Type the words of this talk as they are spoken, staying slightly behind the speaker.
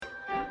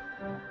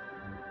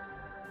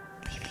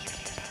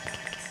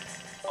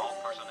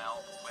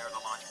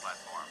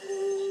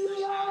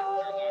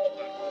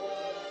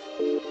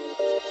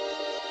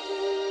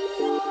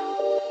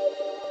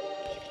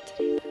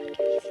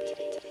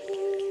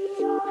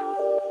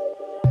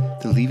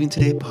The Leaving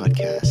Today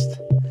podcast,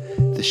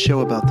 the show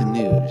about the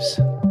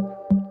news,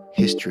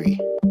 history,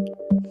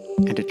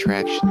 and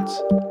attractions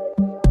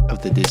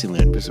of the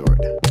Disneyland Resort.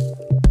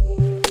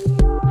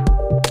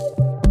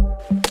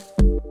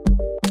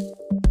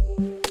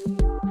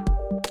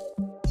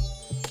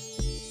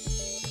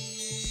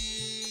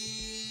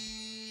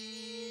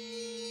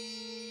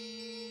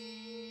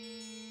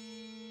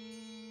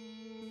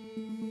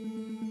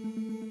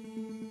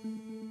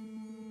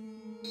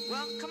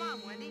 Well, come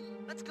on, Wendy.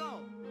 Let's go.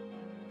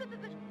 But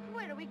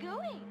where are we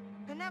going?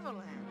 To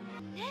Neverland.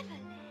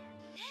 Neverland.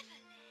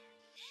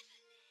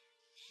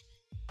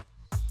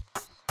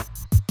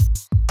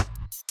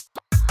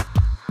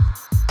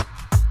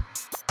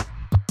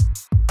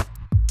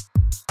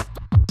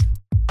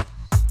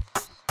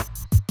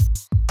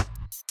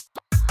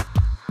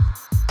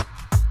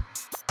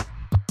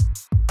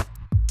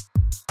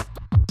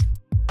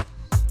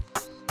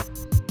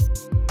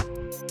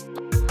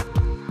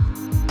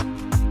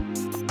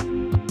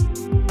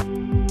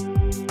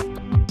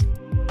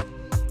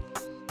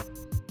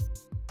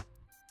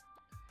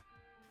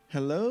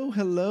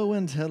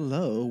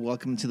 Hello.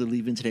 Welcome to the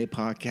Leaving Today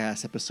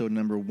podcast, episode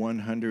number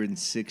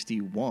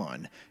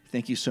 161.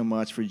 Thank you so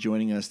much for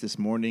joining us this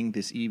morning,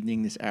 this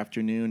evening, this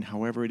afternoon,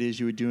 however it is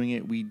you are doing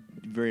it. We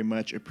very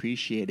much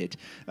appreciate it.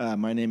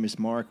 My name is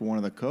Mark, one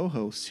of the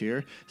co-hosts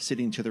here.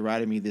 Sitting to the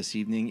right of me this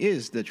evening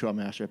is the Trail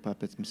Master of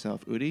Puppets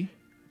himself, Udi.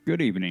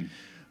 Good evening.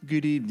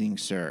 Good evening,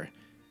 sir.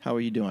 How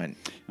are you doing?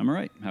 I'm all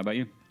right. How about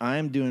you?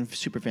 I'm doing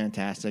super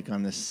fantastic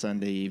on this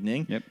Sunday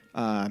evening. Yep.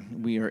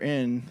 We are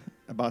in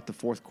about the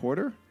fourth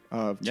quarter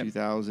of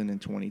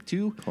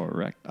 2022.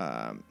 Correct.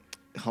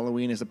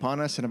 Halloween is upon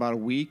us in about a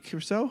week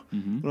or so,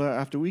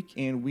 after a week,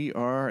 and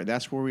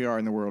that's where we are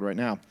in the world right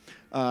now.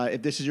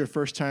 If this is your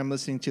first time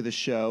listening to the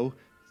show,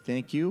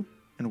 thank you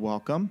and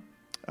welcome.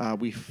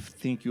 We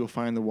think you'll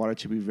find the water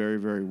to be very,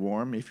 very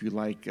warm. If you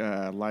like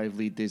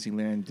lively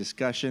Disneyland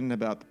discussion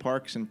about the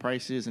parks and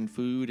prices and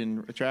food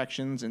and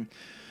attractions and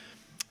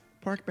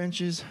park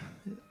benches,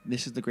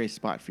 this is the great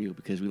spot for you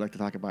because we like to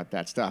talk about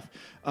that stuff.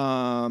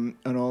 And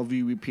all of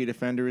you repeat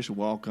offenders,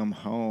 welcome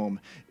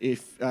home.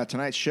 If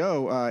tonight's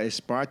show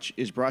is brought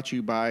to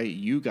you by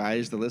you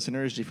guys, the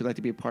listeners, if you'd like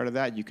to be a part of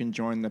that, you can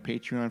join the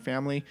Patreon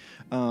family.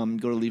 Go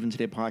to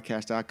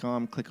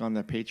leavingtodaypodcast.com, click on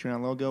the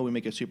Patreon logo. We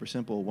make it super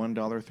simple, $1,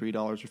 $3,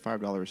 or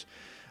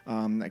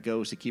 $5. That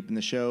goes to keeping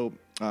the show,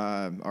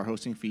 our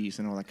hosting fees,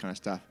 and all that kind of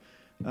stuff.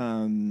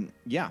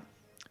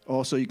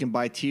 Also, you can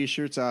buy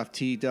T-shirts off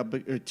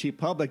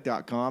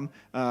tpublic.com.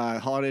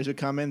 Holidays are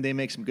coming. They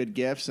make some good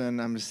gifts, and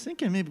I'm just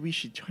thinking maybe we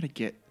should try to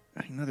get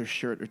another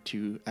shirt or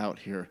two out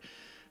here.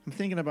 I'm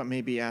thinking about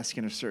maybe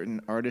asking a certain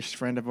artist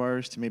friend of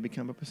ours to maybe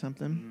come up with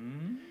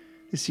something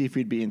to see if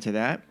he'd be into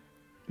that.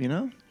 You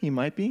know, he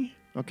might be.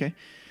 Okay.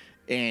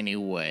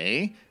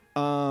 Anyway,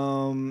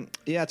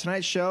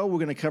 tonight's show, we're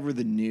going to cover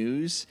the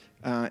news,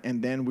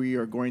 and then we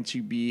are going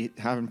to be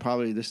having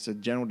probably just a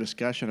general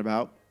discussion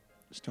about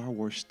Star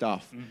Wars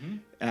stuff,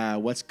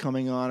 what's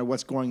coming on or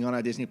what's going on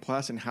at Disney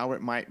Plus, and how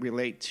it might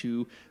relate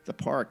to the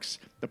parks,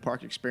 the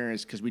park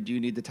experience, because we do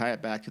need to tie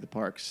it back to the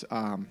parks.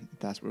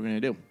 That's what we're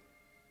going to do.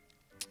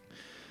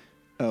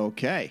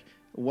 Okay.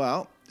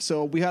 Well,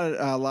 so we had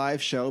a live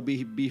show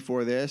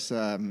before this.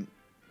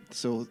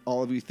 So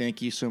all of you,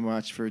 thank you so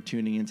much for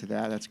tuning into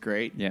that. That's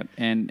great. Yep.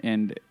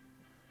 And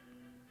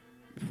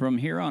from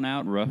here on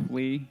out,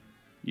 roughly,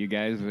 you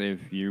guys,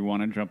 if you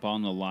want to jump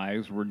on the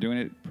lives, we're doing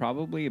it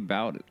probably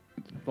about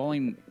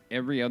falling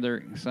every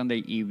other Sunday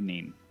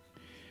evening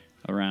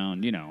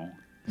around,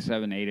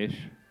 7, 8-ish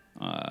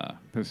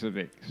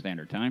Pacific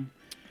Standard Time.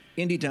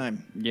 Indie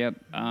time. Yep.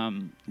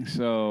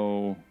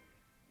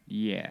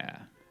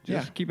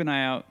 Just keep an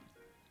eye out,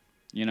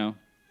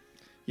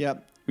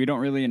 Yep. We don't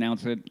really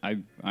announce it.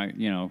 I've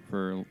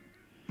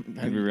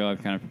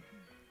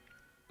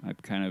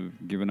kind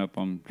of given up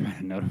on trying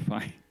to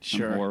notify.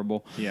 Sure. I'm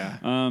horrible.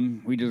 Yeah.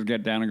 We just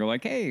get down and go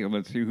like, hey,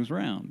 let's see who's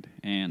around.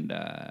 And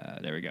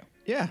there we go.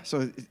 Yeah.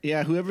 So,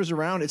 whoever's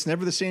around, it's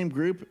never the same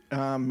group.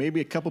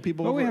 Maybe a couple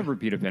people. Well, we have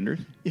repeat offenders.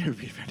 Yeah,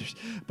 repeat offenders.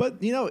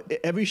 But,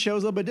 every show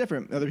is a little bit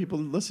different. Other people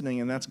listening,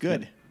 and that's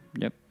good.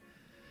 Yep.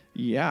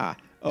 Yeah.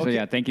 Okay.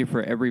 So, thank you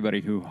for everybody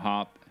who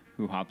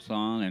hops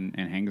on and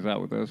hangs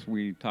out with us.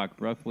 We talk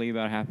roughly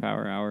about a half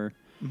hour.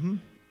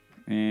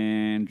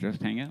 And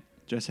just hang out.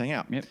 Just hang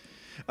out. Yep.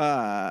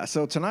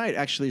 So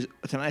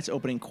tonight's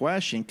opening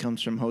question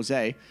comes from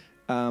Jose.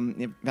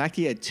 In fact,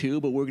 he had two,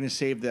 but we're going to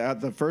save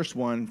the first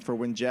one for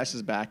when Jess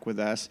is back with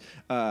us.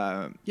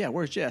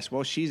 Where's Jess?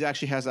 Well, she's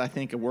actually has, I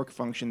think, a work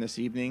function this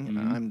evening.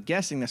 I'm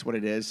guessing that's what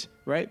it is,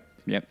 right?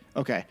 Yep.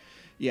 Okay.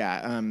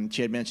 Yeah.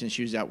 She had mentioned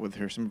she was out with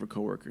some of her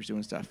coworkers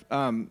doing stuff.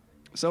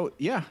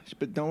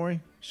 But don't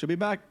worry, she'll be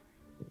back.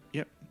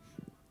 Yep.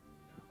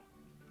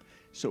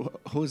 So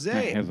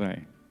Jose. Jose.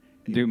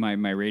 Do my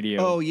radio.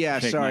 Oh, yeah,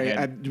 sorry.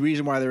 The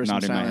reason why there was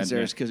some silence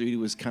there is because he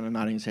was kind of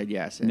nodding his head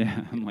yes. And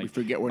I'm like, we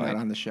forget we're not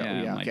on the show.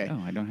 Yeah, okay.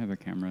 Like, I don't have a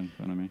camera in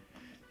front of me.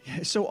 Yeah,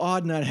 it's so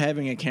odd not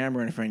having a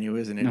camera in front of you,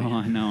 isn't it? No,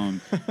 I know.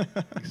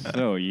 I'm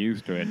so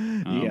used to it.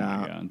 Oh, my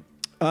God.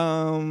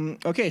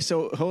 Okay,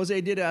 so Jose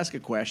did ask a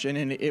question,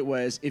 and it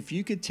was, if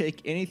you could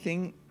take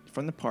anything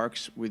from the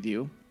parks with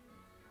you,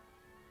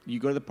 you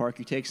go to the park,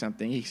 you take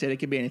something. He said it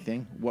could be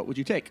anything. What would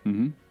you take?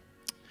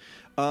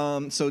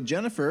 So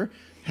Jennifer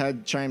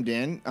had chimed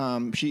in.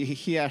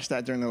 He asked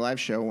that during the live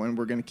show, and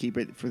we're going to keep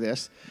it for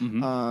this.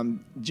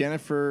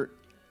 Jennifer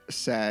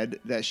said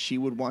that she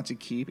would want to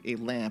keep a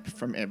lamp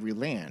from every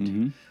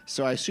land.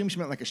 So I assume she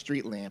meant like a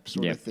street lamp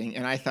sort of thing,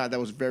 and I thought that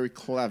was very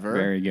clever.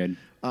 Very good.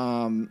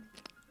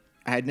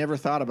 I had never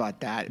thought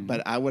about that,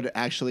 but I would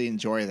actually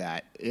enjoy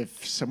that.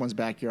 If someone's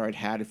backyard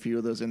had a few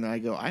of those in there, I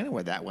go, I know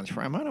where that one's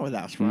from. I know where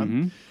that's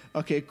from.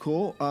 Okay,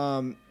 cool.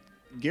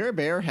 Garrett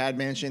Bear had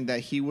mentioned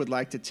that he would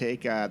like to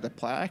take the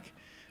plaque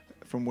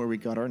from where we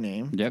got our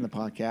name from the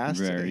podcast.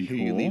 Very Who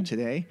cool. You Leave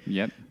Today.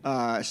 Yep.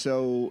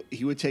 So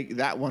he would take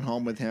that one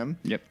home with him.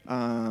 Yep.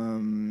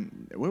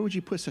 Where would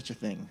you put such a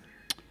thing?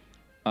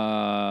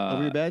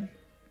 Over your bed?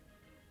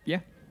 Yeah.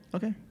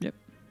 Okay. Yep.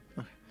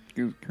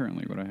 Is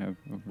currently what I have.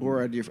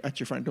 Or at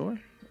your front door?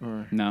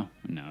 Or No,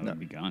 it would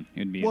be gone.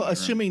 It would be. well, in my room.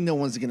 assuming no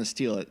one's going to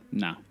steal it.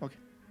 No. Okay.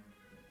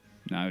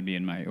 No, it would be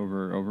in my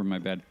over my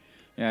bed.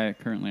 Yeah,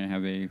 currently I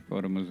have a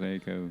photo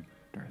mosaic of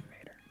Darth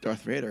Vader.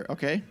 Darth Vader.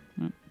 Okay.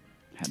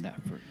 Had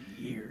that for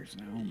years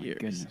now. Oh my Years.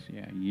 goodness,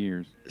 yeah,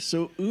 years.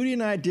 So Udi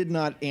and I did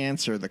not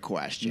answer the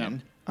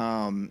question.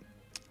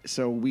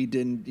 So we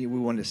didn't. We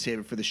wanted to save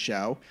it for the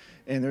show.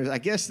 And I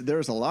guess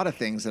there's a lot of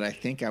things that I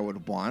think I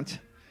would want.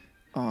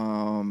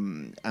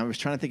 I was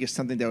trying to think of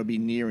something that would be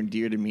near and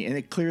dear to me,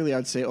 and clearly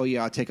I'd say, oh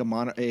yeah, I'll take a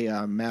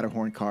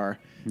Matterhorn car,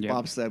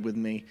 bobsled with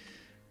me.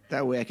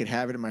 That way I could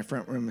have it in my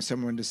front room and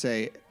someone to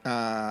say,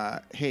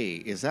 hey,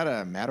 is that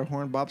a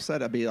Matterhorn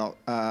bobsled? I'd be all,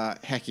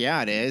 heck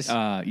yeah, it is.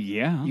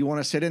 Yeah. You want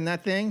to sit in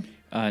that thing?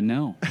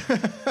 No.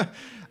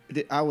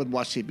 I would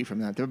watch TV from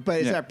that.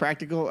 But is that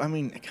practical? I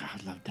mean, God,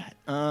 I love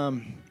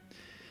that.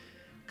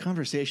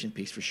 Conversation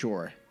piece for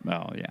sure.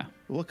 Well, yeah.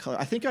 What color?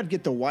 I think I'd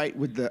get the white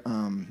with the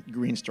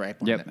green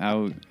stripe on it. Yep, I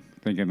was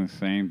thinking the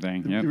same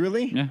thing. Yep.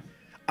 Really? Yeah.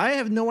 I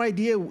have no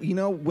idea. You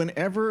know,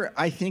 whenever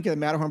I think of the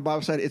Matterhorn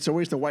bobsled, it's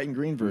always the white and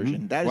green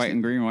version. That is White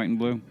and green, white and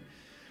blue.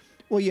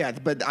 Well, yeah,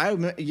 but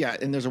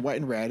and there's a white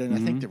and red, and I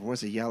think there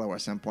was a yellow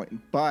at some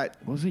point. But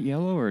Was it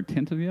yellow or a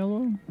tint of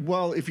yellow?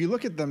 well, if you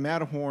look at the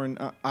Matterhorn,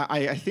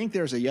 I think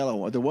there's a yellow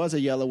one. There was a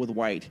yellow with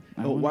white,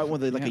 white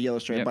with like a yellow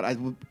stripe. Yep.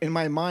 But in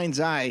my mind's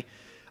eye,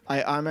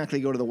 I automatically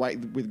go to the white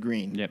with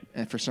green. Yep.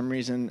 And for some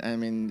reason, I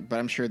mean, but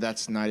I'm sure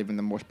that's not even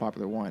the most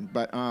popular one.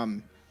 But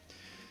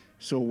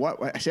so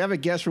what? So I have a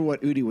guess for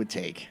what Udi would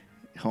take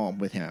home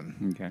with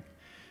him. Okay.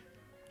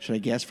 Should I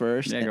guess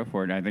first? Yeah, go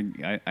for it. I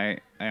think I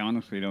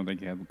honestly don't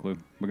think you have a clue,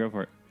 but go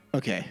for it.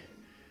 Okay.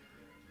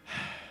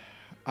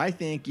 I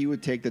think you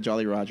would take the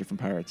Jolly Roger from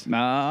Pirates.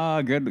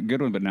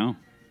 Good one, but no.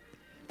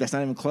 That's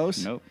not even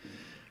close? Nope.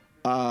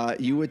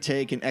 You would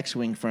take an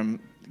X-Wing from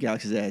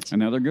Galaxy's Edge.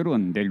 Another good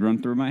one. Did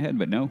run through my head,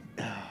 but no.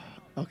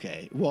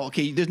 Okay. Well,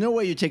 okay, there's no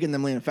way you're taking the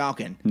Millennium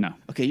Falcon. No.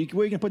 Okay,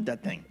 where are you going to put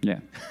that thing? Yeah.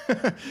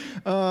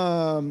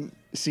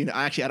 See,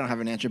 actually, I don't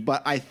have an answer,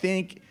 but I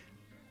think...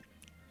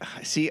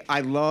 See,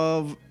 I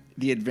love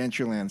the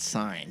Adventureland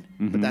sign,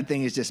 but that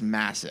thing is just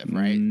massive,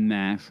 right?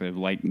 Massive.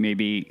 Like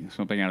maybe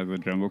something out of the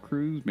Jungle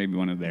Cruise, maybe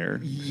one of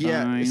their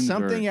signs,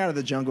 something or out of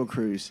the Jungle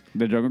Cruise.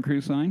 the Jungle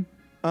Cruise sign.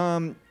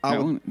 I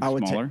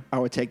Smaller.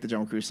 would take the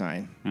Jungle Cruise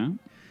sign. Huh?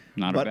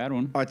 Not But a bad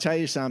one. I'll tell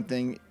you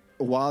something.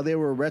 While they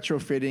were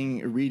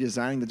retrofitting,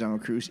 redesigning the Jungle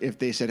Cruise, if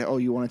they said, "Oh,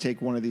 you want to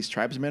take one of these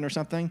tribesmen or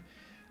something,"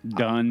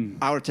 Done.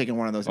 I would have taken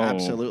one of those. Oh.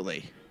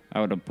 Absolutely.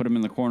 I would have put them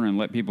in the corner and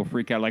let people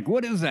freak out. Like,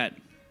 what is that?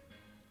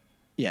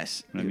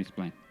 Yes. Let me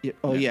explain. Yeah.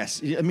 Oh,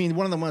 yes. I mean,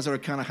 one of the ones that are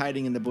kind of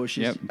hiding in the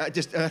bushes.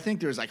 Yep. I think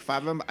there's like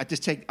 5 of them.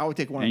 I would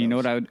take one. And of you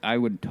know those. what? I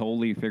would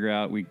totally figure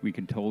out. We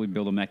could totally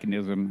build a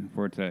mechanism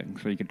for it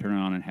so you could turn it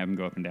on and have him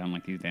go up and down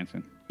like he's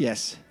dancing.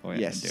 Yes. Oh, yeah,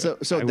 yes. I'd do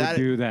it. So I that would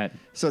do that.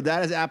 So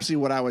that is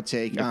absolutely what I would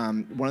take. Yep.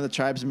 One of the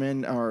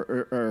tribesmen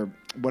or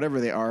whatever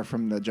they are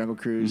from the Jungle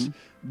Cruise.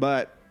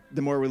 But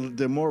the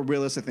more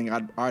realistic thing,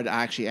 I'd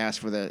actually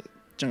ask for the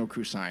Jungle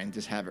Cruise sign.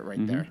 Just have it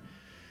right there.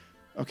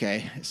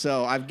 Okay,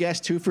 so I've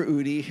guessed 2 for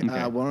Udi.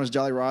 Okay. One was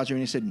Jolly Roger, and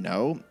he said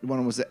no.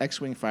 One was the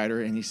X-Wing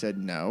fighter, and he said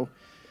no.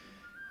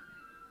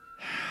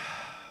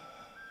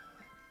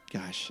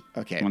 Gosh,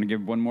 okay. Want to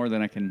give one more,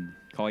 then I can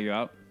call you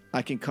out?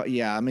 I can call.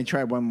 Yeah, let me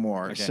try one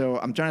more. Okay. So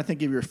I'm trying to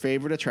think of your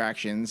favorite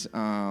attractions. So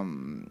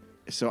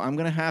I'm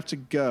gonna have to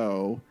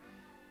go.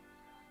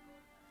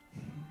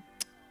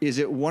 Is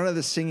it one of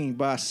the singing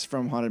busts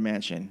from Haunted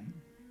Mansion?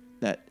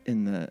 That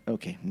in the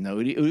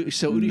no.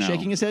 So Udi's No.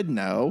 shaking his head.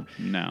 No.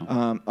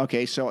 No.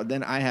 Okay, so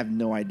then I have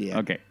no idea.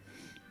 Okay.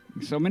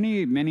 So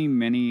many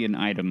an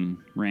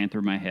item ran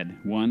through my head.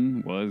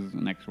 One was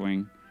an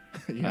X-Wing.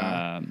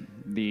 Yeah.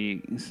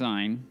 The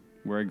sign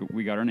where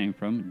we got our name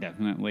from,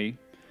 definitely.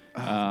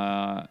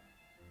 Skyway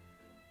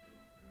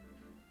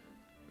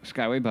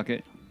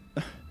bucket.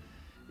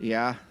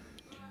 Yeah.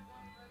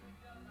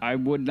 I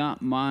would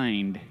not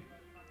mind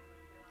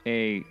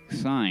a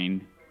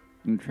sign,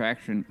 an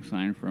attraction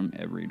sign from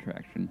every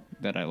attraction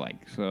that I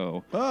like.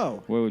 So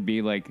Oh. what would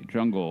be like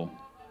jungle,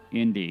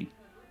 indie,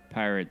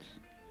 Pirates,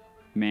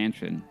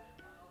 Mansion,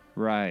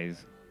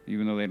 Rise,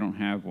 even though they don't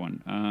have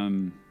one.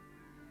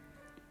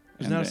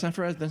 There's not a sign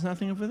for us. There's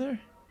nothing over there?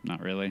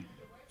 Not really.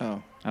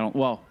 Oh.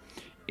 Well,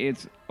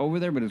 it's over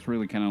there, but it's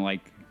really kind of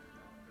like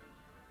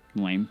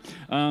lame.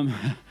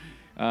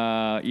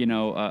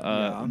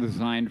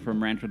 Designed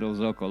from Rancho del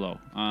Zocalo.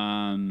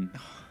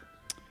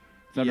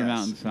 Thunder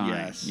Mountain sign.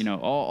 Yes.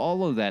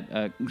 All of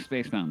that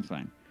Space Mountain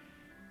sign.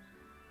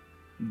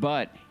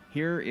 But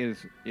here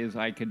is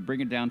I could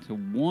bring it down to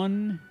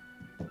one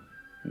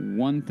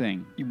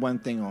thing. One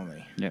thing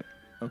only. Yep.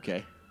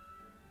 Okay.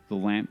 The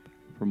lamp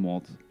from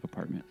Walt's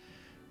apartment.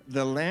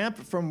 The lamp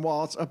from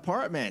Walt's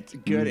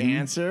apartment. Good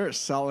answer.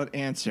 Solid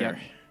answer. Yep.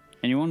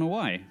 And you want to know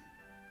why?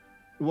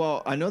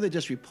 Well, I know they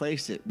just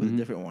replaced it with a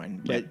different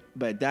one,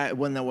 but that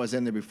one that was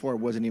in there before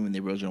wasn't even the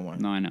original one.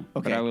 No, I know.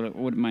 Okay. But I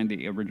wouldn't mind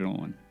the original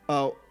one.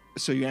 Oh,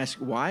 so you ask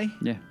why?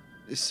 Yeah.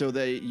 So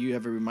that you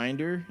have a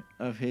reminder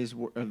of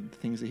of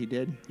things that he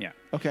did? Yeah.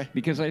 Okay.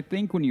 Because I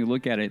think when you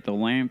look at it, the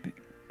lamp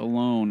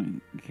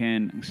alone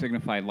can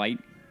signify light,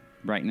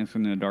 brightness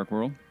in the dark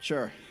world.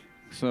 Sure.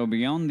 So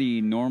beyond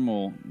the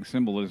normal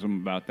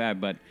symbolism about that,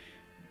 but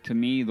to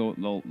me, the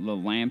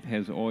lamp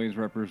has always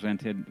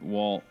represented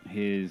Walt,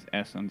 his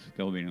essence,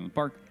 still being in the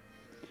park.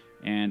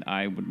 And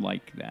I would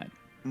like that.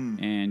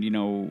 And,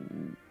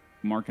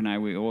 Mark and I,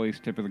 we always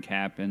tip of the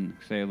cap and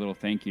say a little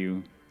thank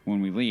you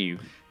when we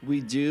leave.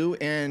 We do.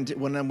 And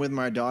when I'm with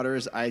my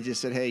daughters, I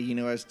just said, hey,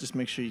 let's just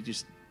make sure you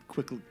just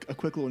a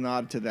quick little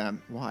nod to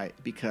them. Why?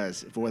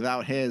 Because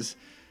without his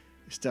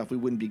stuff, we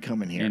wouldn't be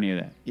coming here. Any of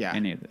that. Yeah.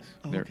 Any of this.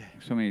 Oh, there okay.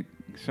 are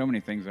so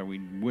many things that we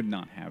would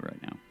not have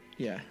right now.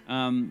 Yeah.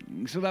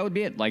 So that would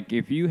be it. Like,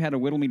 if you had to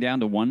whittle me down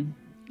to one,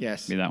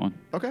 Yes. be that one.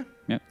 Okay.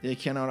 Yep. You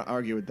cannot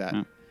argue with that.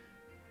 No.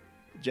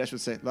 Jess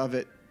would say, love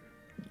it.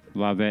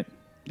 Love it.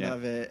 Yeah.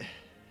 Love it.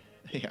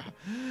 Yeah.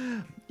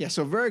 Yeah,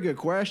 so very good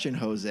question,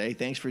 Jose.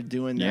 Thanks for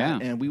doing that. Yeah.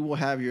 And we will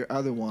have your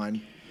other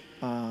one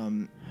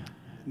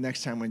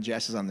next time when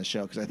Jess is on the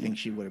show, because I think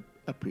she would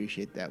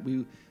appreciate that.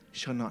 We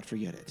shall not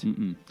forget it.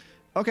 Mm-mm.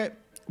 Okay.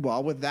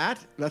 Well, with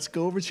that, let's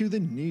go over to the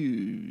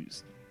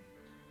news.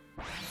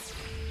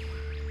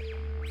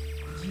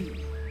 You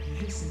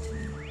listen to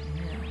me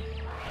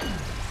now.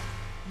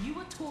 You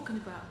are talking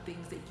about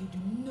things that you do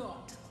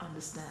not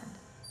understand.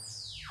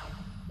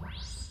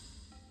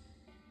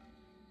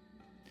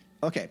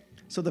 Okay,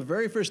 so the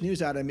very first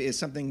news item is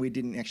something we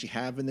didn't actually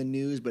have in the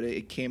news, but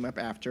it came up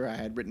after I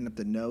had written up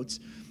the notes,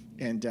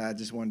 and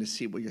just wanted to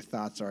see what your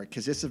thoughts are,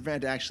 because this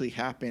event actually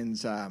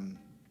happens,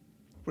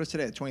 what is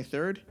today, the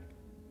 23rd?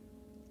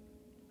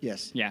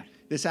 Yes. Yeah.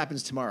 This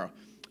happens tomorrow.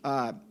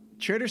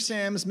 Trader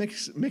Sam's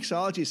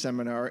Mixology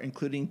Seminar,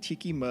 including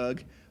Tiki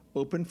Mug,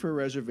 open for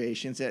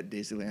reservations at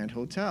Disneyland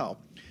Hotel.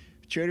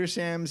 Trader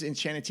Sam's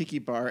Enchanted Tiki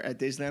Bar at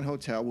Disneyland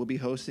Hotel will be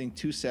hosting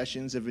 2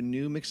 sessions of a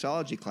new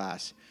mixology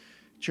class.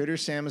 Trader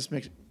Sam's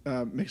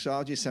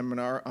Mixology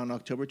Seminar on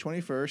October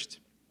 21st.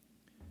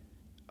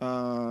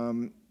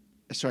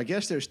 So I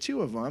guess there's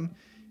 2 of them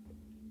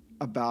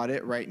about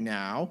it right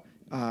now.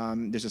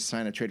 There's a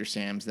sign at Trader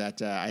Sam's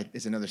that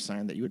is another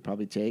sign that you would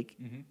probably take.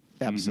 Mm-hmm.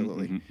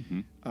 Absolutely.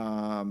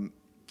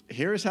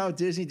 Here's how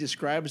Disney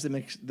describes the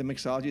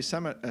Mixology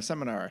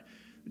Seminar.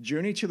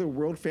 Journey to the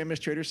world-famous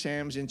Trader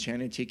Sam's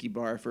Enchanted Tiki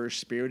Bar for a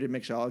spirited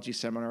mixology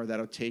seminar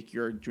that'll take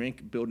your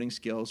drink-building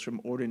skills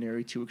from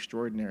ordinary to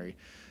extraordinary.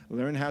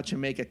 Learn how to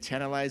make a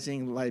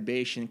tantalizing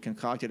libation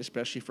concocted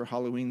especially for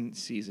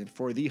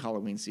the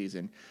Halloween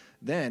season.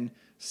 Then,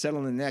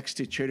 settle in next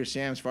to Trader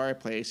Sam's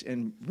fireplace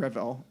and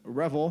revel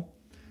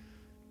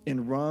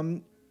in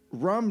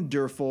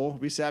rumderful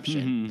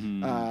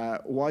reception.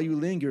 While you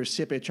linger,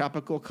 sip a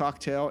tropical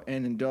cocktail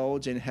and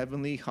indulge in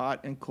heavenly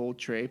hot and cold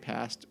tray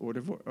past hors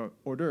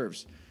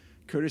d'oeuvres,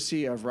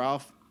 courtesy of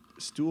Ralph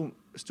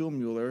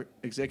Stuhlmuller,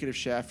 executive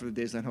chef of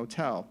the Disneyland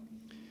Hotel.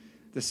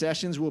 The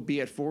sessions will be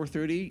at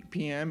 4:30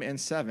 p.m. and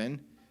 7.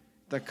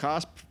 The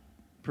cost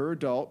per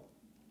adult,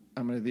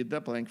 I'm going to leave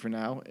that blank for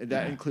now.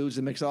 That includes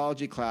the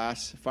mixology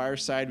class,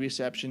 fireside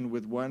reception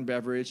with 1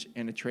 beverage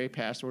and a tray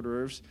past hors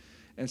d'oeuvres,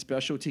 and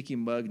special Tiki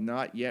Mug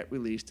not yet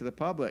released to the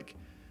public.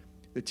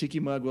 The Tiki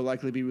Mug will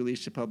likely be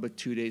released to public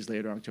 2 days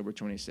later, October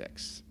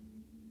 26th.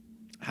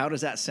 How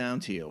does that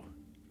sound to you?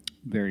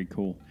 Very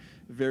cool.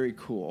 Very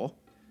cool.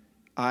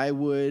 I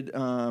would,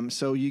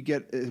 so you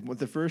get,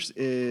 the first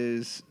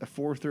is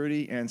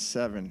 4:30 and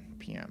 7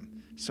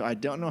 p.m. So I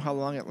don't know how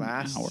long it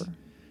lasts. An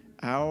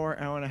hour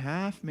and a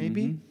half,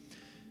 maybe. Mm-hmm.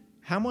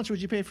 How much would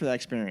you pay for that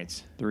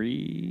experience?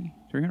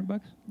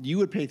 $300? You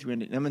would pay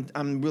 $300.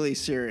 I'm really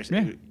serious.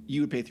 Yeah.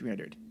 You would pay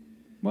 $300.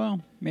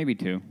 Well, maybe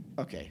 2.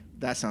 Okay,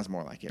 that sounds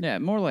more like it. Yeah,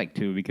 more like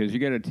 2 because you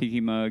get a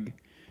tiki mug,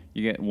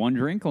 you get 1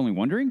 drink, only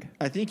 1 drink.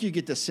 I think you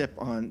get to sip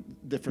on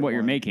different. What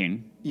you're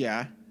making,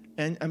 Yeah,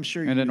 and I'm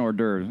sure. and then hors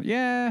d'oeuvres.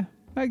 Yeah,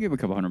 I'd give a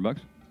couple $100.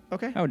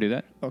 Okay. I would do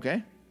that.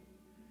 Okay.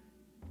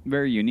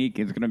 Very unique.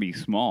 It's going to be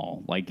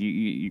small. Like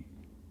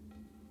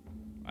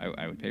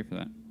I would pay for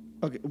that.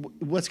 Okay.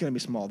 What's going to be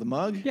small? The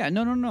mug? Yeah.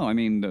 No. I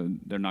mean,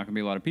 there are not going to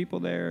be a lot of people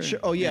there. Sure.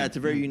 Oh yeah, it's a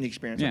very unique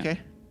experience. Yeah. Okay.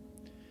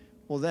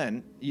 Well,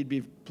 then you'd be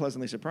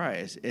pleasantly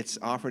surprised. It's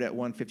offered at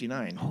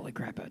 $159. Holy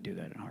crap! I'd do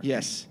that in a heartbeat.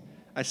 Yes,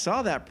 I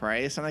saw that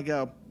price and I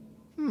go,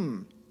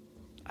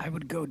 I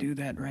would go do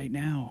that right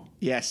now.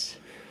 yes.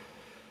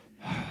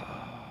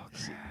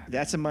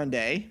 That's a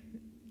Monday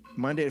at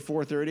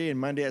 4:30 and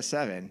Monday at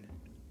 7.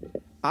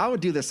 I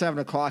would do the 7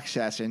 o'clock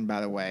session, by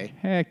the way,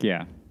 Heck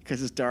yeah!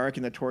 because it's dark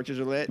and the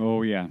torches are lit.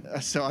 Oh yeah.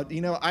 So,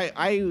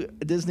 I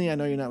Disney, I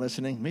know you're not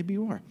listening. Maybe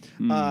you are.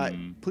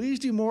 Please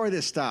do more of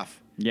this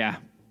stuff. Yeah.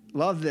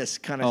 Love this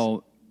kind of.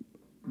 Oh,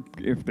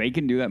 if they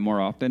can do that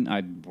more often,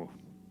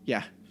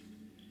 Yeah.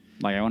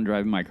 I want to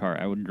drive in my car.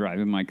 I would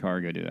drive in my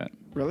car, go do that.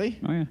 Really?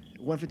 Oh yeah.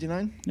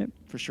 159? Yep.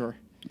 For sure.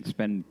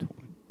 Spend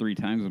 3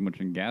 times as much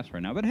in gas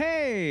right now, but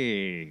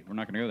hey, we're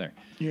not going to go there.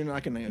 You're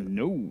not going to.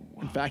 No.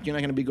 In fact, you're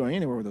not going to be going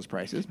anywhere with those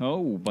prices.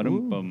 Oh,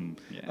 bum.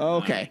 Yeah.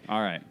 Okay.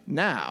 All right.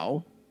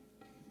 Now,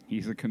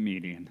 He's a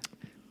comedian.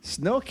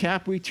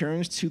 Snowcap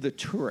returns to the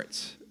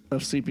turrets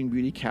of Sleeping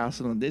Beauty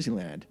Castle in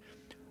Disneyland.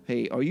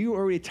 Hey, are you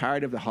already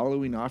tired of the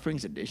Halloween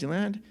offerings at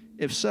Disneyland?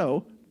 If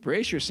so,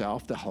 brace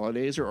yourself. The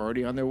holidays are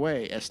already on their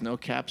way as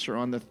snowcaps are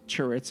on the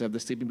turrets of the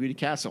Sleeping Beauty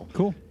Castle.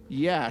 Cool.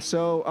 Yeah,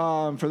 so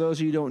for those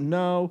of you who don't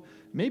know,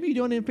 maybe you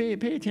don't even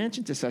pay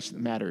attention to such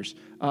matters,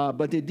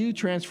 but they do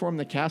transform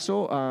the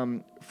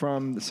castle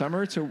from the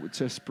summer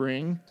to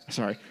spring.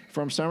 Sorry,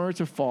 from summer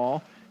to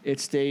fall. It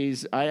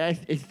stays. I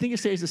think it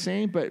stays the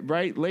same, but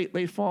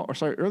late fall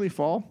early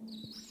fall,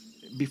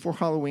 before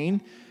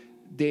Halloween,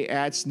 they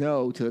add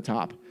snow to the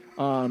top.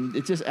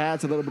 It just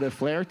adds a little bit of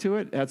flair to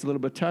it. Adds a little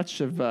bit of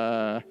touch of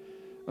a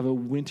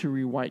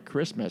wintry white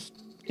Christmas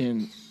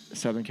in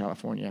Southern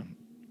California.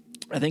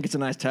 I think it's a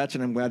nice touch,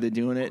 and I'm glad they're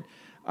doing it.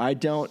 I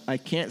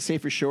can't say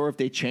for sure if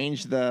they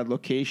change the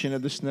location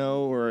of the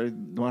snow or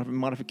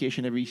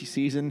modification every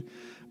season,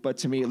 but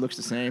to me it looks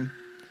the same.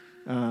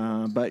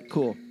 But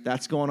cool.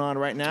 That's going on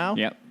right now?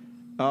 Yep.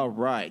 All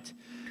right.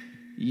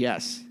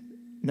 Yes.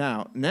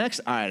 Now,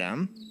 next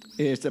item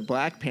is the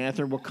Black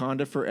Panther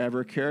Wakanda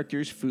Forever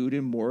characters, food,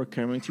 and more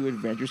coming to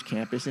Adventures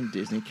Campus in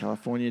Disney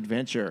California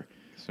Adventure.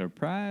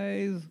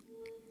 Surprise.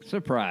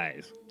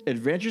 Surprise.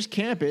 Adventures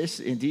Campus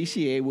in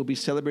DCA will be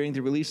celebrating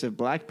the release of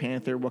Black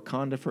Panther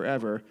Wakanda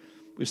Forever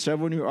with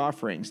several new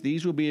offerings.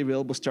 These will be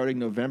available starting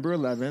November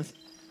 11th,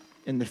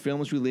 and the film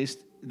was released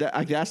that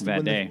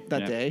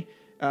day,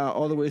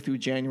 all the way through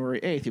January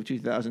 8th of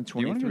 2023.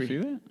 Do you want to go see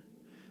that?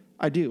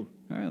 I do.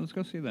 All right, let's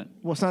go see that.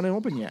 Well, it's not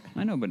open yet.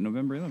 I know, but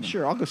November 11th.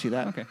 Sure, I'll go see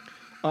that. Okay.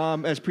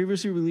 As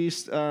previously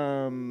released,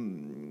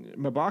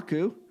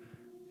 M'Baku,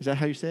 is that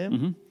how you say it?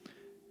 Mm-hmm.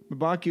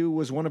 M'Baku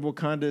was one of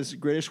Wakanda's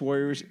greatest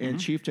warriors and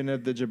chieftain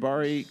of the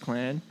Jabari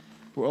clan,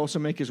 will also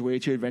make his way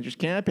to Adventures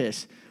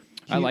Campus.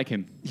 I like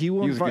him. He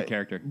will He's a good invite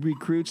character.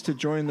 recruits to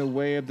join the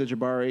way of the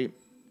Jabari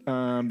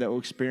that will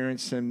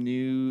experience some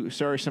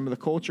of the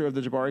culture of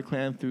the Jabari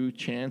clan through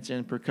chants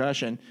and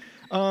percussion.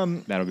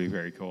 That'll be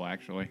very cool,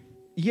 actually.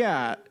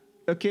 Yeah.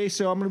 Okay,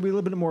 so I'm going to read a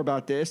little bit more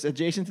about this.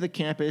 Adjacent to the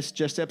campus,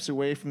 just steps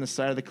away from the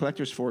side of the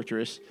Collector's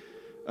Fortress.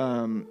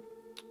 Where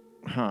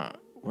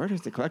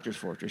is the Collector's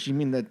Fortress? You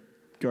mean the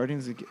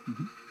Guardians?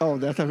 Oh,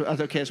 that's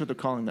okay. That's what they're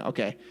calling that.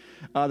 Okay.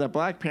 The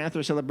Black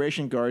Panther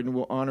Celebration Garden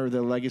will honor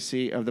the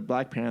legacy of the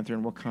Black Panther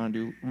and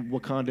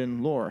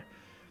Wakandan lore.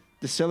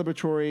 The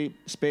celebratory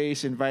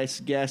space invites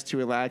guests to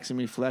relax and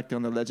reflect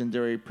on the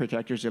legendary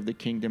protectors of the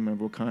Kingdom of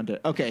Wakanda.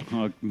 Okay.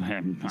 Oh,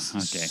 man. Okay.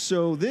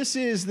 So this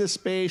is the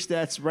space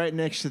that's right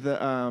next to the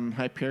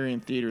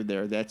Hyperion Theater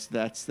there. That's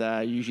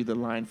usually the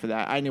line for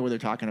that. I know what they're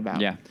talking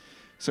about. Yeah.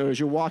 So as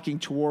you're walking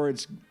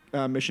towards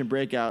Mission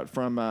Breakout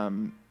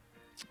from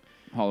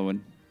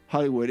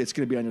Hollywood, it's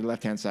going to be on your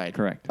left-hand side.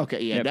 Correct.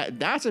 Okay, yeah, Yep.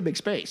 that's a big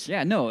space.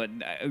 Yeah,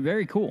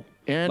 very cool.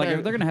 And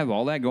if they're gonna have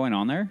all that going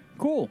on there,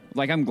 cool.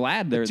 I'm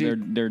glad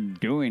they're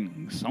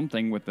doing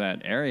something with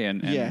that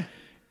area.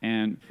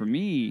 And for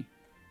me,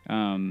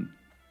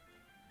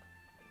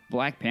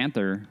 Black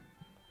Panther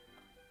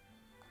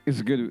is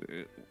a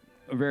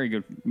very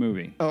good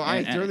movie. Oh,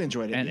 I thoroughly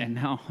enjoyed it. And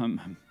now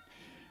I'm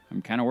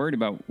kind of worried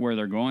about where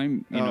they're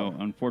going. You know,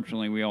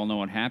 unfortunately, we all know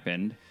what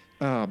happened.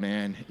 Oh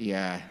man,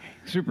 yeah.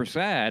 Super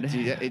sad.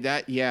 Dude,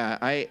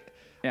 I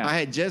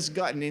had just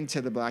gotten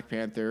into the Black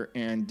Panther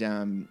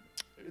and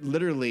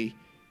literally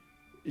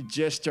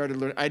just started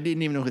learning. I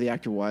didn't even know who the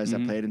actor was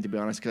that played him, to be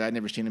honest, because I'd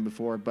never seen him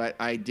before. But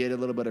I did a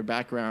little bit of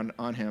background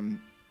on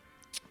him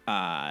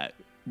right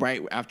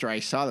after I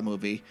saw the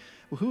movie.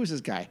 Well, who was this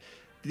guy?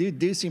 The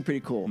dude seemed pretty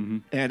cool,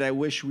 and I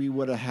wish we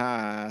would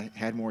have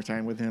had more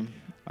time with him.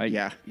 I'm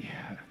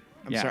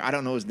sorry, I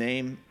don't know his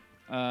name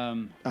off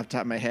the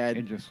top of my head.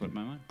 It just slipped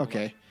my mind.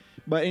 Okay.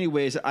 But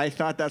anyways, I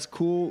thought that's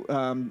cool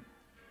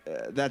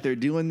that they're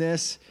doing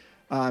this.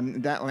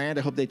 That land,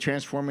 I hope they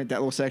transform that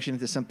little section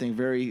into something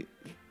very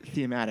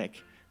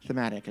thematic,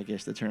 I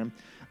guess the term.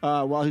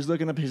 While he's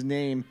looking up his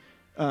name,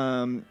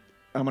 I'm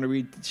going to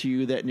read to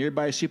you that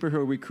nearby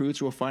superhero recruits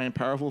will find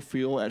powerful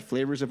fuel at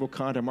Flavors of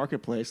Wakanda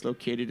Marketplace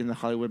located in the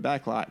Hollywood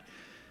backlot.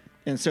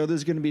 And so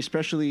there's going to be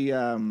specially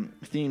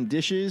themed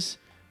dishes,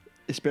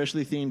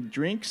 especially themed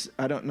drinks.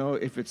 I don't know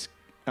if it's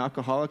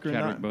alcoholic or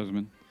not. Chadwick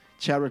Boseman.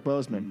 Chadwick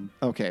Boseman.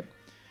 Okay.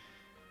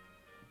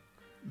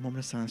 Moment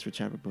of silence for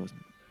Chadwick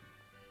Boseman.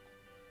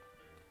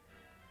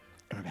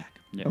 And we're back.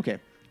 Yeah. Okay.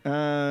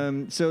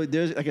 So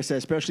there's, like I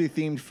said, specially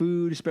themed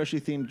food,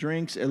 specially themed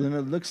drinks, and then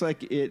it looks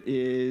like it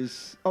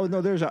is. Oh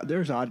no, there's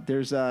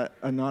a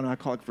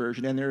non-alcoholic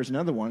version, and there's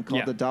another one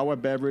called the Dawa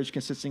beverage,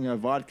 consisting of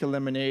vodka,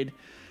 lemonade,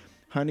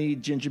 honey,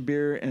 ginger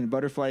beer, and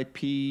butterfly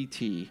pea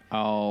tea.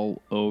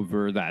 All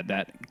over that.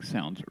 That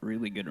sounds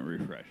really good and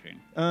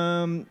refreshing.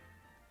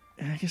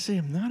 I can say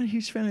I'm not a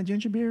huge fan of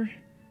ginger beer.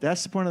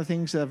 That's one of the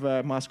things of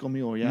Moscow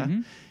Mule. Yeah,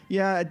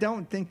 yeah. I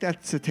don't think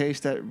that's a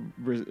taste that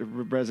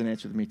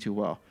resonates with me too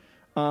well.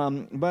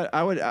 But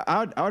I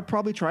would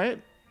probably try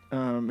it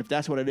if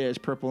that's what it is.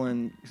 Purple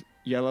and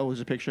yellow was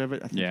a picture of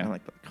it. I think I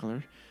like the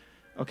color.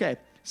 Okay,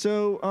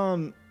 so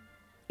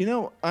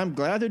I'm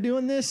glad they're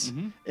doing this,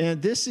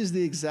 and this is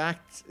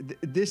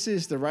this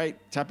is the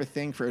right type of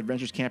thing for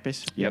Adventures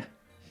Campus. Yep.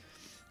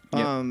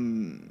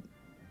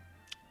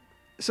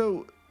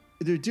 So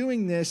they're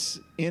doing this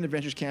in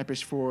Adventures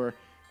Campus for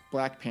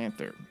Black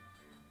Panther.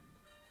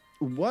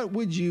 What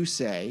would you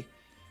say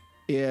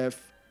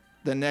if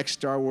the next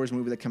Star Wars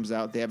movie that comes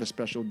out, they have a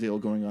special deal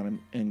going on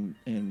in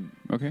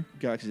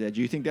Galaxy's Edge?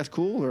 Do you think that's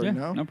cool or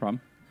no? No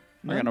problem.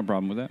 No? I got no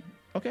problem with that.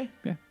 Okay.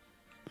 Yeah.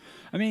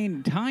 I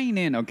mean, tying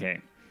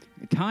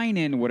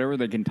in whatever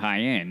they can tie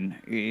in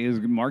is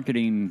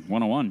marketing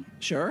 101.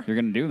 Sure. They're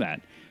going to do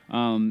that.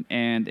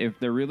 And if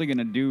they're really going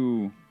to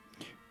do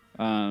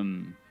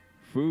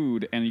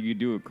food and you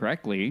do it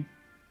correctly,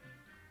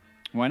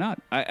 why not?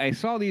 I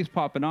saw these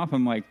popping off.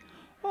 I'm like,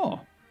 oh,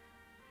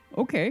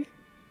 okay.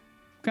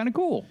 Kind of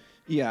cool.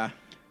 Yeah.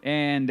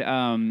 And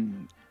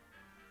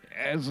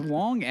as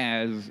long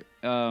as,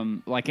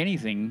 like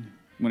anything,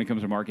 when it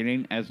comes to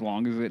marketing, as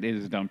long as it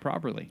is done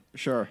properly.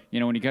 Sure.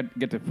 When you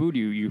get to food,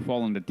 you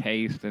fall into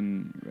taste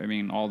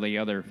and, all the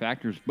other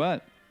factors.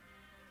 But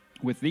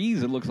with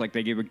these, it looks like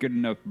they gave a good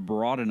enough,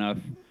 broad enough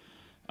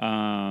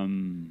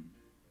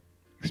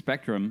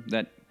spectrum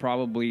that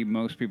probably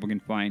most people can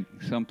find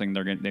something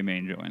they may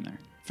enjoy in there.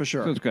 For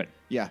sure. So it's good.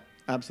 Yeah,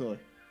 absolutely.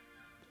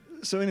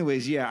 So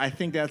anyways, yeah, I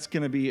think that's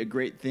going to be a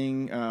great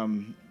thing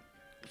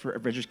for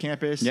Adventures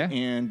Campus. Yeah.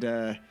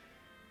 And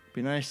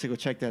be nice to go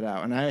check that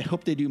out. And I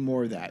hope they do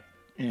more of that.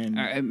 And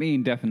I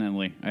mean,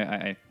 definitely.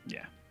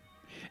 Yeah.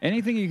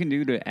 Anything you can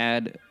do to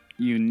add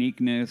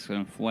uniqueness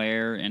and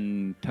flair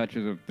and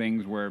touches of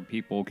things where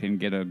people can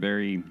get a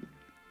very,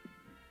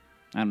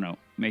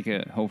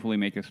 hopefully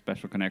make a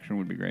special connection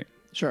would be great.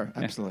 Sure,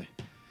 absolutely.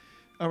 Yeah.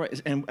 All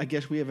right, and I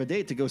guess we have a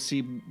date to go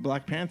see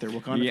Black Panther,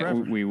 Wakanda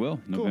Forever. We will.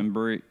 Cool.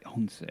 November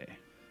 11.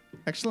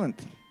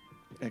 Excellent.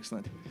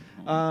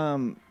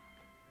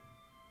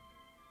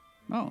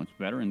 Oh, it's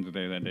Veterans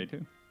Day that day,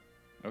 too.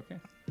 Okay.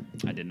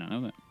 I did not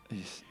know that.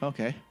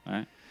 Okay. All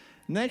right.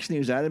 Next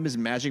news item is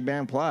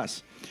Magicband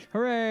Plus.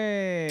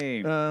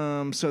 Hooray!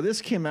 So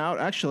this came out,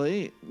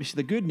 actually,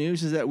 the good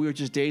news is that we were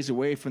just days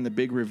away from the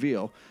big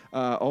reveal.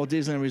 All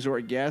Disneyland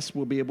Resort guests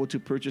will be able to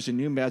purchase a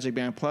new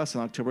Magicband Plus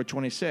on October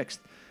 26th.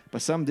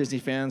 But some Disney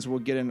fans will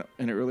get an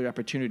early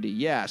opportunity.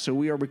 Yeah, so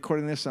we are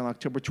recording this on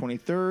October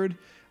 23rd.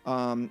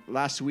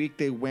 Last week,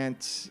 they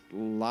went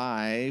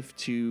live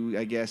to,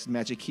 I guess,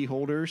 Magic Key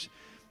holders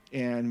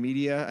and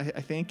media,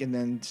 I think. And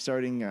then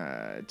starting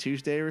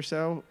Tuesday or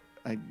so,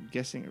 I'm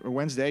guessing, or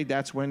Wednesday,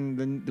 that's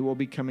when they will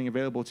be coming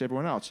available to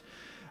everyone else.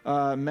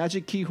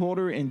 Magic Key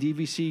holder and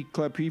DVC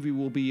Club Preview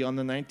will be on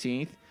the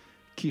 19th.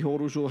 Key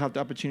holders will have the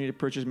opportunity to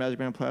purchase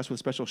Magicband Plus with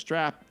special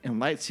strap and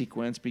light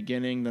sequence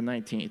beginning the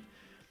 19th.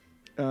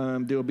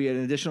 There will be an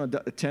additional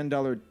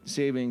 $10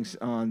 savings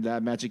on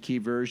that Magic Key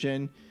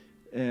version.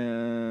 They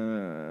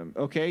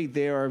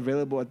are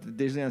available at the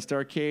Disneyland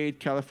Starcade,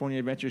 California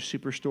Adventure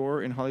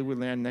Superstore in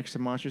Hollywoodland next to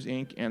Monsters,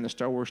 Inc., and the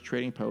Star Wars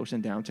Trading Post in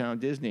downtown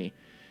Disney.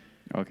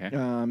 Okay.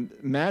 Regular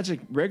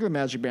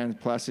Magicband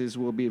Pluses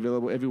will be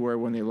available everywhere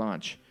when they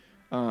launch.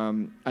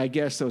 I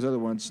guess those other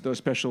ones, those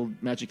special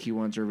Magic Key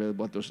ones, are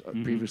available at those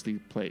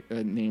previously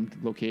named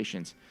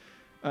locations.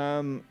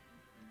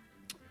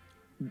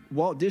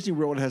 Walt Disney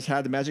World has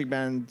had the Magic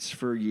Bands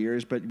for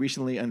years, but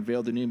recently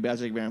unveiled the new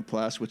Magic Band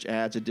Plus, which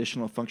adds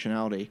additional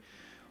functionality.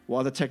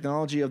 While the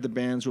technology of the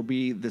bands will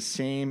be the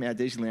same at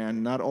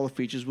Disneyland, not all the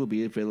features will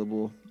be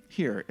available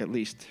here, at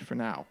least for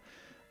now.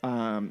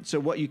 So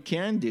what you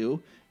can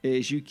do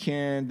is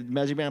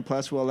Magic Band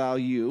Plus will allow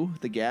you,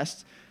 the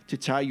guest, to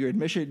tie your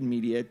admission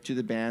media to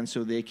the band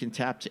so they can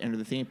tap to enter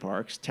the theme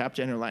parks, tap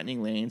to enter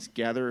lightning lanes,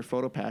 gather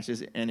photo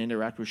passes, and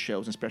interact with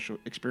shows and special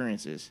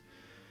experiences.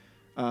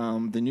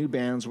 The new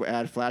bands will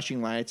add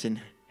flashing lights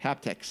and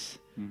haptics,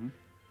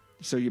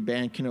 so your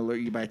band can alert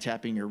you by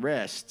tapping your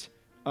wrist.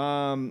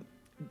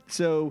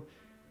 So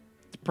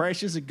the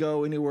prices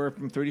go anywhere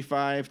from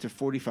 $35 to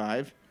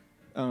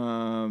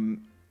 $45.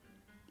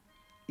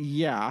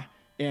 Yeah,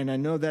 and I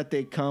know that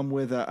they come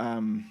with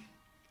a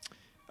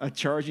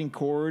charging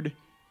cord.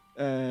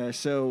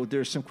 So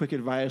there's some quick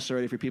advice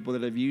already for people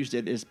that have used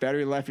it. Is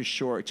battery life is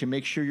short. To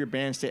make sure your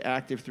band stay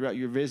active throughout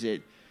your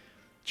visit,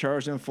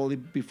 charge them fully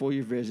before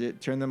your visit,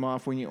 turn them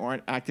off when you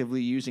aren't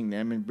actively using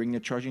them, and bring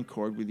the charging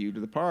cord with you to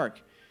the park.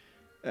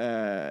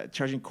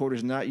 Charging cord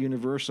is not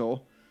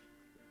universal.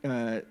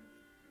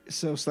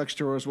 So select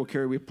stores will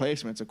carry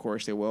replacements. Of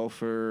course, they will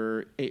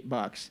for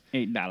 $8.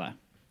 $8.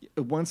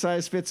 One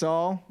size fits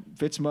all,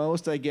 fits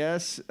most, I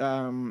guess.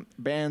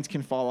 Bands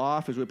can fall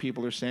off, is what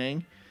people are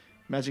saying.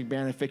 Magic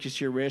band that fixes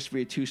to your wrist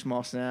via 2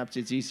 small snaps.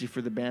 It's easy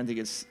for the band to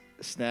get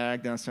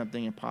snagged on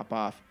something and pop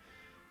off.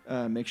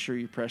 Make sure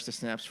you press the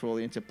snaps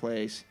fully into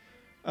place.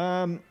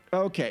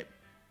 Okay.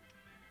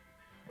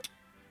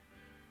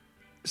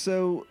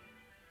 So,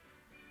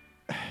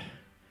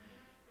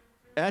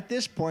 at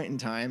this point in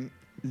time,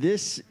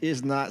 this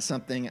is not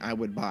something I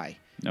would buy.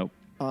 Nope.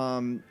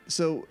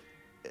 So,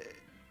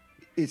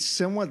 it's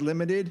somewhat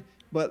limited,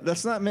 but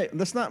let's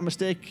not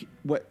mistake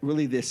what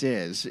really this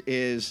is.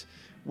 Is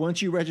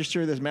once you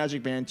register this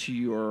Magic Band to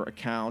your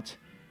account,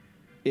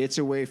 it's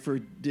a way for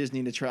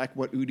Disney to track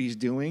what Udi's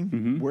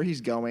doing, where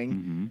he's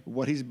going,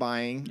 what he's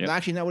buying. Yep.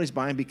 Actually, not what he's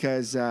buying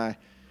because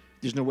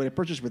there's no way to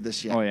purchase with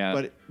this yet. Oh,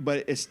 yeah.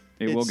 But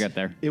It will get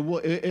there. It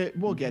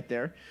will get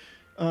there.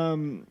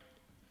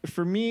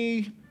 For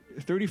me,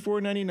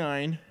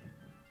 $34.99.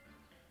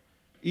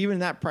 Even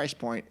that price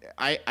point,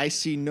 I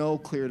see no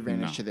clear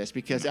advantage to this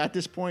because at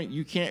this point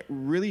you can't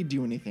really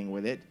do anything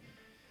with it.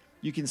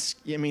 You can,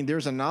 I mean,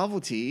 there's a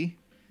novelty.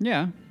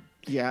 Yeah.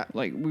 Yeah.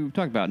 Like we've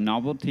talked about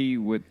novelty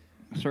with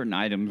certain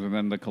items and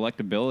then the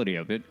collectability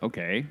of it.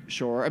 Okay.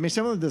 Sure. I mean,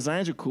 some of the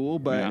designs are cool,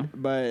 but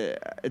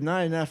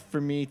not enough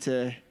for me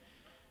to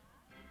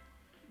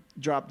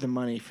drop the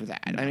money for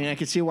that. I mean, I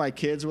can see why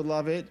kids would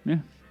love it. Yeah.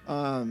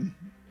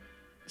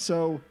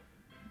 So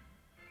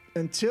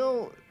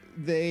until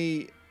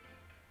they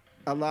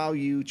allow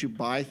you to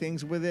buy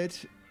things with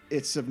it,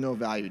 it's of no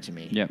value to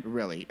me. Yep.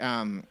 Really.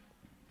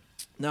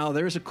 Now,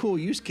 there's a cool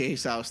use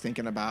case I was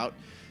thinking about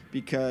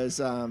because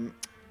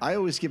I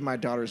always give my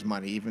daughters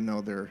money, even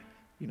though they're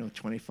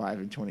 25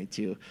 and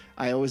 22.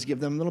 I always give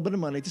them a little bit of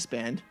money to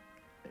spend.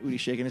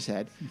 Udi's shaking his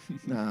head.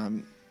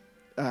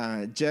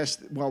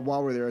 Just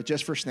while we're there,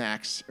 just for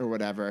snacks or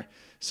whatever.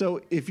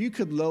 So if you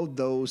could load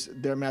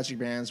their Magic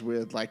Bands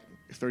with like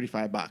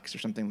 $35 or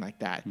something like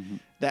that,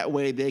 that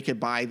way they could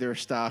buy their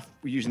stuff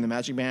using the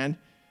Magic Band.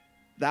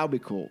 That would be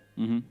cool.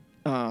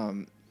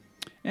 And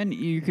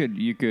you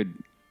could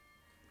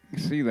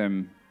see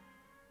them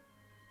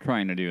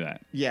trying to do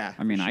that. Yeah.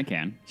 I mean, I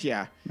can.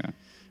 Yeah. Yeah.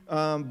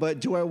 But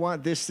do I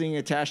want this thing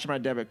attached to my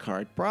debit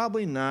card?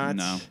 Probably not.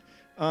 No.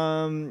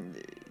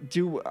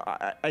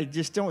 I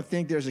just don't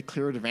think there's a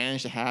clear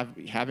advantage to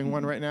having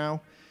one right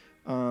now.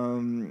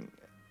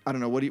 I don't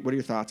know. What are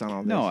your thoughts on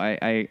all this? No,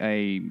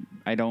 I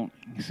don't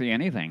see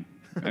anything.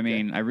 Okay. I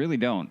mean, I really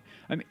don't.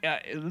 I mean,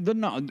 the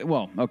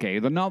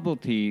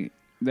novelty.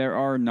 There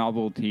are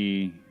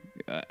novelty,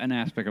 an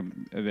aspect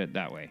of it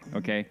that way.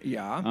 Okay.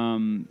 Yeah.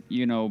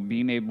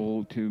 Being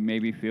able to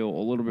maybe feel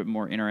a little bit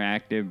more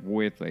interactive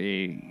with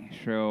a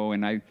show,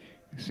 and I've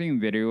seen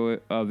video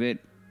of it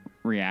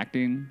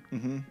reacting,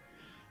 and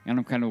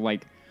I'm kind of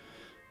like,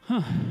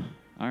 all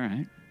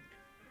right.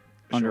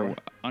 Sure.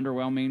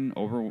 Underwhelming,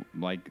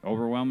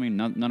 overwhelming.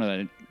 None of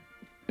that.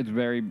 It's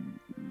very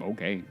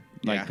okay,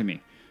 to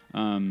me.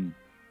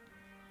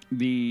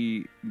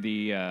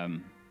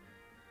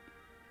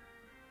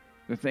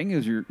 The thing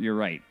is, you're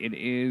right. It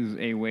is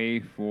a way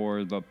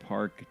for the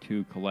park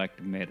to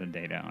collect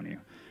metadata on you,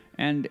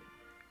 and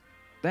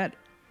that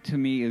to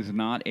me is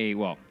not in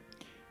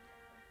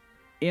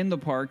the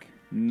park,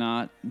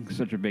 not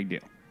such a big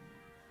deal.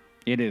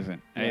 It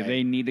isn't. Right.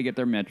 They need to get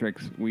their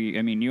metrics. You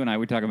and I,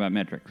 we talk about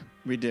metrics.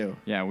 We do.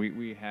 Yeah,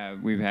 we've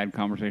had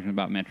conversations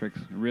about metrics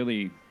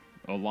really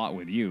a lot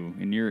with you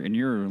in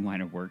your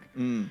line of work.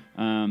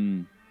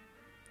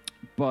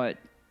 But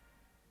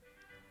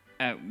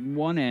at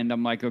one end,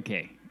 I'm like,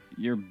 okay,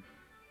 you're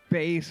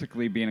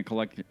basically being a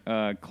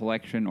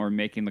collection or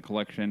making the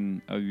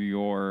collection of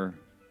your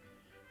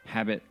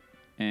habit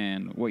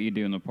and what you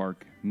do in the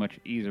park much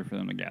easier for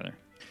them to gather.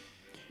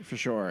 For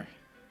sure.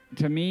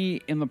 To me,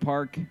 in the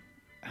park,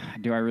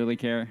 do I really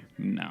care?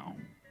 No.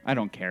 I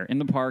don't care. In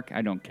the park,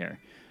 I don't care.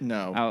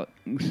 No.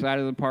 Outside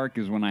of the park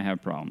is when I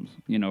have problems,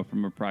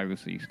 from a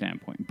privacy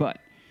standpoint. But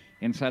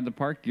inside the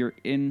park, you're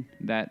in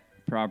that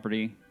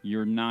property.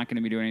 You're not going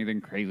to be doing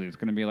anything crazy. It's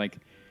going to be like,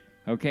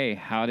 okay,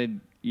 how did,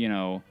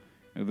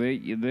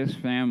 this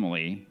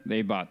family,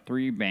 they bought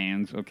 3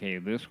 bands. Okay,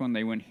 this one,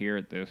 they went here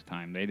at this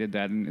time. They did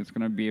that, and it's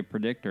going to be a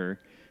predictor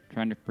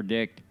trying to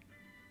predict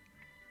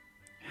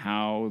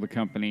how the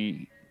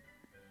company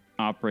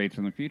operates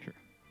in the future.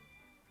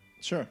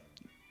 Sure.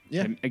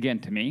 Yeah. Again,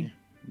 to me,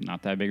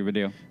 not that big of a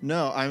deal.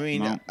 No, I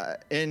mean, No.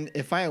 And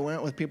if I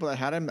went with people that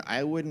had them,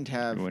 I wouldn't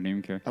have. I wouldn't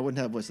even care. I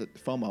wouldn't have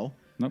FOMO.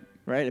 Nope.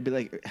 Right? I'd be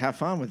like, have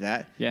fun with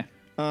that. Yeah.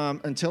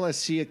 Until I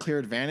see a clear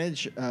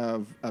advantage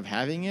of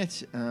having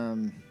it,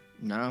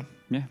 no.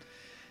 Yeah.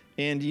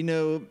 And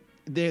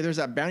there's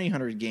that Bounty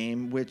Hunter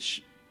game,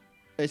 which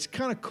it's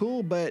kind of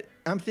cool, but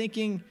I'm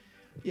thinking,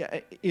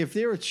 yeah, if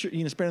they were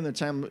spending their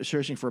time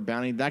searching for a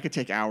bounty, that could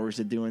take hours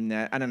of doing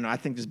that. I don't know. I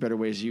think there's better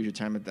ways to use your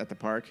time at the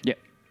park. Yeah.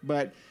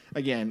 But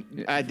again,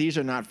 these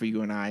are not for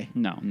you and I.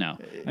 No.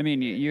 I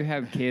mean, you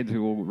have kids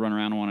who will run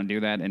around and want to do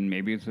that, and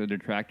maybe it's a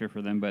detractor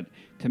for them. But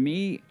to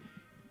me,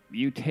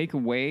 you take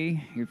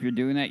away, if you're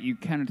doing that, you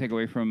kind of take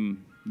away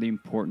from the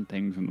important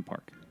things in the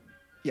park.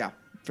 Yeah,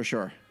 for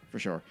sure.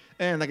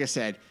 And like I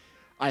said,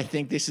 I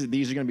think these are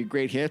going to be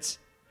great hits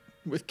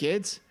with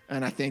kids,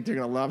 and I think they're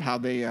going to love how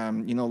they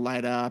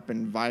light up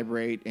and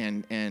vibrate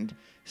and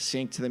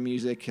sync to the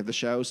music of the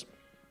shows.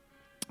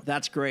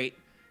 That's great.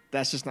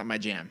 That's just not my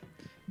jam.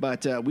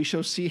 But we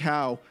shall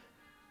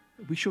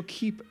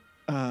keep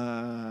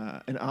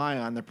an eye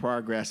on the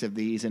progress of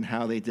these and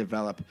how they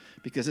develop,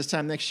 because this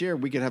time next year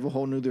we could have a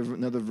whole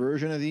another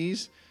version of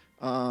these.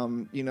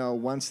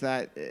 Once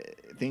that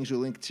things will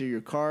link to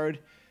your card,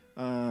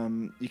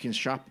 you can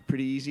shop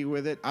pretty easy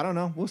with it. I don't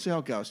know. We'll see how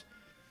it goes.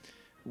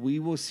 We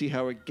will see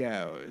how it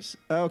goes.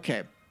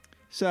 Okay.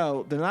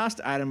 So the last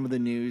item of the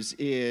news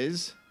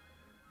is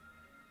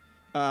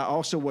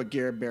also what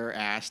Garrett Bear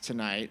asked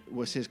tonight.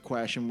 His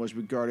question was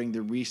regarding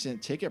the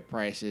recent ticket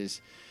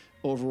prices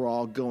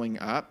overall going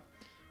up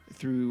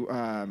through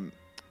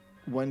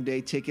 1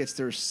 day tickets.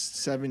 There's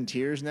 7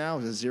 tiers now.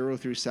 It's 0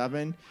 through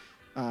 7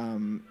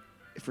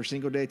 for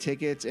single day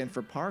tickets, and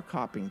for park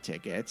hopping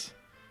tickets,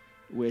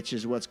 which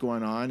is what's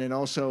going on, and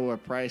also a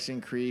price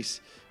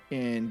increase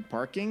in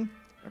parking,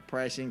 a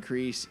price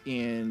increase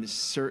in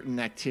certain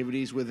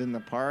activities within the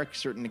park,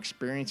 certain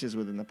experiences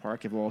within the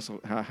park have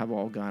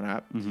all gone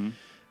up. Mm-hmm.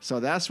 So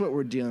that's what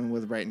we're dealing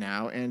with right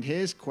now. And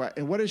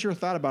and what is your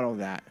thought about all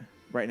that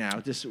right now?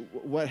 Just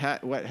what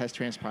has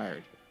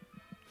transpired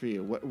for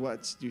you?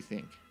 What do you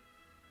think?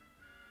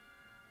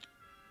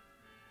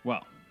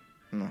 Well,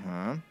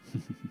 uh-huh.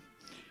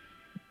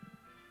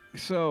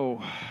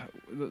 So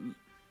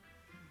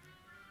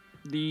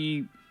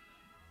the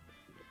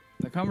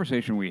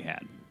conversation we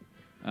had,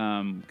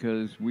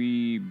 because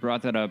we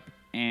brought that up,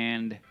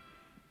 and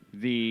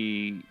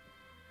the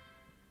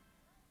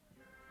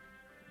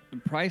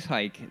price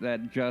hike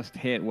that just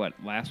hit,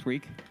 last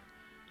week?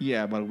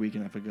 Yeah, about a week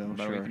and a half ago.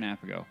 About a week and a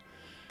half ago.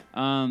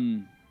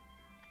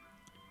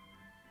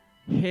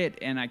 Hit,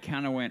 and I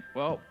kind of went,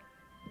 well,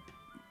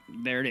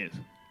 there it is.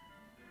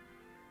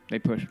 They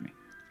pushed me.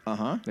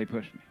 Uh-huh. They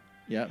pushed me.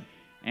 Yep.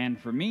 And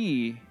for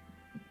me,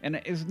 and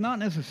it's not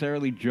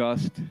necessarily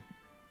just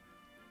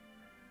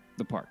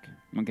the park,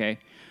 okay?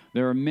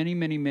 There are many,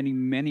 many, many,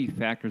 many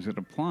factors that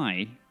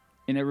apply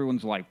in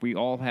everyone's life. We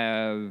all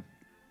have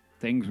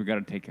things we got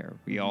to take care of.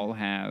 We all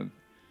have...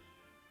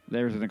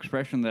 There's an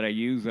expression that I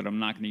use that I'm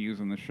not going to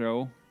use on the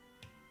show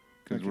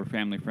because we're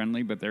family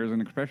friendly, but there's an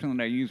expression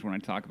that I use when I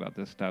talk about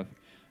this stuff,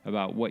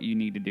 about what you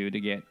need to do to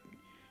get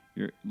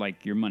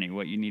your money,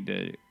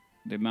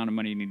 the amount of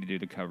money you need to do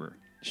to cover.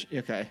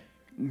 Okay.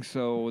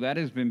 So that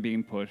has been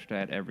being pushed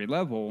at every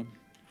level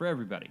for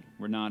everybody.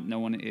 No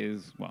one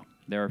is,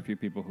 there are a few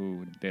people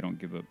who they don't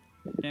give a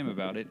damn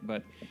about it,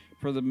 but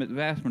for the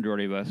vast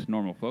majority of us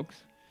normal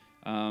folks,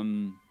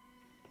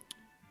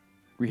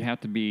 we have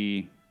to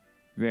be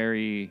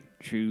very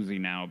choosy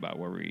now about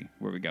where we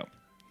go.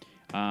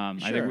 Sure.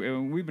 I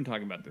think we've been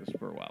talking about this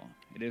for a while.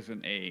 It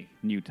isn't a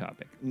new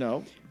topic.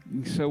 No.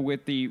 So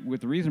with the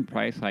recent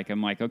price hike,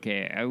 I'm like,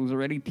 okay, I was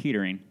already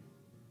teetering.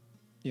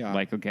 Yeah.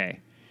 Like, okay,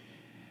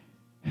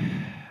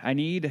 I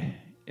need,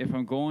 if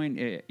I'm going,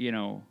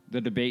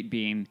 the debate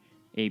being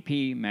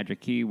AP, Magic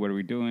Key, what are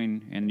we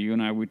doing? And you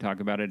and I, we talk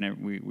about it,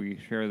 and we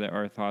share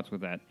our thoughts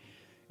with that.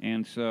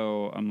 And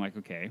so I'm like,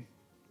 okay,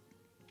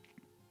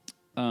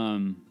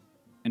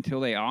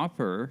 until they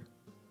offer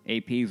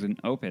APs and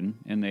open,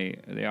 and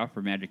they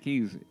offer Magic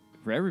Keys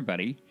for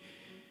everybody,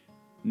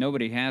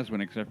 nobody has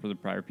one except for the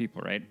prior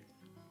people, right?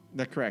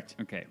 That's correct.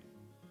 Okay.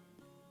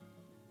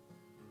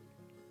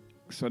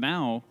 So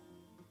now,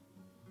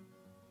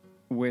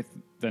 with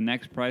the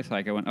next price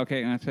hike, I went,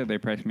 okay, and I said they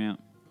priced me out.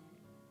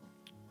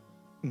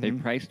 Mm-hmm. They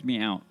priced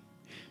me out.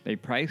 They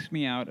priced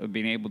me out of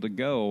being able to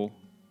go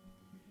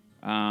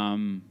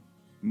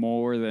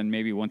more than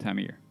maybe one time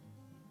a year.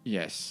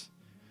 Yes.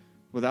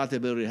 Without the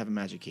ability to have a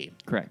Magic Key.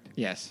 Correct.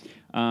 Yes.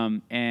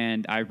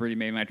 And I've already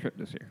made my trip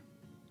this year.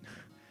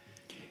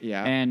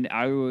 Yeah. And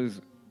I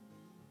was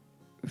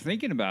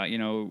thinking about,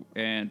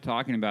 and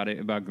talking about it,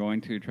 about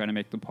going to try to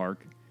make the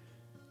park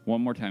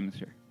one more time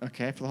this year.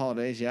 Okay, for the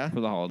holidays, yeah?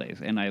 For the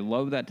holidays. And I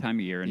love that time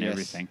of year and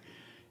everything.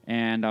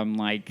 And I'm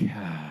like...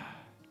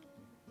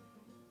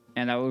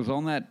 And I was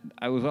on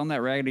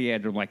that raggedy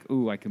edge of like,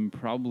 ooh, I can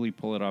probably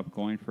pull it off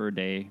going for a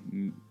day,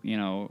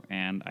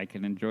 and I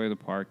can enjoy the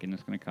park, and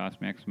it's going to cost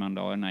me X amount of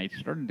dollars. And I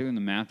started doing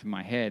the math in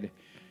my head,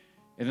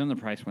 and then the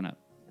price went up.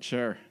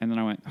 Sure. And then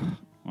I went, oh,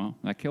 well,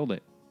 that killed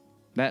it.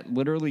 That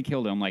literally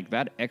killed it. I'm like,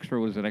 that extra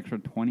was an extra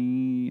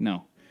 20.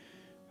 No,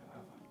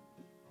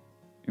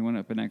 it went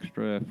up an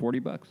extra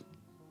 $40.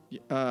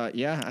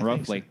 Yeah,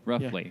 roughly.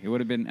 Yeah. It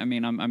would have been. I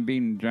mean, I'm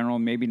being general,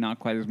 maybe not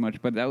quite as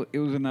much, but it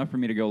was enough for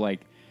me to go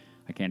like,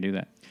 I can't do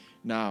that.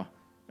 No.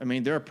 I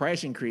mean, their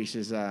price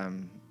increases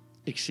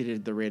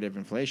exceeded the rate of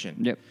inflation.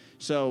 Yep.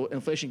 So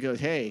inflation goes,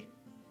 hey,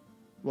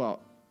 well,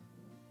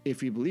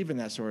 if you believe in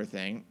that sort of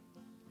thing,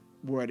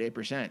 we're at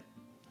 8%.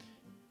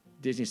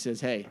 Disney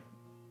says, hey,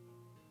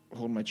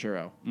 hold my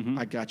churro.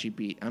 I got you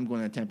beat. I'm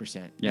going at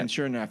 10%. Yeah. And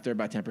sure enough, they're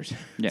about 10%.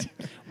 Yeah.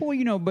 Well,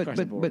 you know, Across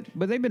the board.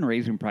 but they've been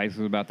raising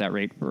prices about that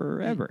rate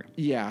forever.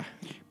 Yeah.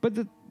 But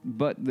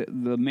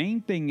the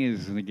main thing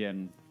is, and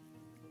again,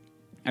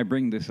 I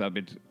bring this up.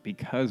 It's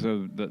because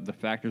of the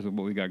factors of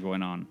what we got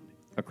going on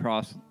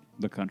across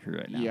the country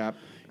right now. Yep.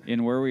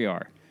 In where we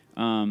are,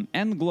 and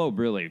the globe.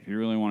 Really, if you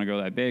really want to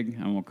go that big,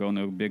 I won't go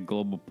into a big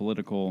global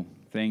political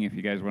thing. If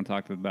you guys want to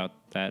talk about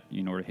that,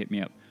 you know where to hit me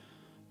up.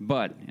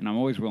 But, and I'm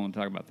always willing to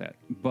talk about that.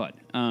 But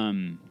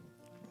when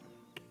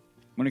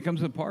it comes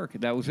to the park,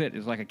 that was it.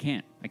 It's like I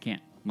can't.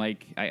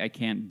 Like I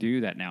can't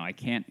do that now. I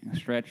can't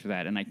stretch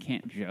that, and I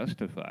can't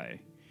justify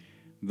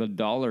the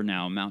dollar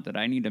now amount that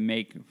I need to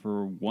make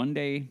for 1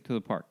 day to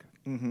the park.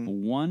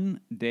 1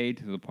 day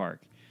to the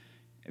park.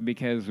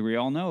 Because we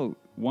all know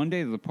 1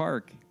 day to the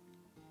park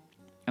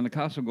and the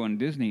cost of going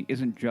to Disney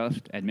isn't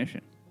just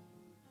admission.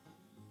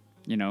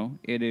 You know,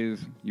 it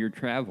is your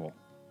travel,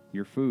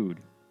 your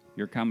food,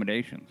 your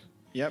accommodations.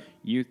 Yep.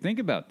 You think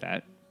about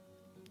that,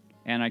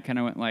 and I kind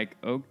of went like,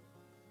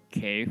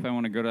 okay, if I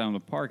want to go down to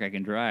the park, I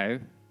can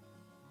drive.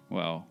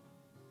 Well,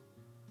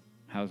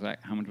 how much is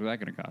that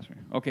going to cost me?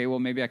 Okay, well,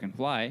 maybe I can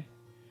fly.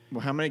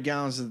 Well, how many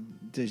miles of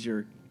the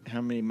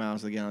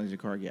gallon does your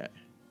car get?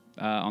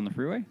 On the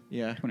freeway?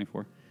 Yeah.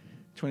 24.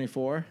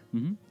 24?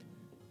 Mm-hmm.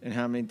 And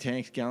how many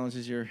gallons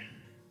is your...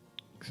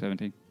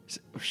 17.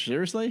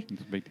 Seriously?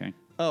 It's a big tank.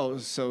 Oh,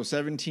 so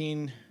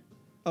 17...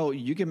 Oh,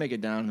 you can make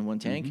it down in one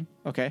tank?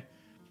 Mm-hmm. Okay.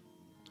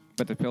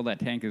 But to fill that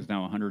tank is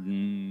now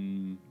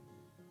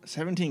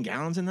 17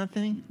 gallons in that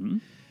thing? Mm-hmm.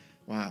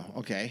 Wow,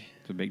 okay.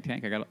 It's a big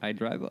tank. I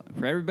drive...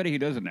 For everybody who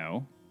doesn't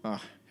know...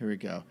 Oh, here we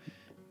go.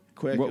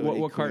 Quick.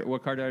 What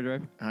car do I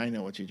drive? I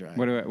know what you drive.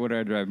 What do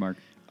I drive, Mark?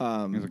 It's a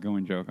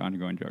ongoing joke.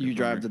 You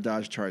drive the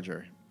Dodge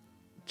Charger.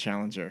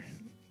 Challenger.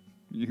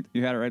 You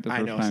had it right the first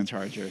time. I know it's a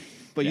Charger.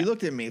 But you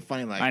looked at me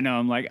funny like... I know.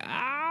 I'm like,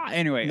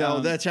 Anyway. No,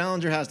 the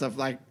Challenger has the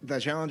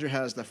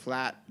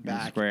flat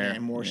back square,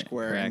 and more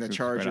square, and the axis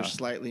Charger spread out.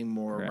 slightly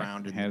more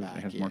rounded in the back.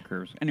 It has more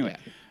curves. Anyway,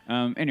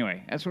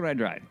 anyway, that's what I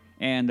drive.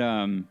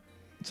 And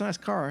it's a nice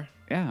car.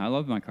 Yeah, I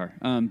love my car.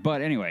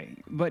 But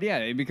yeah,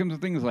 it becomes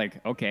things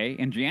like, okay,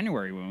 in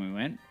January when we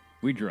went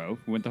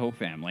the whole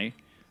family.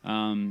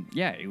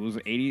 Yeah, it was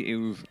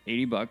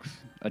 $80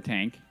 a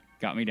tank,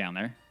 got me down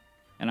there.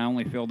 And I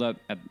only filled up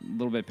a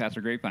little bit past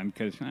the Grapevine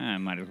because I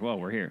might as well,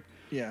 we're here.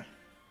 Yeah.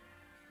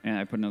 And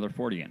I put another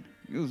 40 in.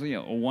 It was,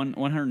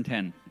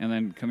 110. And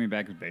then coming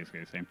back is basically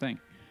the same thing.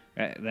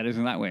 That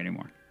isn't that way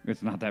anymore.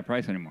 It's not that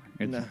price anymore.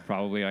 It's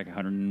probably like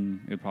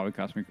it probably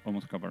cost me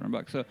almost a couple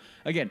 $100. So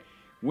again,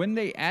 when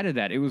they added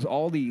that, it was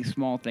all these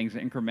small things,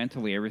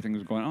 incrementally everything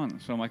was going on.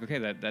 So I'm like, okay,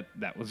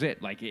 that was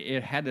it. Like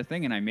it had the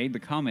thing, and I made the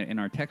comment in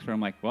our text where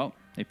I'm like, well,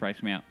 they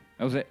priced me out.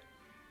 That was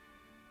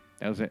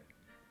it.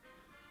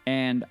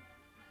 And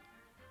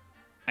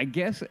I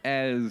guess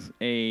as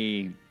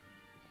a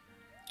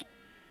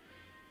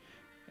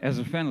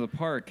fan of the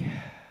park,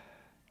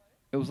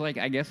 it was like,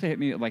 I guess it hit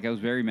me like I was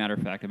very matter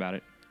of fact about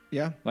it.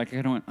 Yeah. Like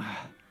I kind of went,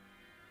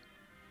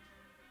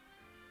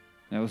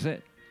 that was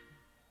it.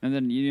 And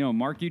then,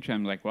 Mark, you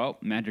chimed like, well,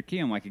 Magic Key.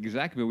 I'm like,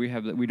 exactly, but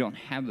we don't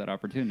have that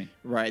opportunity.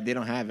 Right, they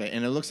don't have it.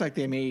 And it looks like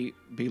they may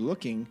be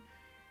looking.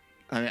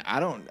 I mean,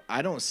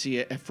 I don't see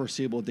a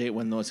foreseeable date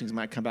when those things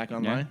might come back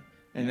online. Yeah.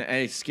 And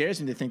it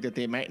scares me to think that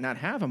they might not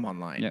have them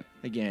online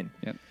again.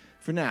 Yep.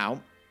 For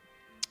now.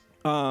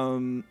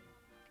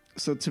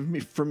 So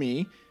for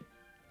me,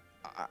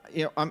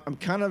 I'm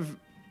kind of,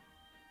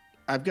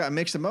 I've got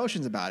mixed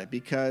emotions about it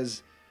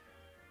because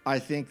I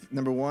think,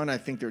 number one, I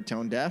think they're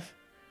tone deaf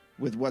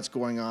with what's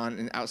going on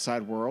in the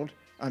outside world.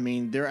 I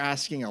mean, they're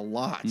asking a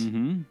lot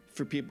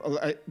for people.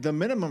 The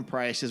minimum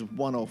price is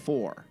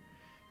 $104,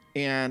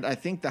 and I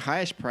think the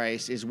highest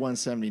price is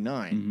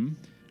 $179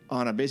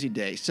 on a busy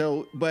day.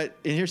 So, and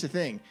here's the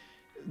thing: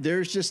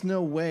 there's just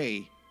no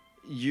way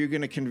you're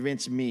going to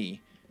convince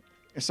me.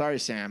 Sorry,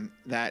 Sam,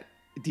 that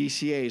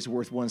DCA is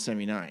worth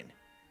 $179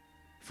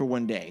 for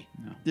 1 day.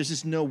 No. There's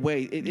just no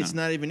way. It's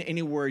not even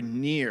anywhere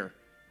near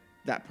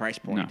that price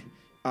point.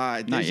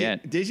 No. Not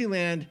yet.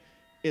 Disneyland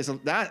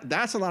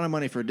that's a lot of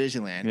money for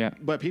Disneyland. Yeah.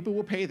 But people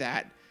will pay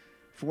that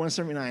for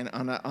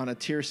 $179 on a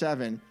tier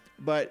 7.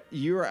 But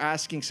you're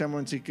asking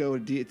someone to go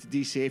to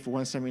DCA for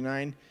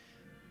 $179.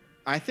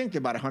 I think they're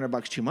about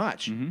 $100 too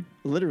much,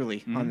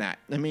 literally, on that.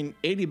 I mean,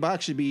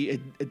 $80 should be a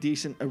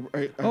decent.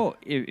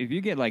 If you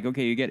get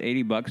you get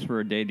 $80 for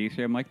a day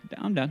DCA, I'm like,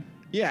 I'm done.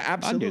 Yeah,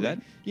 absolutely. I'll do that.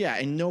 Yeah,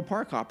 and no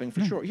park hopping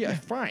for sure. Yeah,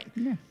 fine.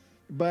 Yeah.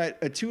 But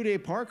a 2-day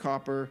park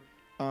hopper,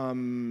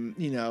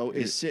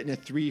 is sitting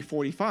at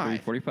 $345.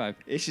 $345.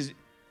 It's just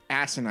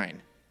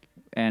asinine.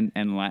 And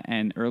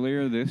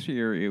earlier this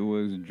year it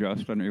was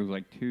just under. It was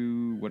like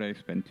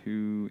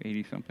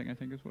 $280 something, I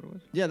think is what it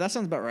was. Yeah, that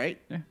sounds about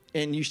right. Yeah.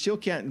 And you still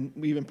can't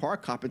even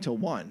park hop until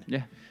 1.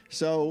 Yeah.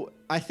 So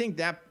I think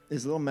that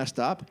is a little messed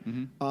up.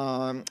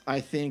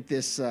 I think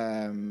this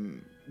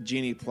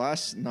Genie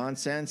Plus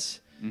nonsense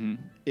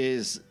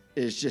is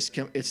just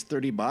it's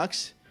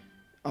 $30.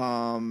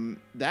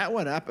 That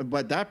went up,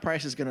 but that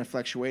price is going to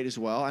fluctuate as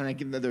well. And I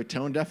give they're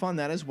tone deaf on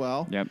that as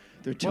well. Yep.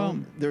 They're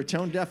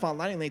tone deaf on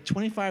lightning. Like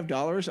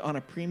 $25 on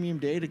a premium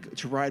day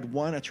to ride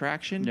one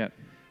attraction. Yep.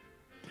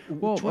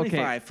 Well,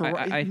 25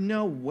 okay.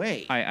 no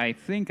way. I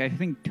think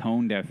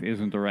tone deaf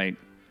isn't the right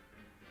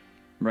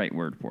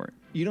word for it.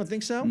 You don't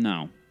think so?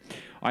 No.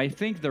 I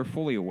think they're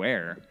fully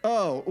aware.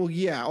 Oh, well,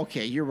 yeah.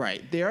 Okay, you're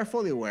right. They are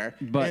fully aware.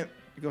 But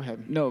go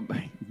ahead. No,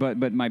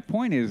 but my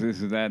point is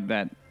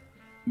that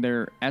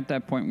they're at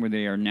that point where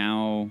they are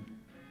now.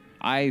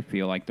 I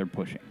feel like they're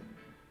pushing.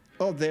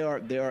 Oh, they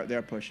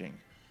are pushing.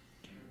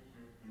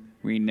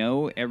 We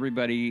know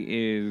everybody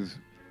is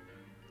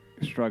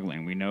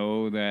struggling. We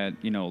know that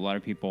a lot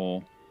of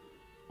people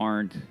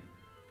aren't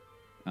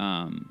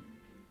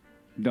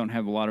don't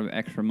have a lot of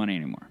extra money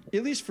anymore.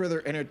 At least for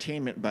their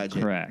entertainment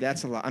budget. Correct.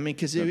 That's a lot. I mean,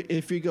 because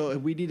if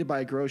we need to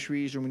buy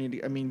groceries, or we need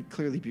to, I mean,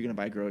 clearly if you're going to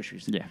buy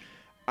groceries. Yeah.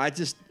 Go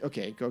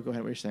ahead. What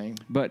you're saying.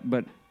 But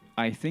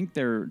I think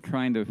they're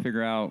trying to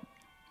figure out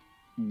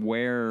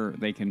where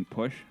they can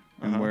push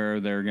and where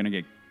they're going to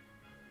get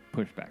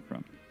pushback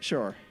from.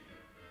 Sure.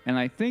 And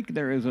I think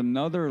there is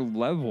another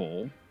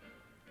level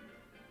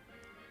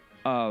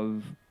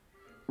of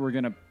we're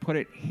going to put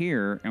it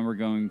here and we're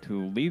going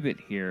to leave it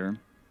here.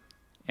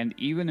 And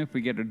even if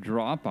we get a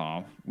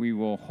drop-off, we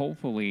will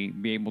hopefully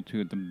be able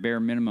to, at the bare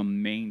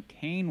minimum,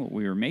 maintain what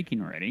we were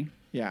making already.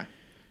 Yeah.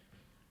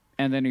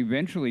 And then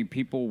eventually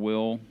people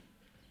will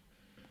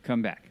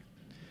come back.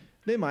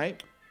 They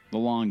might. The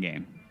long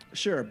game.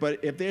 Sure,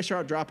 but if they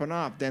start dropping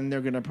off, then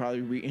they're going to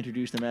probably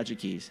reintroduce the magic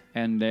keys.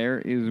 And there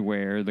is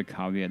where the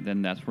caveat,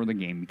 then that's where the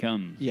game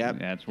becomes. Yep.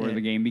 That's where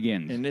the game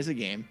begins. And it is a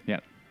game.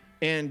 Yep.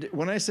 And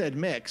when I said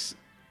mix,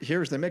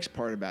 here's the mixed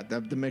part about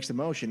the mixed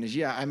emotion is,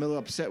 yeah, I'm a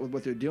little upset with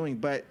what they're doing,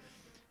 but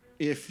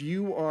if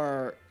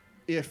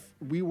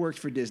we worked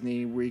for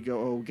Disney, we go,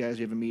 oh, guys,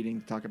 we have a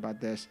meeting to talk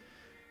about this.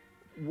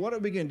 What are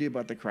we going to do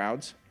about the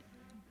crowds?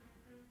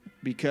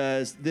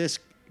 Because this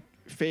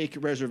fake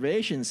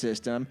reservation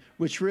system,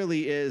 which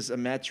really is a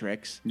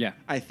metrics,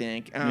 I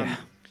think.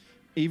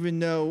 Even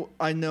though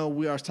I know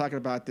I was talking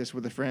about this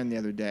with a friend the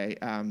other day,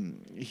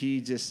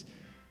 he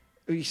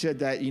said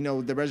that,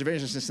 the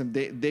reservation system,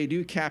 they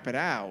do cap it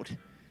out,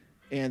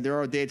 and there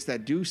are dates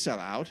that do sell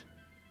out.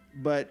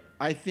 But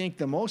I think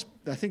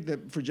that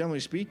for generally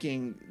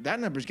speaking, that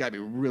number's got to be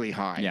really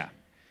high. Yeah.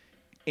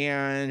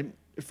 And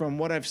from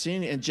what I've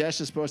seen, and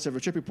Jess is supposed to have a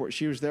trip report.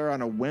 She was there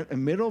on a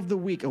middle of the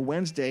week, a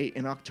Wednesday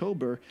in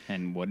October.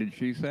 And what did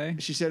she say?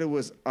 She said it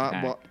was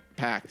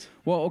packed.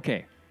 Well,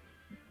 okay.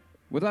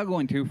 Without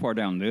going too far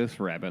down this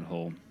rabbit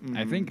hole,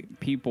 I think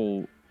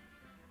people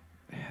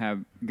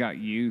have got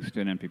used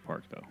to an empty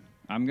park, though.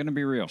 I'm going to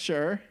be real.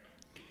 Sure.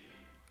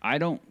 I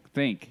don't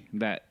think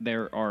that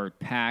there are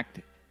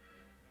packed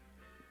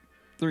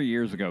 3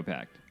 years ago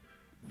packed,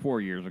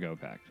 4 years ago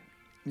packed.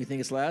 You think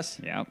it's less?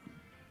 Yeah.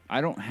 I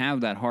don't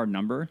have that hard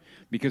number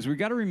because we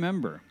have to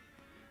remember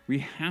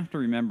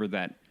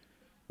that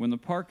when the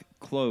park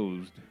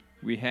closed,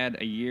 we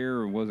had a year,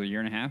 or was it a year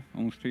and a half?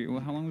 Almost 2 years. Well,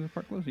 how long was the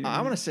park closed?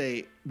 I want to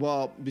say,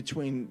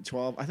 between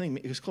 12, I think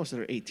it was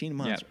closer to 18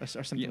 months or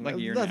something. Yeah, like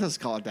a year and a half. Let's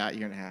call it that,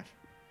 year and a half.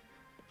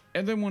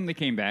 And then when they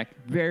came back,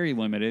 very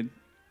limited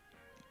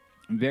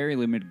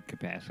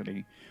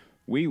capacity.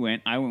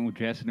 I went with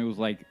Jess, and it was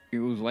like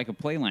a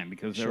playland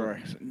because there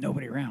was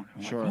nobody around.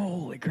 I'm like,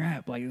 holy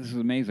crap! Like, this is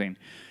amazing,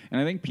 and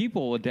I think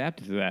people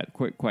adapted to that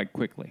quite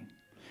quickly.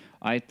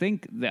 I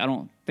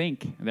don't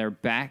think they're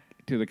back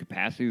to the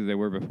capacity that they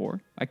were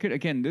before.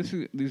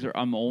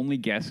 I'm only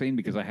guessing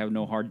because I have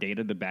no hard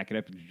data to back it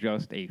up. It's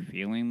just a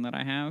feeling that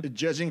I have.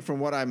 Judging from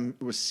what I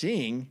was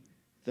seeing,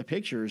 the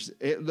pictures,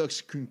 it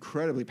looks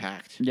incredibly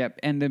packed. Yep,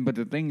 but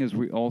the thing is,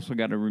 we also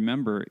got to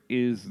remember,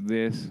 is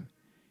this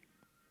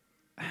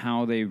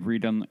how they've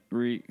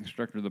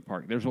restructured the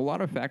park? There's a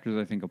lot of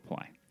factors I think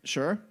apply.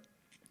 Sure.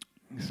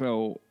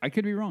 So I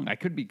could be wrong. I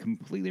could be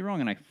completely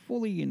wrong, and I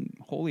fully and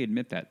wholly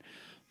admit that.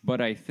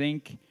 But I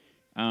think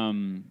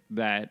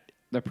that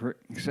the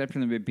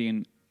perception of it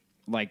being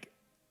like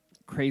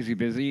crazy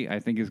busy, I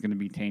think, is going to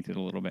be tainted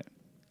a little bit.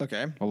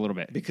 Okay. A little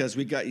bit. Because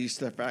we got used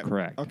to the fact.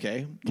 Correct.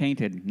 Okay.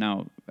 Tainted.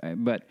 No,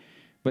 but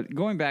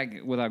going back,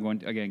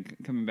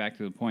 coming back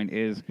to the point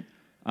is,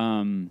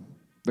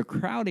 the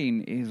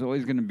crowding is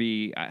always going to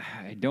be.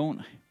 I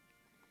don't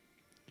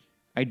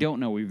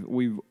know.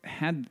 We've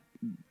had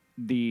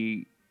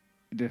the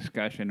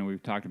discussion, and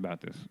we've talked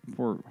about this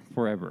for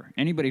forever.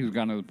 Anybody who's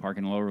gone to the park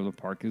and lower the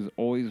park has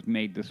always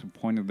made this a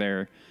point of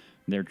their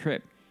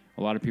trip.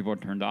 A lot of people are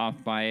turned off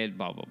by it.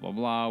 Blah blah blah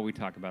blah. We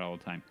talk about it all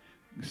the time.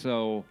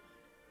 So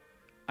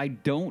I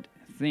don't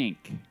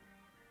think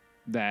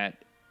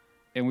that,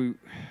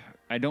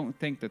 I don't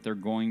think that they're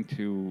going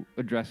to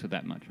address it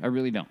that much. I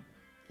really don't.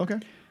 Okay.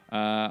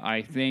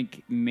 I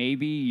think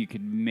maybe you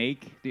could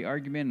make the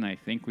argument, and I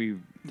think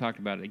we've talked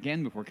about it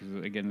again before, because,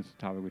 again, this is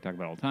a topic we talk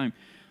about all the time,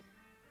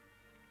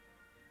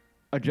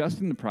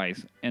 adjusting the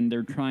price, and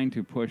they're trying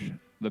to push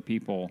the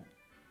people,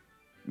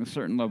 a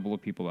certain level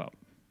of people out.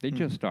 They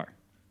just are.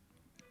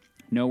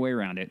 No way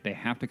around it. They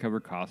have to cover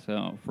costs.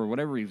 So for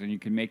whatever reason, you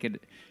can make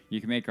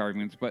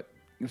arguments, but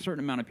a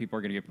certain amount of people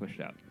are going to get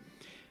pushed out.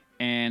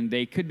 And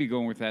they could be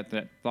going with that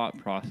thought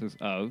process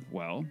of,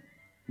 well,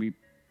 we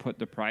put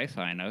the price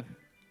high enough.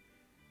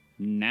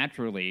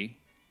 Naturally,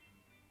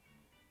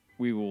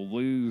 we will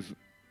lose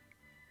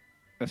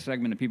a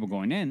segment of people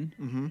going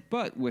in,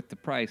 but with the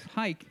price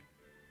hike,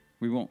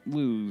 we won't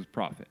lose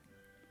profit.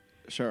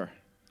 Sure.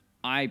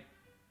 I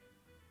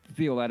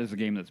feel that is a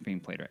game that's being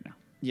played right now.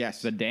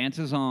 Yes. The dance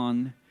is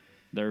on.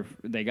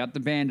 They got the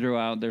banjo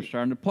out. They're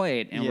starting to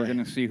play it, and we're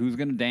going to see who's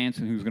going to dance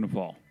and who's going to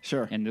fall.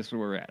 Sure. And this is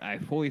where we're at. I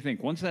fully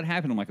think once that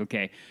happened, I'm like,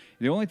 okay.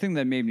 The only thing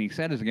that made me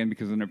sad is, again,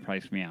 because then it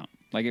priced me out.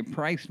 Like, it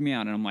priced me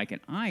out, and I'm like,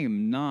 and I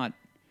am not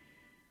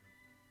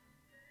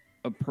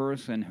a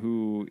person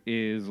who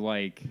is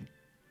like,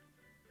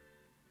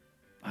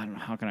 I don't know,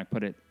 how can I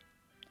put it?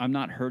 I'm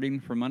not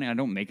hurting for money. I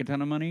don't make a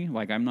ton of money.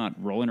 Like, I'm not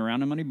rolling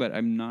around in money, but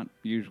I'm not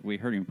usually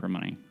hurting for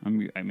money.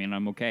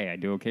 I'm okay. I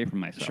do okay for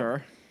myself.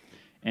 Sure.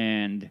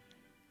 And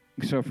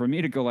so for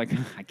me to go like,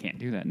 I can't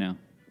do that now.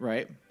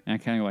 Right. And I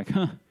kind of like,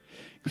 huh.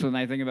 So then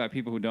I think about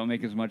people who don't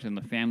make as much in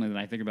the family, then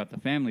I think about the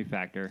family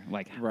factor.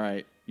 Like,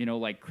 right. You know,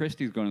 like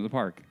Christy's going to the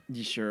park.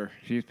 You sure?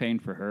 She's paying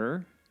for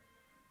her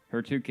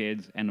 2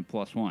 kids, and a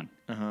 +1.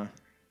 Uh-huh.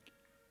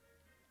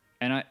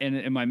 And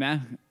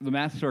the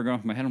math started going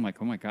off in my head. I'm like,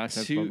 oh my gosh,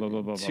 that's blah, blah,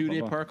 blah, blah, 2-day blah,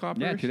 blah. park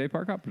hoppers? Yeah, 2-day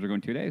park hoppers are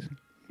going 2 days.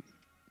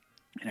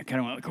 And I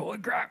kind of went like, holy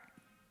crap.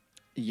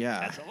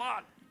 Yeah. That's a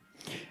lot.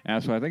 And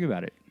that's what I think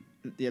about it.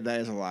 Yeah, that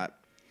is a lot.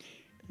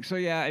 So,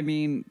 yeah, I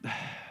mean,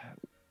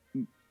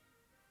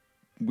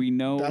 we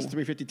know. That's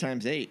 350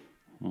 times 8.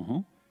 Uh-huh.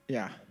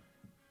 Yeah.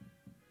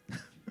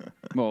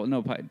 Well,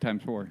 no,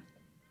 times 4.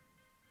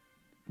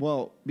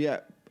 Well, yeah.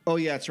 Oh,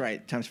 yeah, that's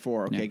right. Times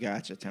 4. Okay, Yeah.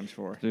 gotcha. Times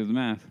 4. Do the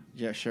math.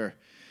 Yeah, sure.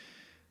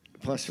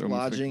 Plus So almost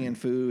lodging 60. and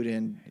food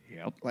and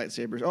Yep.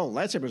 lightsabers. Oh,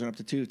 lightsabers went up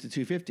to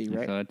 250,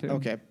 right? saw that too.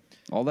 Okay.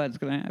 All that's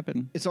going to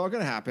happen. It's all going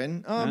to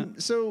happen. Yeah.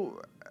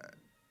 So,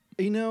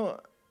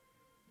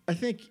 I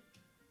think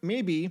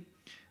maybe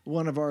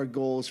one of our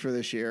goals for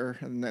this year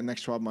and the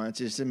next 12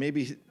 months is to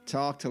maybe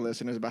talk to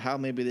listeners about how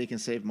maybe they can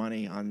save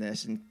money on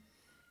this and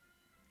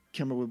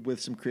come up with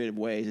some creative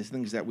ways, as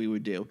things that we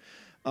would do.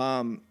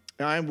 I'm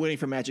waiting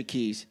for Magic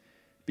Keys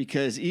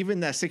because even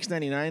that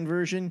 $6.99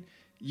 version,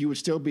 you would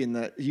still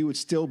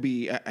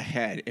be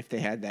ahead if they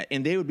had that,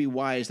 and they would be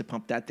wise to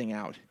pump that thing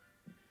out.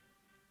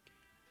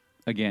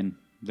 Again,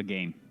 the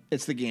game.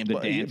 It's the game. The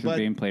dance is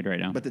being played right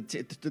now. But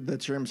the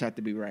terms have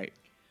to be right.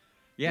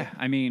 Yeah,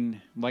 I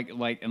mean, like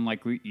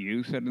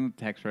you said in the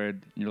text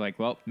thread, you're like,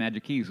 well,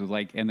 Magic Keys was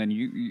like, and then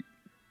you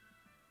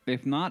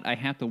if not, I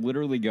have to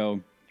literally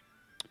go,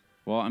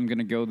 well, I'm going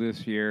to go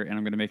this year, and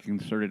I'm going to make a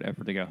concerted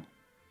effort to go.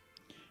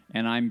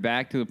 And I'm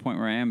back to the point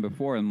where I am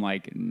before. I'm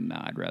like,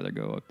 nah, I'd rather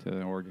go up to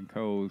the Oregon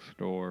coast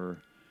or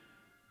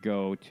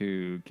go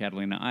to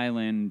Catalina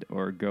Island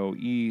or go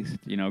east,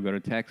 go to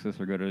Texas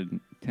or go to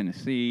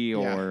Tennessee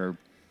or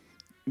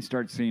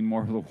start seeing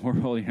more of the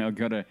world,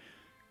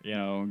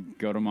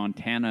 go to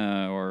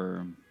Montana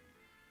or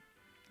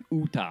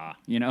Utah,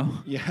 Yeah,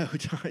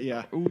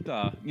 yeah.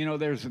 Utah.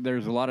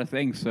 There's a lot of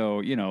things.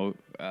 So,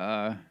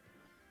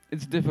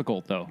 it's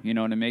difficult though,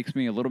 and it makes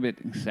me a little bit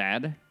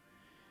sad.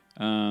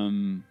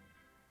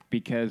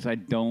 Because I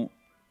don't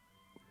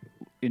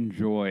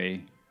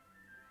enjoy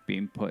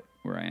being put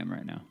where I am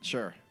right now.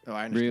 Sure. Oh,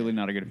 I understand. Really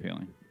not a good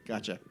feeling.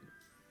 Gotcha.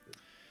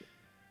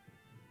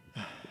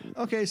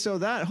 Okay, so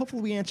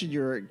hopefully we answered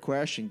your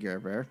question,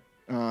 Gare Bear.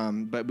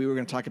 But we were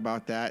going to talk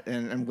about that,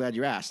 and I'm glad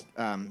you asked.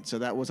 So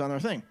that was on our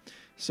thing.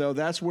 So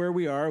that's where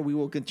we are. We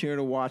will continue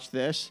to watch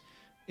this,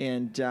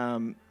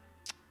 and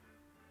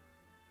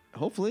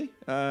hopefully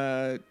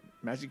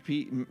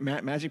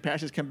Magic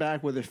Passes come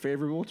back with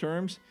favorable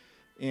terms,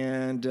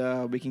 and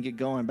we can get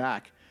going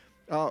back.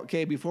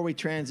 Okay, before we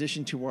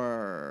transition to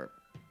our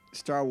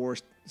Star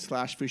Wars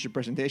 / future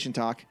presentation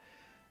talk,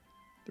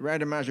 the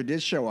randomizer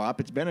did show up.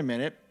 It's been a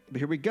minute, but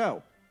here we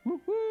go.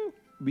 Woo-hoo.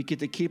 We get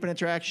to keep an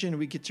attraction,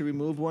 we get to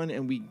remove one,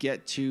 and we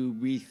get to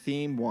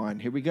retheme one.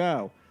 Here we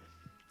go.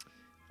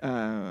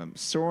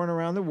 Soaring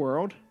Around the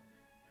World,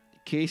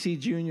 Casey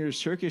Jr.'s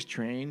Circus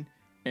Train,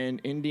 and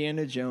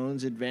Indiana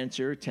Jones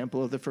Adventure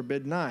Temple of the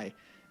Forbidden Eye.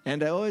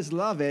 And I always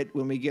love it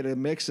when we get a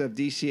mix of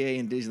DCA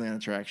and Disneyland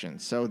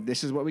attractions. So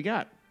this is what we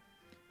got.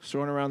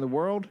 Soaring Around the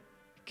World,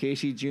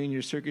 Casey Jr.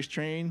 Circus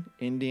Train,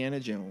 Indiana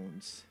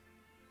Jones.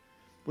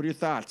 What are your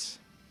thoughts?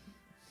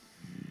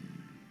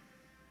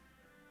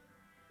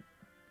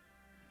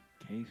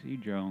 Casey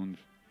Jones,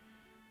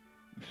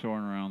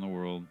 Soaring Around the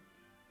World,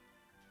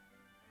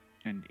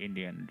 and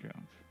Indiana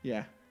Jones.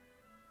 Yeah.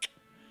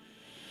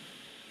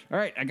 All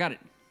right, I got it.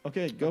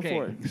 Okay, go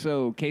for it.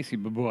 So, Casey,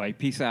 boy,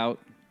 peace out.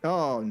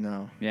 Oh,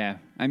 no. Yeah.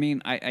 I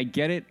mean, I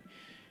get it.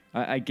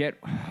 I get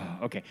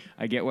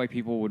why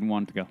people wouldn't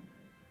want to go.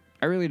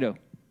 I really do.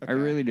 Okay. I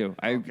really do.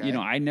 Okay.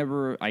 I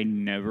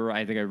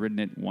think I've ridden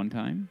it one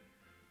time.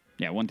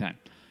 Yeah, one time.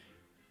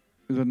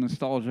 The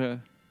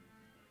nostalgia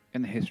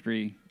and the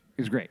history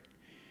is great.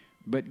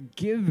 But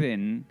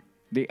given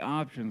the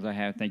options I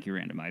have, thank you,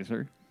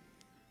 randomizer,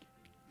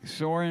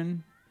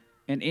 Soren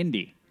and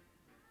Indy.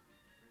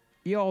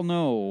 You all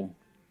know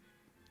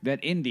that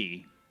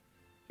Indy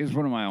is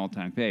one of my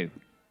all-time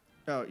favorites.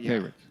 Oh, yeah.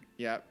 Favorites.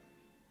 Yeah.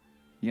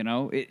 You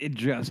know, it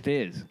just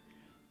is.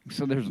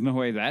 So there's no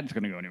way that's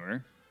going to go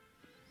anywhere.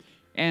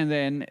 And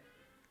then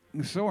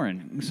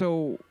Soren.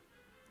 So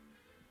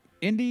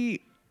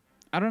Indy,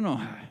 I don't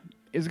know,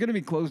 is going to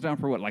be closed down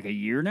for what, like a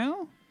year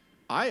now?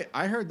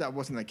 I heard that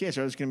wasn't the case.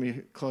 It was going to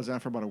be closed down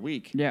for about a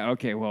week. Yeah,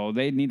 okay, well,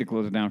 they need to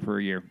close it down for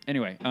a year.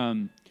 Anyway,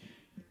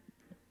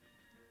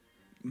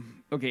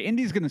 okay,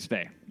 Indy's going to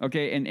stay.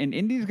 Okay, and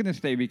Indy's going to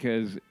stay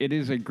because it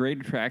is a great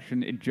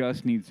attraction. It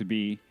just needs to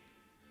be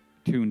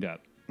tuned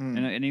up. And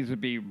it needs to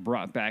be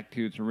brought back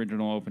to its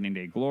original opening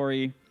day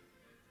glory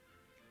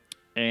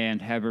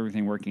and have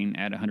everything working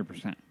at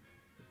 100%.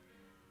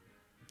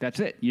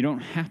 That's it. You don't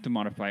have to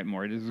modify it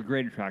more. It is a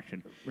great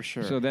attraction. For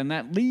sure. So then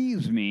that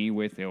leaves me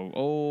with the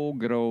old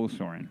good old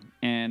Soren.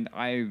 And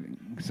I've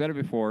said it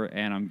before,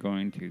 and I'm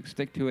going to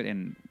stick to it.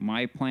 And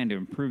my plan to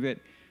improve it,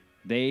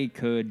 they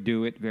could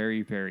do it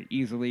very, very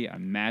easily.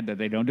 I'm mad that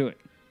they don't do it.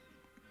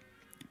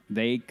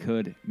 They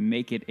could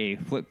make it a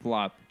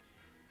flip-flop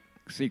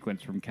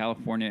sequence from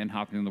California and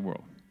hopping in the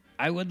world.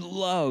 I would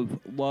love,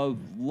 love,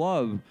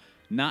 love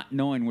not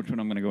knowing which one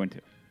I'm going to go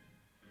into.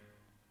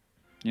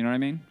 You know what I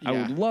mean? Yeah. I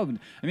would love.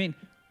 I mean,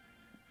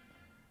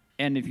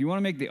 and if you want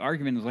to make the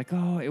argument, it's like,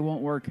 oh, it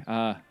won't work.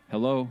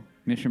 Hello,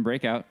 Mission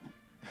Breakout.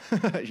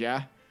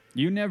 Yeah.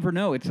 You never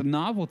know. It's a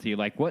novelty.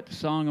 Like, what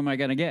song am I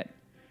going to get?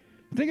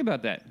 Think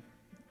about that.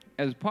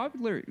 As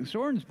popular,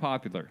 Soren's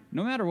popular.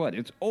 No matter what,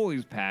 it's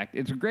always packed.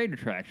 It's a great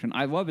attraction.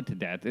 I love it to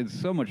death. It's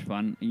so much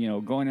fun. You know,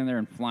 going in there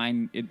and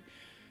flying. It's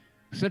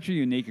such a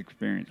unique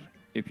experience.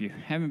 If you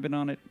haven't been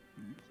on it,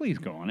 please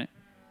go on it.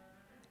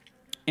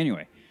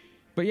 Anyway,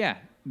 but yeah,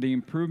 the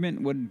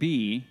improvement would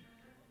be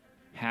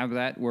have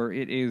that where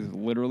it is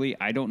literally,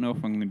 I don't know if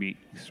I'm going to be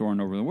soaring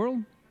over the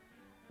world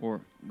or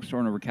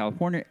soaring over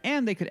California,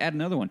 and they could add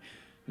another one.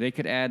 They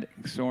could add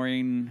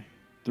soaring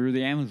through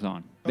the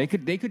Amazon. They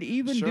could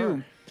even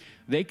Sure.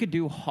 they could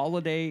do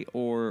holiday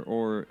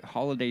or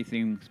holiday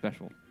themed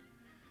special.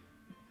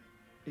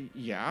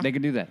 Yeah. They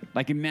could do that.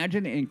 Like,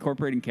 imagine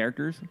incorporating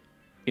characters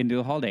into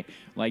the holiday,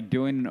 like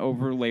doing an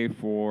overlay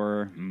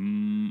for I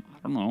don't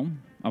know,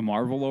 a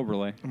Marvel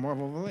overlay. A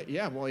Marvel overlay?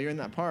 Yeah, well, you're in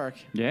that park.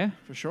 Yeah.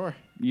 For sure.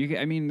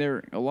 I mean, there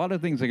are a lot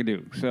of things they could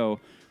do. So,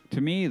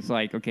 to me, it's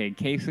like, okay,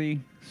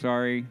 Casey,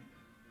 sorry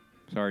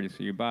to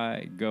see you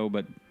go,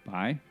 but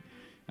bye.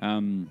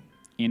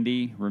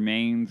 Indy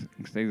remains,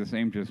 stays the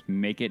same. Just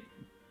make it,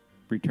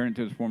 return it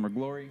to its former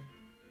glory.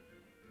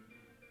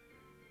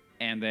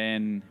 And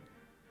then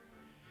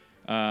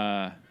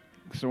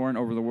soaring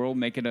over the world,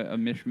 make it a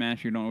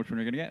mishmash. You don't know which one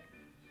you're going to get.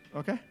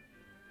 Okay.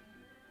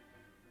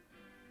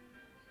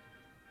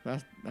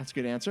 That's a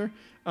good answer.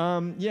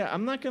 Yeah,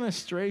 I'm not going to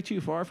stray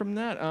too far from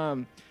that.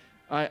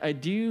 I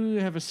do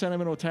have a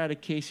sentimental tie to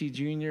Casey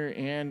Jr.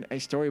 and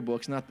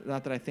storybooks. Not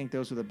that I think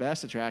those are the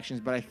best attractions,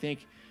 but I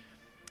think,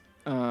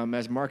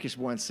 as Marcus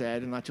once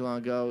said not too long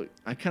ago,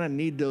 I kind of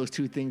need those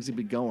two things to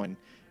be going.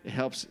 It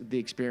helps the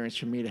experience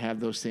for me to have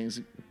those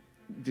things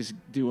just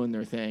doing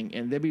their thing.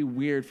 And that'd be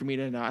weird for me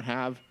to not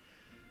have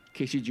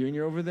Casey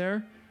Jr. over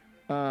there.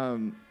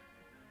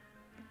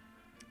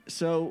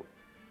 So...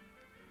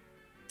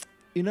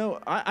 You know,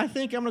 I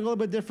think I'm going to go a little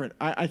bit different.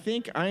 I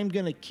think I'm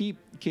going to keep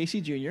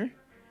Casey Jr.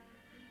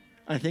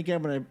 I think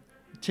I'm going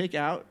to take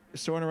out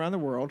Soaring Around the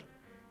World.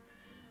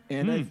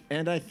 And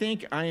I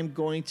think I am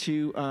going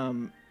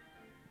to...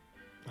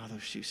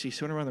 see,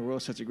 Soaring Around the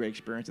World is such a great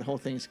experience. The whole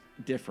thing's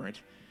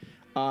different.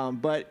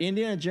 But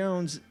Indiana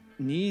Jones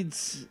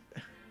needs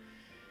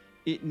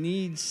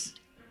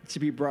to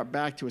be brought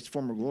back to its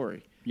former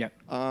glory. Yep.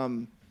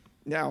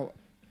 Now,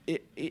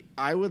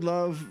 I would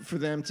love for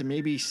them to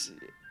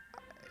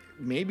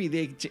maybe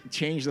they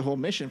change the whole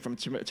mission from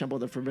Temple of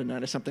the Forbidden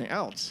Night to something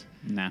else.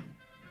 Nah.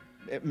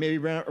 Maybe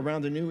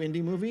around the new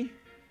indie movie?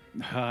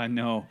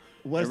 No.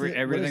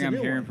 Everything I'm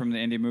hearing from the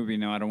indie movie,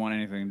 no, I don't want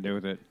anything to do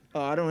with it.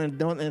 Oh, I don't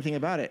know anything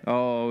about it.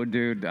 Oh,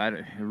 dude,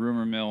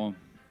 rumor mill.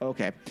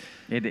 Okay.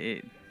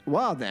 It.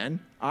 Well, then,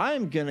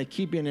 I'm going to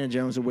keep Indiana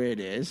Jones the way it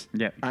is.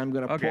 Yep. I'm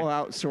going to pull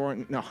out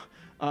Soren. No.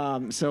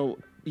 So,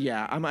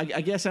 yeah, I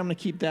guess I'm going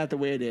to keep that the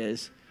way it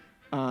is.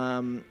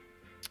 And...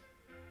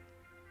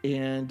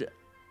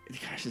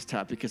 Gosh, it's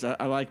tough because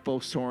I like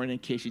both Soren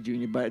and Casey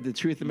Jr., but the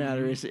truth of the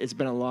matter is it's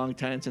been a long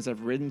time since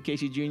I've ridden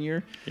Casey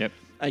Jr. Yep.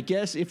 I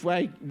guess if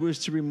I was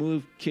to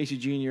remove Casey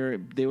Jr.,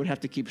 they would have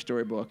to keep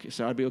Storybook,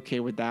 so I'd be okay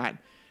with that.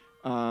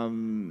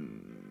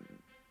 And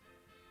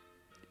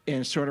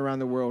Soaring Around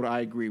the World,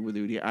 I agree with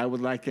Udi. I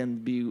would like them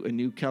to be a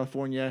new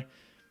California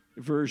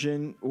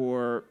version,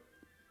 or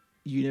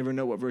you never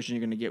know what version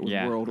you're going to get with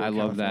World or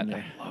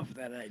California. I love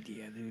that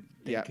idea, dude.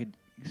 They could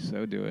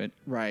so do it.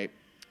 Right.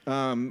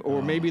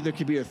 Or maybe there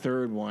could be a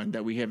third one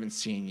that we haven't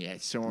seen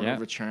yet, soaring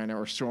over China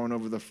or soaring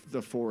over the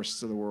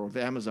forests of the world,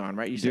 the Amazon,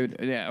 right? You said,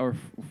 or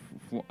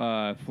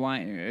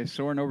flying,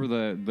 soaring over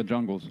the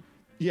jungles.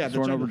 Yeah,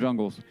 soaring over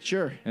jungles.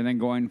 Sure. And then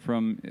going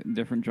from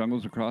different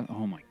jungles across.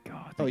 Oh my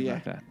God! Think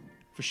about that.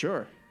 For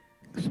sure.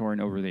 soaring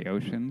over the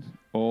oceans.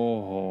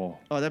 Oh.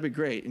 Oh, that'd be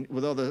great. And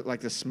with all the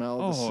the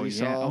smell of the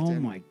sea yeah. salt. Oh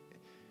and, my.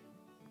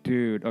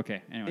 Dude.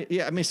 Okay. Anyway.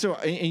 Yeah, I mean, so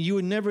and you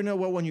would never know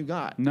what one you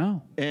got.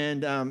 No.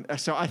 And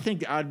so I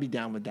think I'd be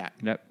down with that.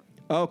 Yep.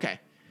 Okay.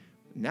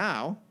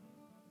 Now,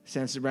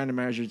 since the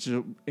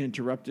randomizer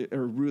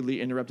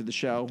rudely interrupted the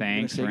show,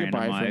 Thanks, I'm going to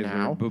say goodbye for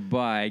now. randomizer.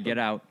 Bye-bye. Get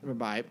out.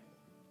 Bye-bye.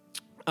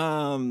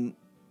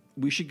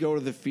 We should go to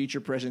the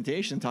feature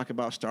presentation, talk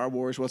about Star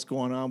Wars, what's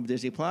going on with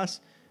Disney Plus,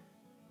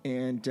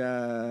 and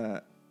yeah.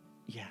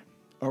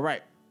 All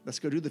right, let's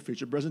go do the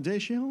feature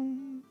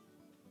presentation.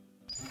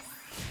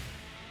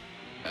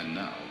 And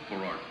now for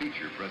our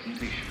feature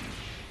presentation.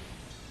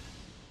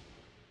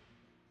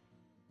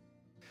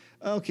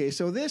 Okay,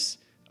 so this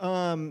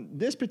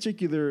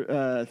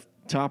particular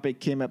topic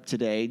came up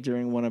today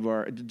during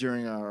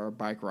our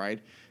bike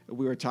ride.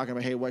 We were talking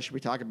about, hey, what should we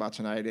talk about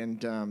tonight?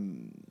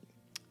 And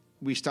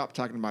we stopped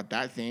talking about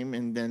that theme,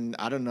 and then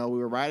I don't know, we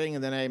were riding,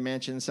 and then I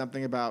mentioned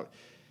something about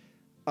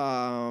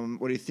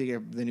what do you think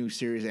of the new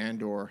series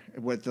Andor?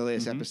 What the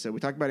latest episode? We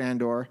talked about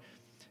Andor,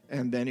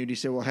 and then Udi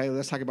said, well, hey,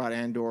 let's talk about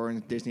Andor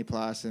and Disney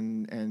Plus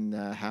and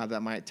how that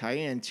might tie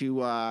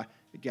into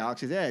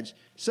Galaxy's Edge.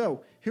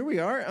 So here we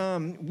are.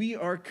 We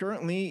are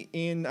currently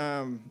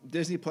in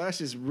Disney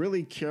Plus is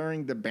really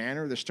carrying the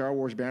banner, the Star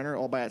Wars banner,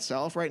 all by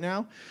itself right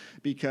now,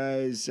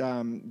 because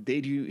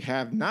they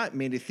have not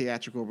made a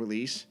theatrical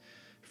release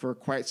for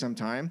quite some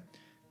time.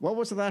 What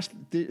was the last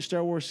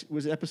Star Wars?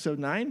 Was it Episode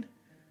 9?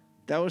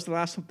 That was the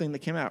last thing that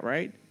came out,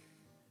 right?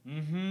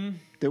 Mm-hmm.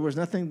 There was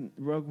nothing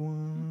Rogue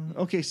One.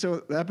 Okay,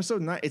 so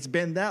Episode 9. It's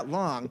been that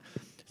long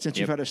since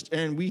you've had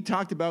and we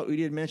talked about. We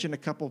did mention a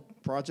couple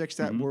projects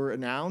that were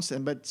announced,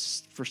 but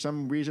for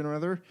some reason or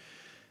other,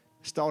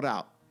 stalled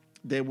out.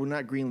 They were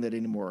not greenlit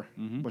anymore.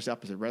 What's the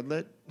opposite? Red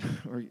lit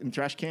or in the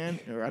trash can?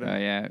 Or I don't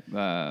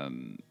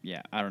know.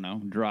 Yeah. I don't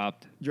know.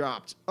 Dropped.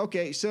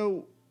 Okay,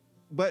 so,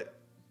 but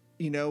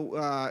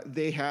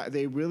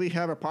they really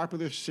have a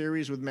popular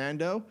series with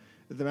Mando,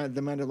 the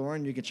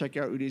Mandalorian. You can check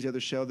out Udi's other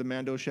show, the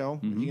Mando Show.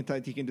 He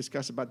can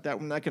discuss about that.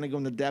 We're not going to go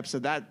in the depths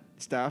of that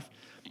stuff,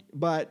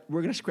 but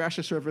we're going to scratch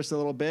the surface a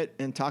little bit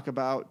and talk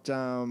about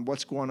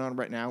what's going on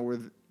right now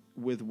with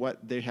what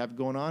they have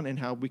going on and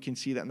how we can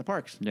see that in the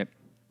parks. Yep.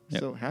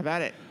 So have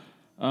at it.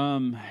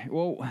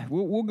 Well,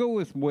 we'll go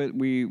with what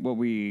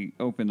we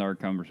opened our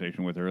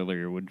conversation with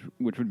earlier, which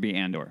would be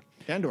Andor.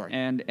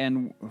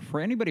 And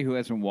for anybody who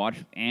hasn't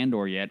watched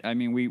Andor yet, I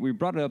mean, we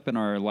brought it up in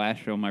our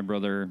last show. My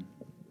brother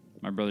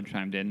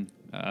chimed in.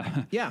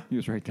 Yeah, he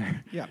was right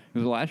there. Yeah, it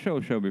was the last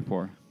show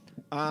before.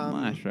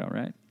 Last show,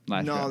 right?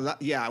 Last show.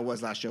 It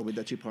was last show with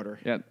the two-parter.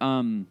 Yeah.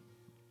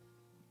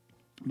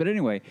 But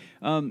anyway,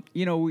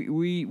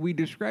 we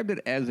described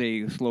it as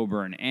a slow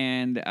burn,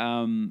 and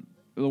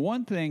the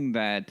one thing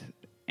that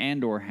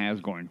Andor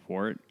has going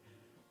for it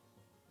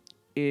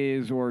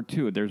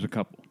there's a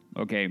couple.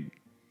 Okay.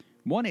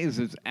 One is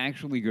it's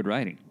actually good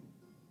writing.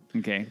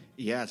 Okay.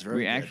 Yeah, it's very good.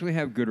 We actually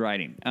have good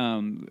writing.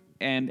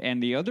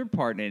 And the other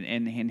part,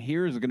 and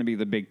here's going to be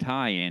the big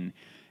tie-in,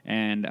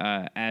 and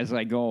as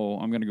I go,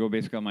 I'm going to go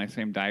basically on my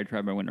same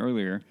diatribe I went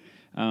earlier,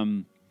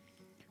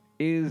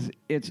 is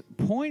it is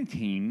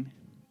pointing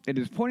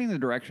the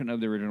direction of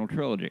the original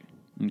trilogy.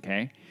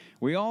 Okay?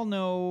 We all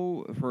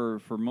know,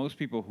 for most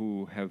people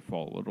who have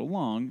followed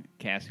along,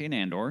 Cassian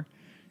Andor,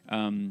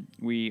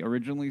 we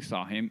originally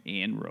saw him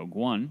in Rogue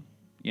One.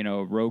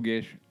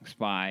 Roguish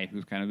spy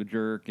who's kind of a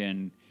jerk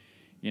and,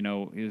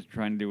 is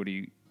trying to do what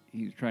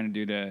he's trying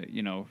to do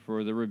to,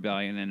 for the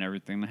rebellion and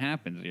everything that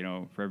happens.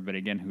 For everybody,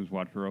 again, who's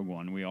watched Rogue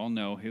One, we all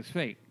know his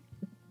fate.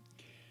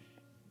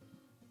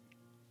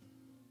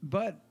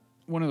 But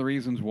one of the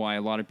reasons why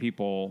a lot of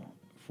people,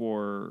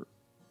 for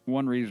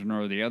one reason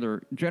or the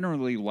other,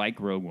 generally like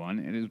Rogue One,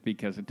 it is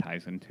because it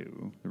ties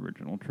into the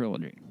original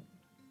trilogy.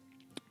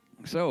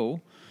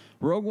 So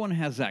Rogue One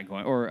has that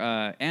going, or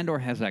Andor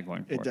has that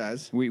going for it. It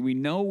does. We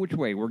know which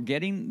way. We're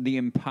getting the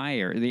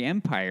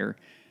Empire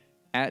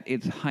at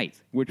its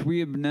height, which we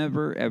have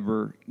never,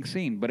 ever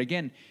seen. But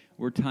again,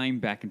 we're tying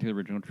back into the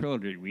original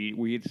trilogy.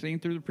 We had seen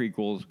through the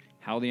prequels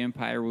how the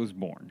Empire was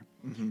born.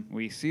 Mm-hmm.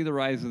 We see the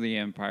rise of the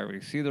Empire.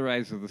 We see the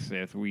rise of the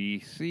Sith.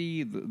 We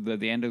see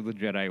the end of the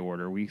Jedi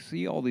Order. We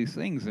see all these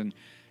things,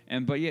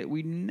 but yet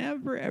we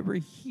never, ever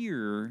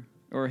hear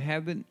or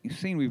haven't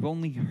seen. We've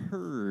only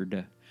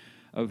heard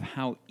of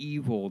how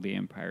evil the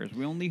Empire is.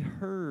 We only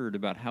heard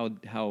about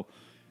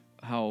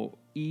how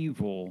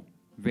evil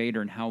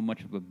Vader and how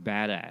much of a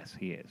badass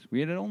he is.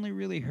 We had only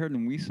really heard,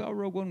 and we saw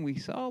Rogue One, we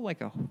saw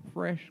like a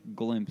fresh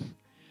glimpse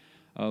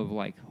of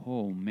like,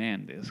 oh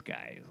man, this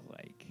guy is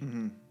like,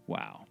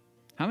 wow.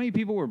 How many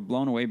people were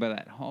blown away by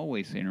that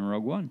hallway scene in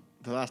Rogue One?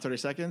 The last 30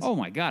 seconds? Oh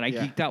my God, I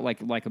geeked out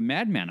like a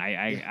madman.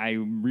 I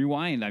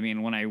rewind. I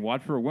mean, when I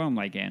watched Rogue One, I'm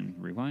like, and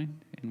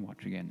rewind and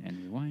watch again, and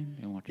rewind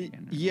and watch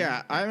again.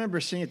 Yeah, I remember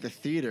seeing it at the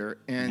theater,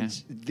 and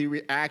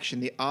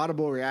the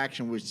audible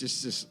reaction was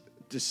just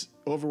this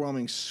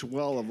overwhelming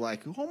swell of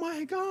like, oh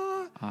my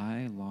God.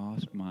 I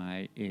lost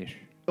my ish.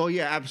 Oh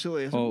yeah,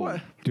 absolutely. Oh,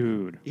 like, what?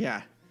 Dude.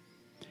 Yeah.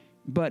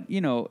 But,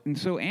 and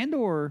so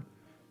Andor,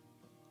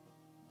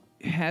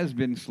 has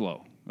been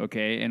slow.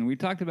 Okay, and we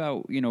talked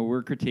about,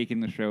 we're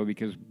critiquing the show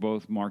because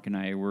both Mark and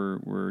I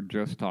were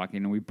just talking,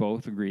 and we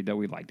both agreed that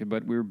we liked it,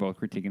 but we were both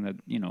critiquing that,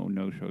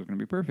 no show is going to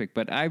be perfect.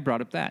 But I brought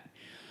up that.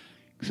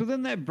 So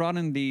then that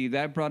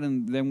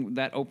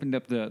opened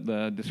up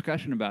the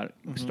discussion about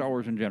Star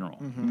Wars in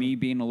general. Me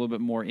being a little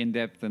bit more in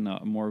depth and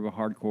more of a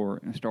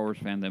hardcore Star Wars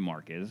fan than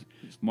Mark is.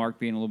 Mark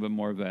being a little bit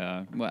more of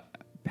a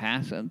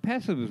passive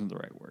isn't the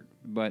right word,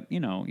 but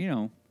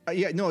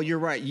Yeah, no, you're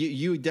right.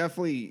 You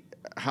definitely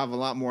have a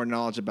lot more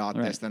knowledge about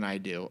Right. this than I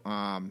do. But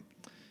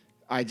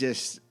I have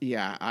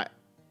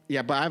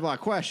a lot of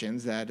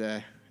questions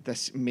that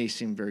may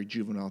seem very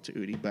juvenile to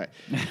Udi,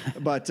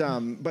 but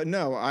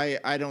no,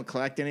 I don't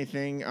collect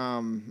anything.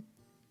 No,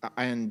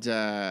 I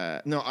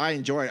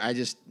enjoy it. I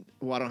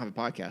don't have a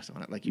podcast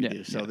on it like you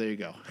do. So there you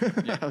go.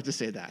 I'll just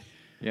say that.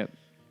 Yep.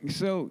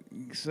 So,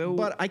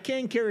 but I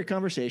can carry a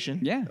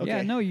conversation. Yeah, Okay.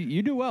 yeah. No,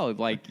 you do well.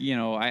 Like,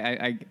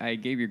 I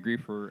gave you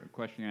grief for a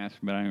question you asked,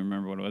 but I don't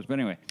remember what it was. But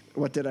anyway,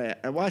 What did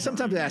I? Well,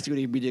 sometimes I ask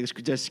you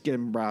to just get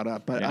him brought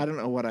up, but Yeah. I don't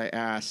know what I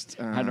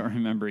asked. I don't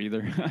remember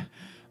either.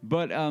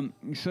 But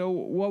so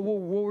what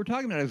we're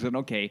talking about is that,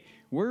 okay,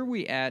 where are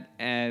we at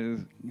as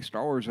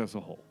Star Wars as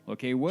a whole?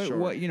 Okay, what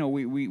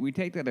we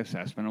take that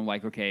assessment of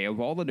like, okay, of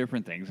all the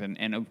different things,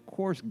 and of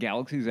course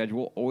Galaxy's Edge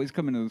will always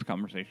come into this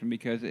conversation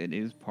because it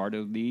is part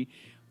of the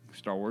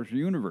Star Wars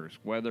universe,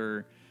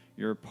 whether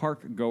you're a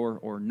park goer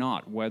or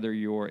not, whether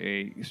you're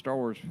a Star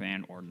Wars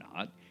fan or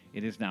not,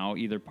 it is now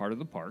either part of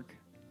the park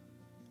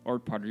or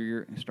part of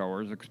your Star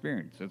Wars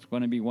experience. It's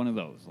going to be one of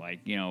those,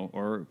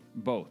 or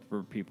both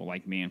for people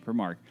like me and for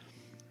Mark.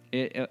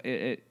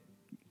 It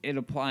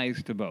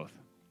applies to both.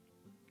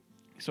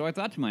 So I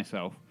thought to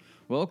myself,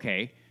 well,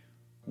 okay,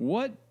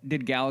 what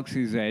did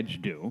Galaxy's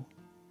Edge do?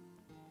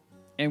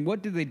 And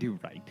what did they do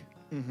right?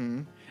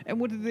 Mm-hmm. And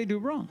what did they do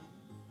wrong?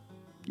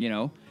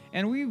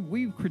 And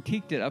we've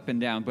critiqued it up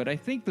and down, but I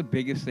think the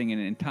biggest thing,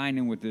 and tying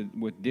in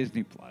with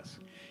Disney Plus,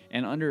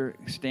 and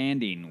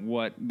understanding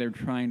what they're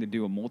trying to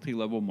do, a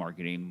multi-level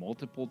marketing,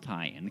 multiple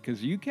tie-in,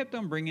 because you kept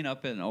on bringing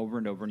up it over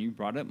and over, and you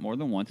brought it up more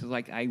than once. It's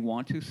like, I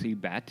want to see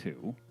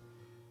Batuu.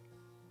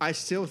 I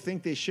still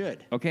think they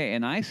should. Okay,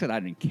 and I said I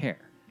didn't care.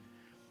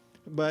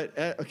 But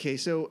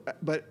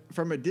but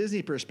from a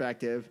Disney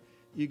perspective,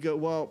 you go,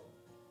 well,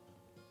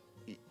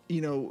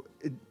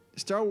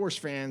 Star Wars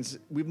fans,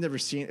 we've never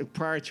seen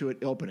prior to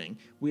it opening.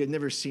 We had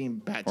never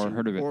seen Batuu Or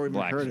heard of it. or even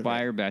Black heard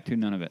Spire, of it. Batuu,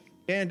 none of it.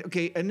 And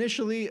okay,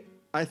 initially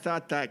I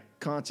thought that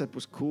concept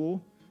was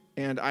cool,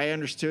 and I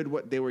understood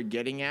what they were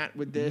getting at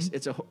with this.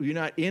 Mm-hmm. You're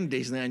not in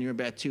Disneyland, you're in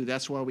Batuu.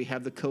 That's why we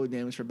have the code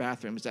names for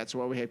bathrooms. That's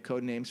why we have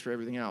code names for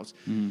everything else.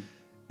 Mm-hmm.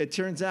 It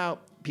turns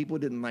out people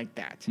didn't like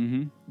that.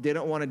 Mm-hmm. They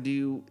don't want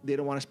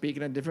to speak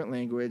in a different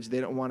language.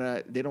 They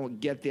don't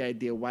get the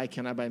idea. Why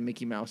can't I buy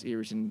Mickey Mouse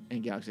ears in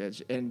Galaxy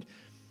Edge? And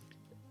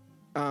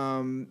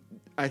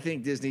I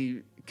think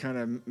Disney kind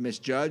of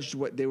misjudged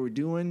what they were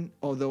doing,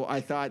 although I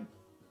thought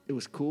it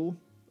was cool.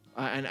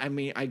 And I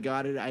mean, I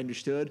got it. I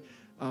understood.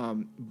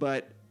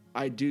 But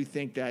I do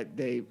think that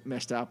they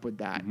messed up with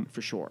that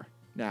for sure.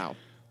 Now,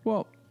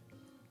 Well,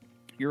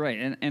 you're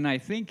right. And I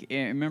think,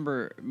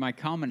 remember, my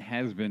comment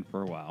has been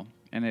for a while,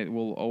 and it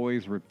will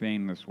always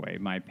remain this way.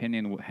 My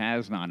opinion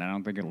has not. I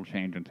don't think it'll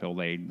change until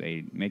they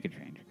make a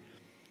change.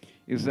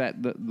 Is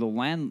that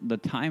the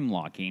time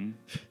locking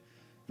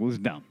was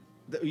dumb.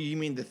 You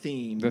mean the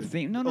theme? The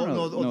theme? No.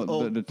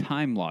 The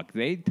time lock.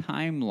 They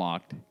time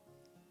locked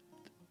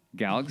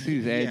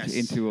Galaxy's Edge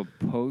Yes.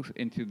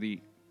 into the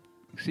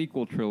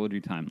sequel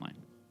trilogy timeline.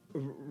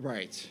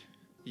 Right.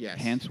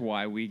 Yes. Hence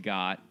why we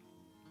got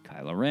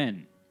Kylo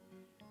Ren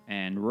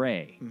and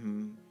Rey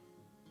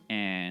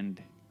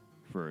and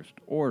First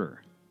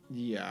Order.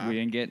 Yeah. We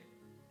didn't get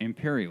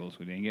Imperials.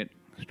 We didn't get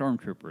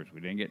Stormtroopers. We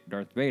didn't get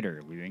Darth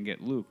Vader. We didn't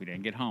get Luke. We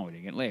didn't get Han. We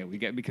didn't get Leia. We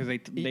got because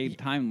they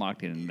time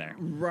locked it in there.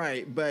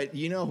 Right, but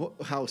you know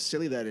how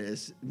silly that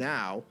is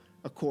now.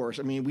 Of course,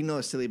 I mean we know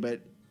it's silly, but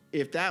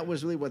if that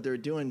was really what they're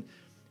doing,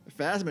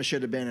 Phasma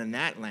should have been in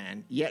that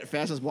land. Yet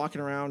Phasma's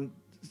walking around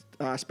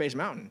Space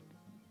Mountain.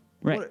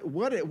 Right.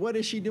 What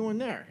is she doing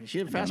there? Is she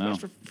in I don't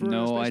Phasma know. for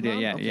No Space idea.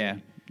 Mountain? Yeah,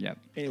 Okay. yeah.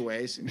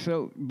 Anyways,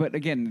 So, but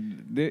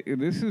again,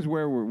 this is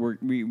where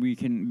we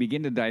can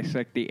begin to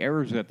dissect the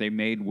errors that they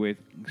made with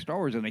Star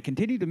Wars, and they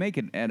continue to make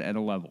it at a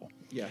level.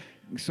 yeah.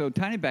 So,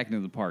 tying it back into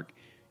the park,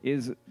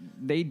 is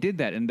they did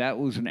that, and that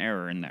was an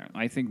error in there.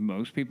 I think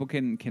most people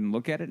can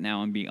look at it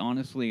now and be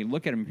honestly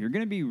look at them. If you're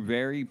going to be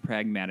very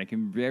pragmatic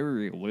and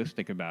very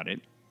realistic about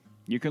it,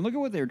 you can look at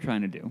what they were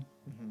trying to do.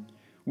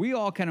 We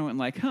all kind of went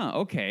like,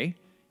 okay,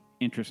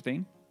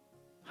 interesting,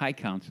 high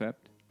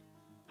concept,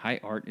 high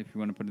art, if you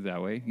want to put it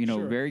that way.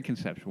 Sure. Very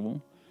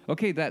conceptual.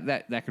 Okay,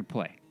 that could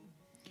play.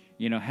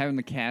 Having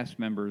the cast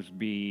members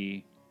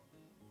be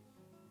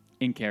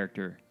in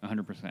character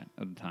 100%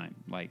 of the time,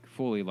 like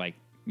fully, like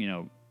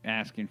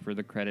asking for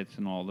the credits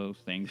and all those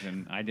things,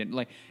 and I didn't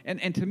like.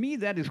 And to me,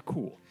 that is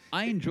cool.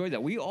 I enjoyed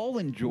that. We all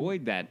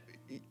enjoyed that.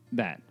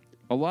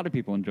 A lot of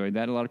people enjoyed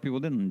that. A lot of people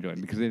didn't enjoy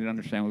it because they didn't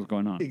understand what was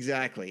going on.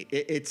 Exactly.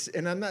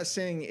 And I'm not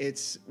saying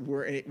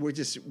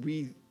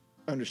we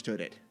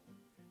understood it.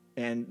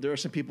 And there are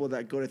some people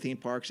that go to theme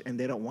parks and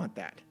they don't want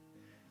that.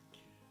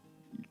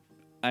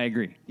 I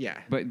agree. Yeah.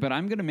 But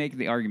I'm going to make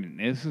the argument.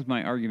 This is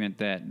my argument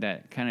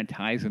that kind of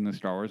ties into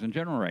Star Wars in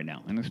general right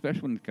now, and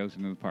especially when it goes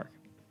into the park.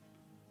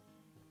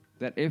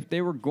 That if they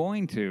were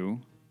going to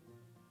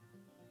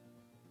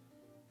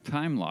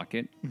time lock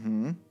it,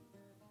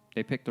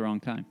 they picked the wrong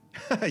time.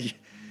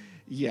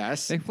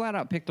 Yes. They flat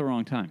out picked the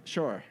wrong time.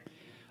 Sure.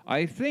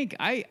 I think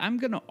I'm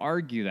going to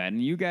argue that, and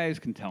you guys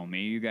can tell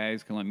me. You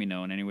guys can let me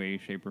know in any way,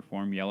 shape, or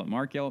form. Yell at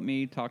Mark, yell at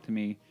me, talk to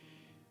me.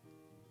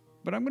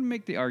 But I'm going to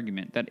make the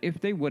argument that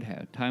if they would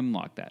have time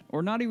locked that,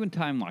 or not even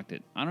time locked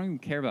it, I don't even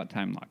care about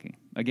time locking,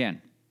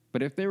 again.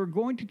 But if they were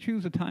going to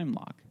choose a time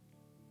lock,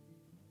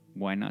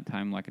 why not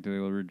time lock it to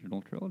the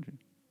original trilogy?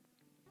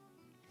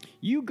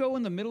 You go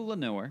in the middle of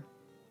nowhere.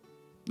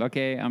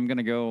 Okay, I'm going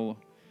to go,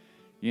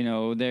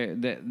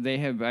 they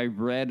have, I've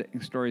read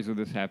stories of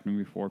this happening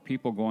before.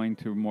 People going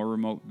to more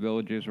remote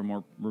villages or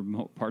more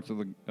remote parts of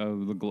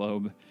the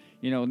globe.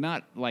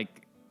 Not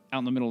like out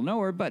in the middle of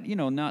nowhere, but,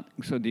 not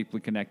so deeply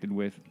connected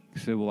with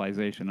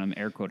civilization. I'm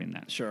air quoting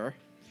that. Sure.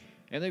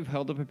 And they've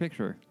held up a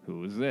picture.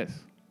 Who is this?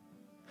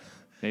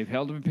 They've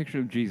held up a picture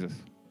of Jesus.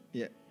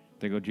 Yeah.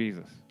 They go,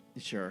 Jesus.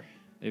 Sure.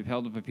 They've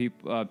held up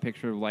a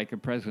picture of like a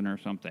president or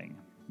something.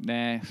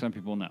 Nah, some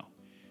people know.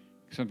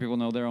 Some people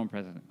know their own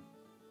president.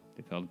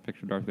 They've held up a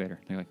picture of Darth Vader.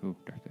 They're like, ooh,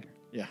 Darth Vader.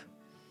 Yeah.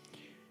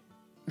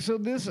 So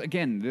this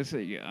again,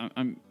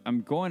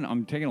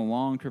 I'm taking a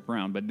long trip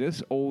around, but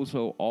this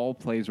also all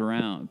plays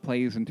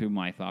into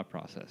my thought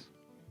process.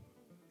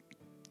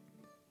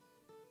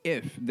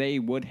 If they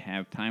would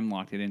have time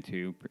locked it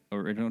into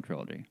original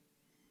trilogy,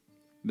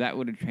 that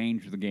would have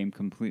changed the game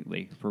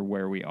completely for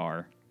where we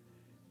are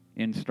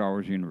in Star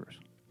Wars universe.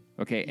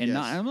 Okay, and Yes.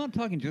 I'm not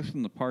talking just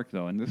in the park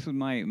though, and this is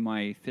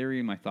my theory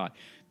and my thought.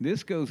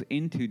 This goes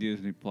into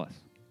Disney Plus.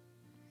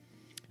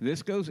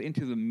 This goes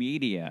into the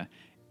media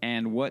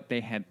and what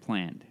they had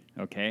planned,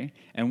 okay?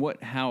 And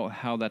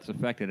how that's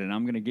affected. And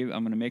I'm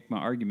gonna make my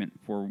argument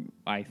for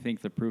I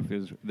think the proof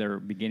is they're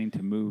beginning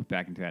to move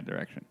back into that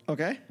direction.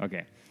 Okay.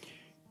 Okay.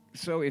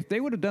 So if they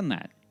would have done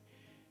that,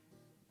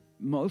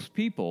 most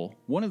people,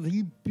 one of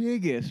the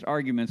biggest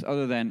arguments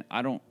other than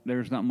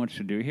there's not much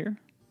to do here.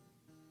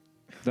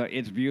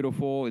 It's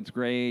beautiful, it's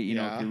great, if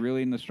you're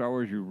really into Star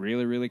Wars, you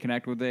really, really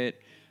connect with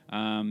it.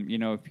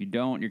 If you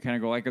don't, you kind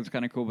of go like, it's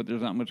kind of cool, but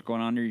there's not much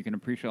going on there. You can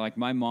appreciate, like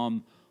my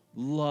mom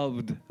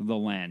loved the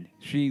land.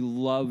 She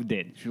loved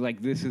it. She's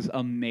like, this is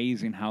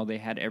amazing how they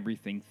had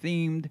everything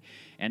themed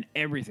and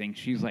everything.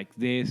 She's like,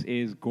 this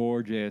is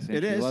gorgeous. And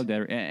It she is. loved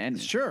it. And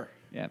Sure.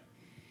 yeah.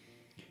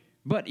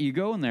 But you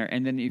go in there,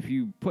 and then if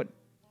you but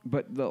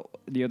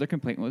the other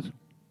complaint was,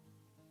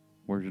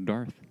 where's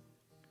Darth?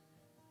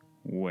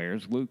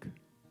 Where's Luke?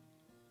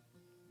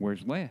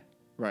 Where's Leia?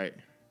 Right.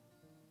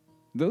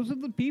 Those are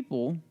the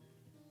people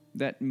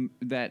that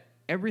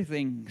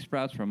everything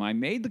sprouts from. I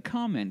made the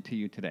comment to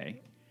you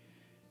today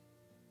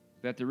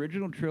that the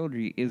original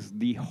trilogy is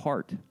the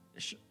heart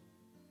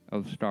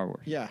of Star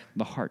Wars. Yeah.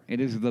 The heart.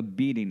 It is the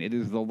beating. It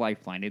is the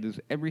lifeline. It is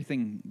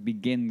everything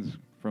begins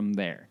from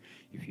there.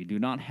 If you do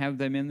not have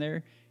them in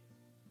there,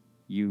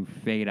 you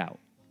fade out.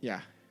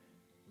 Yeah.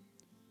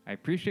 I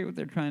appreciate what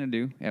they're trying to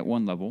do at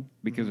one level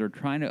because they're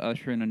trying to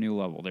usher in a new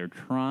level. They're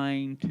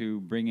trying to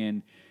bring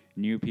in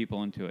new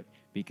people into it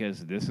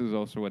because this is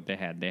also what they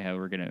had.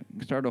 We're going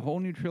to start a whole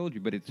new trilogy,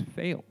 but it's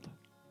failed.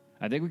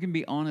 I think we can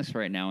be honest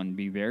right now and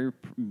be very,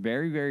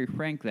 very, very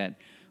frank that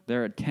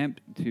their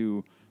attempt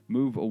to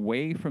move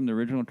away from the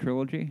original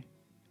trilogy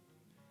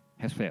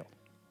has failed.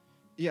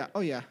 Yeah.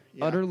 Oh, yeah.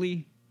 Yeah.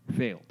 Utterly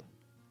failed.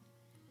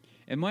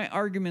 And my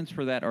arguments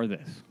for that are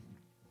this.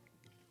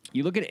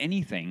 You look at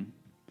anything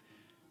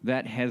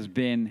that has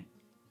been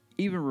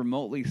even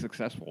remotely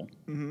successful,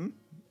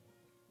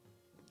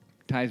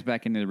 ties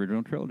back into the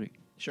original trilogy.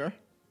 Sure.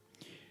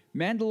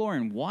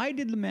 Mandalorian. Why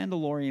did The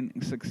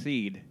Mandalorian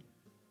succeed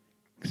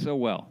so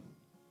well?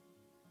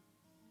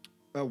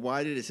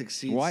 Why did it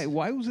succeed? Why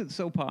was it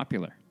so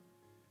popular?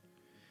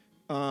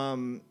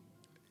 Gosh.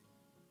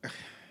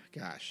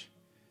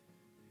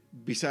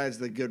 Besides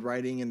the good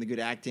writing and the good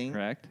acting.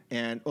 Correct.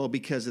 And,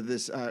 because of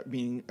this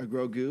being a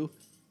Grogu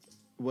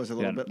was a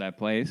little bit... That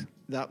plays.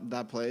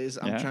 That plays.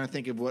 I'm trying to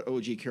think of what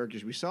OG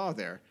characters we saw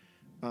there.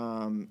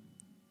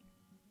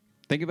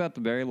 Think about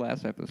the very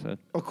last episode.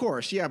 Of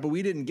course, yeah, but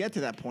we didn't get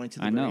to that point to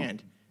the very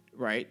end,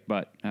 right?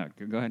 But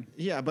go ahead.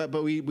 Yeah,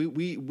 but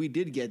we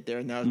did get there,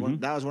 and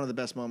that was one of the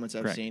best moments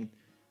I've Correct. seen.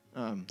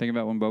 Think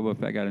about when Boba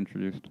Fett got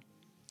introduced.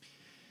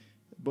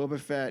 Boba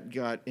Fett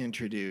got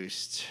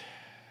introduced.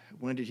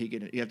 When did he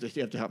get? You have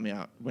to help me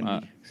out.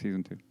 When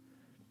Season 2.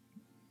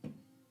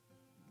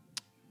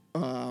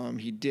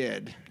 he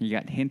did. He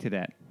got hinted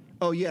at.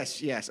 Oh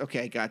yes.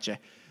 Okay, gotcha.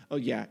 Oh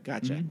yeah,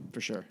 gotcha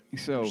for sure.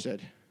 So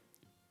Understood.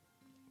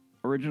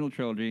 Original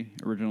trilogy.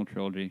 Another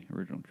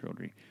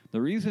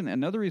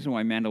reason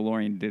why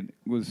Mandalorian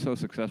was so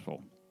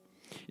successful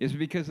is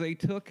because they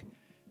took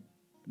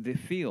the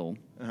feel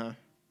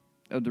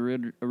of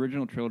the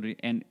original trilogy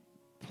and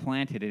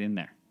planted it in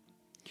there.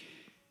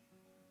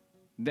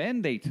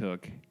 Then they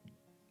took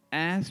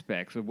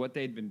aspects of what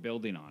they'd been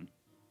building on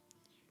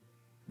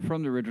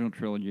from the original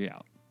trilogy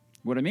out.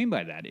 What I mean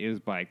by that is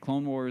by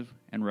Clone Wars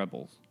and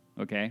Rebels,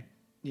 okay?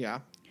 Yeah.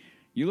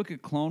 You look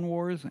at Clone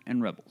Wars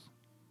and Rebels,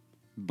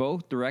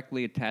 both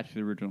directly attached to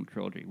the original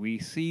trilogy. We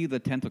see the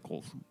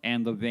tentacles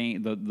and the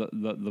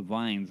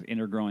vines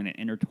intergrowing and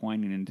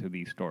intertwining into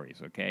these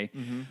stories, okay?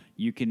 Mm-hmm.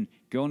 You can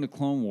go into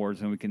Clone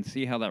Wars and we can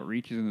see how that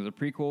reaches into the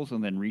prequels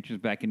and then reaches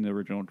back into the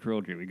original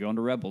trilogy. We go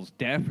into Rebels,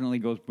 definitely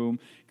goes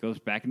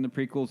back in the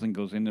prequels and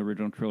goes in the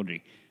original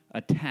trilogy.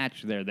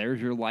 Attached there.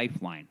 There's your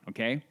lifeline,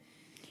 okay?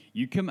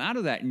 You come out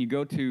of that and you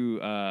go to,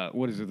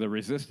 The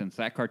Resistance,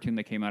 that cartoon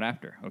that came out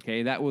after,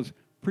 okay? That was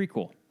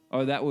prequel.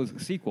 Or that was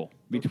sequel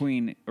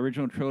between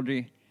original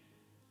trilogy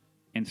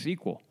and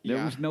sequel.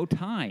 There was no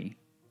tie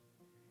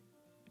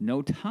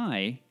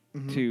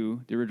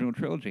to the original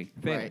trilogy.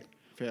 Failed. Right.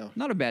 Failed.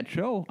 Not a bad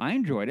show. I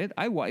enjoyed it.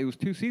 It was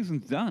 2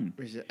 seasons done.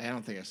 I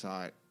don't think I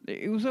saw it.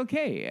 It was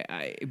okay,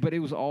 but it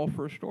was all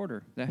first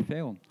order. That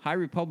failed. High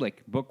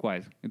Republic,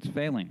 book-wise, it's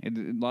failing.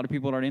 A lot of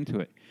people aren't into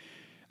it.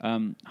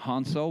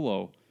 Han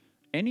Solo,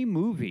 any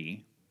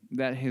movie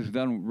that has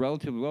done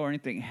relatively well or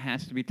anything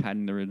has to be tied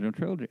in the original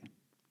trilogy.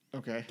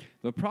 Okay.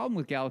 The problem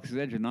with Galaxy's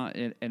Edge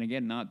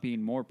not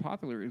being more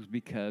popular is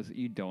because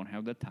you don't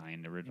have the tie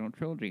in the original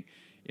trilogy.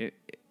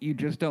 You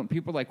just don't.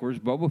 People are like, where's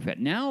Boba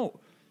Fett? Now,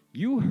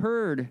 you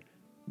heard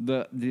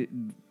the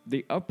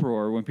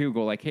uproar when people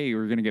go like, hey,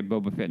 we're going to get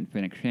Boba Fett and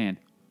Fennec Shand.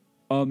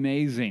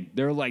 Amazing.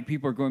 They're like,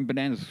 people are going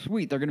bananas.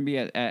 Sweet, they're going to be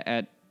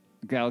at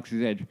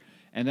Galaxy's Edge.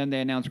 And then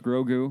they announce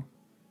Grogu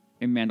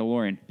in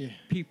Mandalorian. Yeah.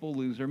 People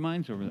lose their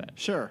minds over that.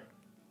 Sure.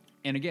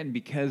 And again,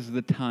 because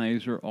the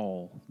ties are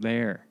all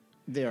there.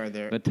 They are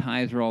there. The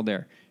ties are all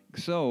there.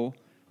 So,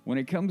 when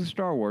it comes to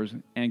Star Wars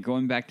and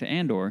going back to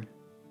Andor,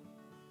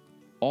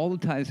 all the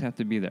ties have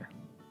to be there.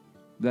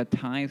 The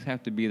ties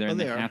have to be there, and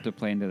they have to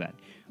play into that.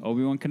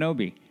 Obi-Wan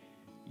Kenobi,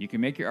 you can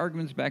make your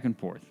arguments back and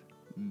forth.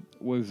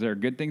 Was there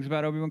good things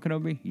about Obi-Wan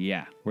Kenobi?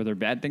 Yeah. Were there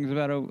bad things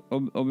about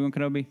Obi-Wan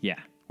Kenobi? Yeah.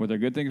 Were there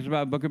good things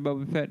about Book of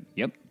Boba Fett?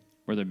 Yep.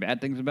 Were there bad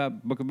things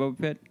about Book of Boba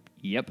Fett?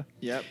 Yep.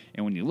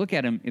 And when you look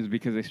at them, it's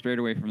because they strayed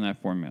away from that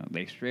formula.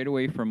 They strayed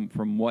away from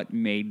what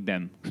made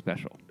them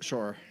special.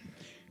 Sure.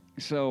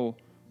 So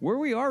where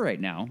we are right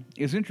now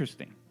is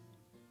interesting,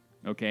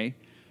 okay?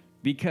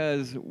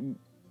 Because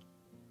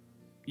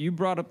you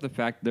brought up the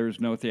fact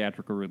there's no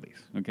theatrical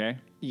release, okay?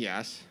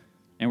 Yes.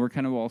 And we're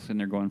kind of all sitting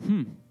there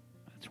going,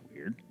 that's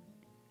weird.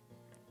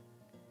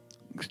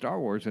 Star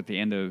Wars at the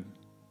end of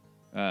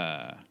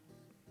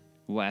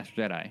Last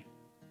Jedi,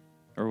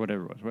 or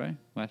whatever it was, right?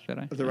 Last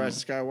Jedi? The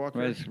Rise of Skywalker?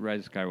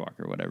 Rise of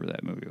Skywalker, whatever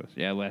that movie was.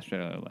 Yeah, Last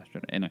Jedi.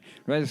 Anyway,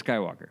 Rise of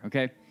Skywalker,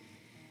 okay?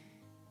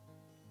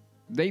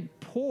 They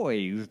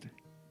poised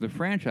the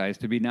franchise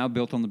to be now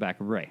built on the back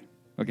of Rey.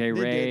 Okay,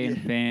 Rey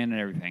and Finn and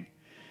everything.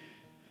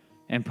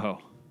 And Poe.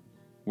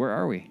 Where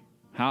are we?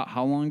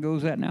 How long ago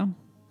was that now?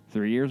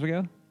 3 years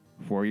ago?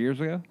 4 years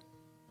ago?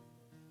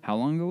 How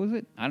long ago was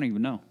it? I don't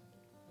even know.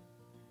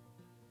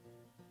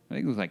 I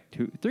think it was like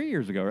 3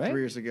 years ago, right?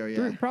 3 years ago,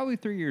 yeah. Probably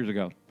 3 years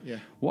ago. Yeah.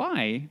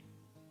 Why,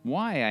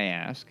 I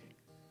ask,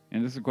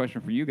 and this is a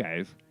question for you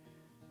guys,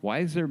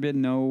 why has there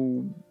been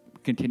no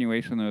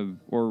continuation of,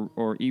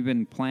 or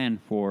even plan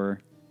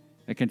for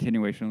a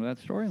continuation of that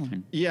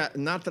storyline? Yeah,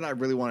 not that I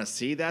really want to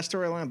see that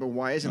storyline, but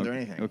why isn't there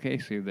anything? Okay,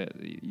 so that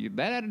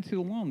attitude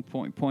alone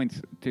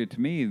points to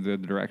me the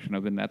direction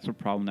of, and that's a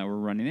problem that we're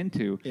running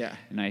into. Yeah.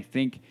 And I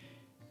think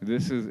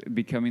this is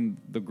becoming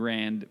the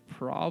grand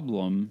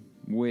problem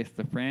with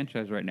the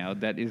franchise right now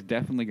that is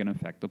definitely going to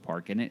affect the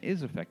park, and it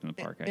is affecting the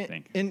park, I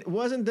think. And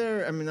wasn't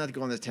there, I mean, not to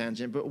go on this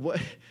tangent, but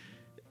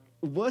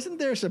wasn't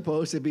there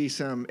supposed to be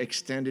some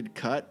extended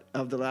cut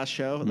of the last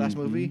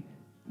movie,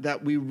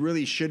 that we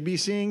really should be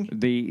seeing?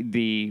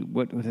 The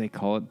what do they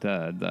call it?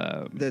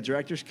 The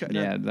director's cut?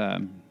 Yeah,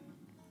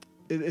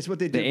 it's what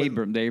they did.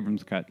 The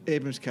Abrams cut.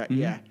 Abrams cut,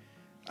 yeah.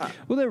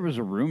 Well, there was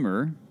a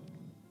rumor.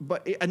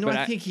 But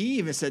I think he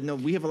even said, no,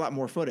 we have a lot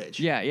more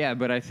footage. Yeah,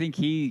 but I think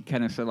he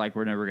kind of said, like,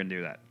 we're never going to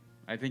do that.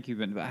 I think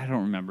I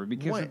don't remember,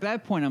 because at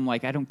that point, I'm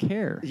like, I don't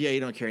care. Yeah, you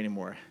don't care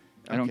anymore.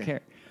 I don't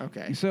care.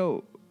 Okay.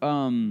 So,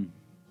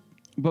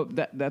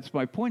 but that's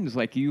my point, is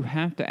like, you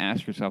have to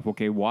ask yourself,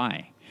 okay,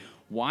 why?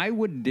 Why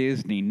would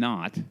Disney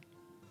not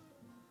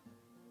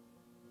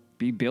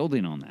be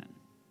building on that?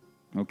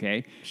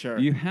 Okay? Sure.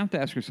 You have to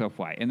ask yourself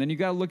why. And then you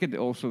got to look at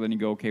then you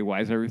go, okay,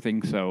 why is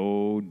everything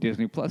so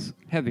Disney Plus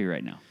heavy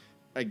right now?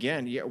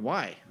 Again, yeah,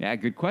 why? Yeah,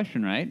 good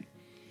question, right?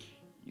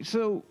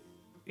 So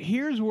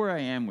here's where I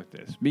am with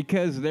this,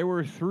 because there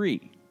were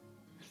three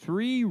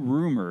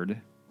rumored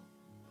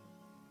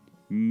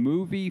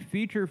movie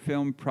feature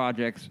film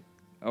projects,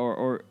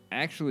 or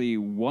actually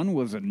one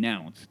was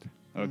announced,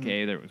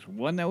 okay? There was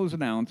one that was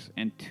announced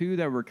and two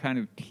that were kind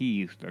of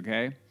teased,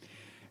 okay?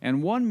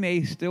 And one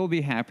may still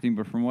be happening,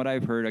 but from what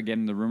I've heard,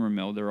 again, in the rumor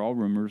mill, they're all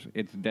rumors,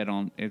 it's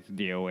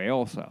DOA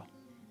also.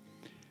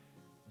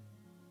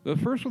 The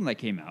first one that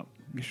came out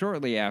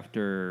shortly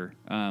after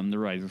The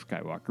Rise of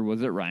Skywalker was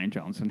that Rian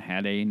Johnson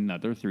had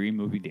another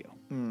 3-movie deal.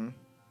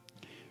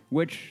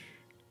 Which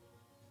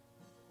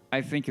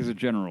I think as a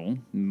general,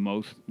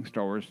 most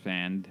Star Wars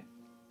fans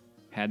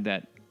had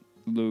that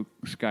Luke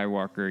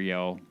Skywalker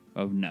yell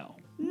of no.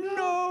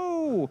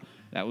 No!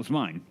 That was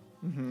mine.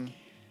 Mm-hmm.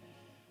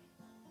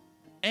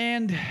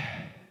 And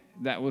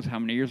that was how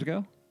many years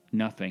ago?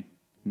 Nothing.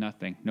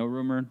 No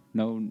rumor,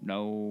 no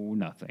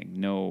nothing.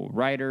 No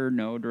writer,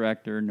 no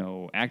director,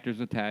 no actors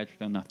attached,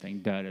 no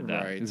nothing.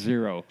 Right.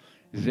 Zero.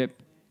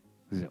 Zip.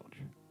 Zilch.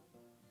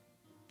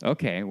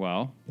 Okay,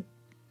 well.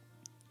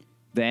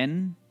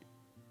 Then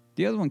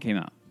the other one came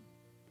out.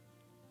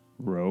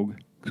 Rogue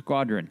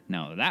Squadron.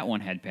 Now, that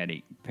one had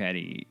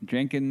Patty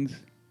Jenkins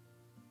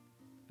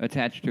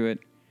attached to it.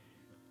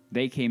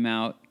 They came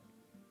out.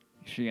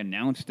 She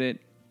announced it.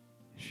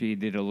 She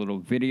did a little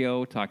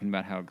video talking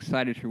about how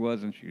excited she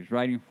was and she was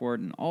writing for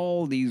it and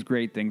all these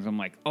great things. I'm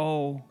like,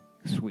 oh,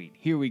 sweet.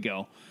 Here we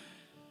go.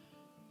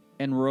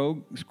 And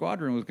Rogue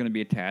Squadron was going to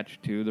be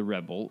attached to the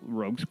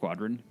Rogue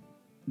Squadron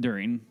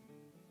during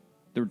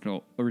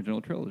the original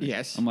trilogy.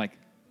 Yes. I'm like,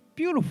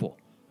 beautiful.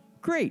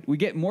 Great. We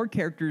get more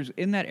characters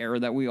in that era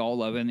that we all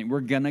love, and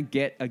we're going to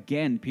get,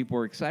 again, people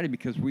are excited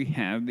because we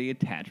have the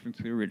attachment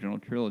to the original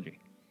trilogy.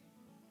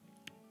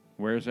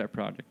 Where's that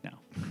project now?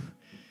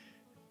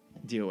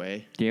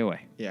 DOA. DOA.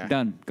 Yeah.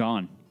 Done.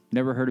 Gone.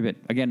 Never heard of it.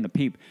 Again, the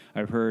peep.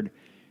 I've heard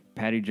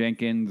Patty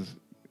Jenkins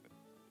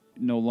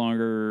no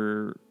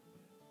longer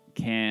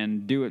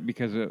can do it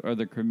because of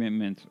other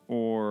commitments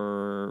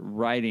or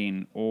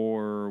writing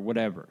or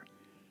whatever.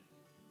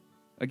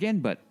 Again,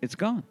 but it's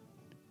gone.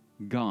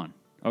 Gone.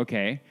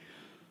 Okay.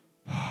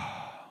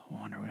 I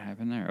wonder what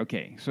happened there.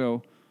 Okay,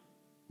 so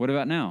what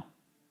about now?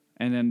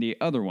 And then the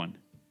other one,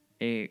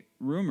 a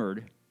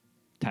rumored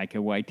Taika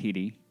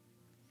Waititi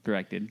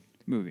directed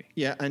movie.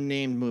 Yeah,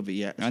 unnamed movie.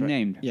 Yeah, that's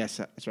Unnamed. Right. Yes,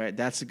 that's right.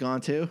 That's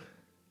gone too.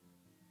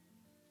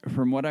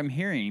 From what I'm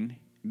hearing,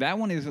 that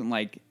one isn't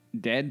like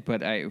dead,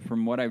 but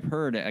from what I've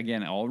heard,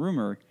 again, all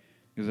rumor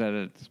is that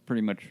it's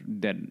pretty much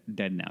dead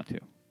now too.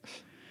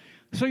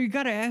 So you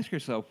got to ask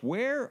yourself,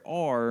 where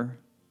are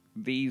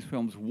these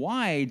films?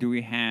 Why do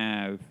we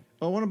have?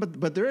 Oh, one,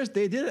 but there is.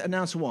 They did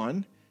announce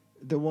one,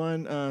 the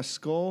one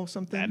Skull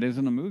something. That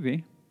isn't a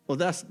movie. Well,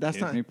 that's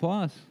Disney not.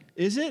 Plus.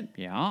 Is it?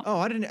 Yeah. Oh,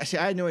 I didn't see.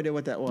 I had no idea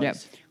what that was. Yeah.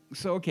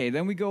 So okay,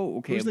 then we go.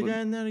 Okay, Who's the guy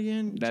in that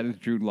again? That is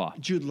Jude Law.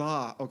 Jude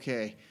Law.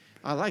 Okay,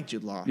 I like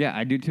Jude Law. Yeah,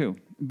 I do too.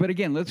 But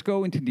again, let's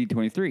go into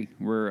D23.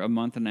 We're a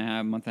month and a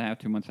half,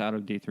 2 months out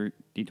of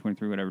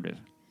D23, whatever it is.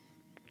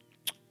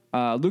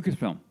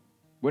 Lucasfilm.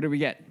 What did we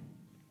get?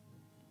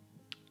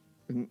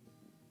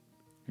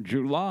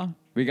 Jude Law.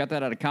 We got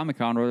that out of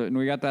Comic-Con, and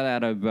we got that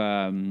out of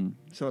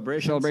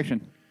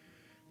Celebration.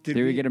 Did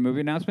we get a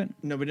movie announcement?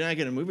 No, we did not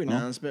get a movie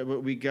announcement,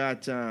 but we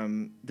got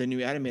the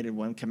new animated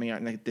one coming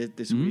out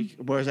this week.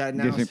 Where is that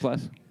announced? Disney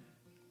Plus.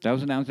 That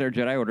was announced there,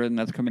 Jedi Order, and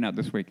that's coming out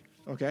this week.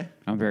 Okay.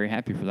 I'm very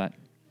happy for that.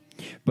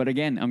 But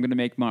again, I'm going to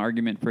make my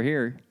argument for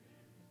here.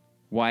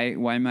 Why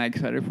am I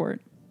excited for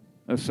it?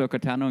 Ahsoka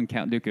Tano and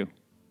Count Dooku.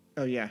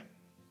 Oh, yeah.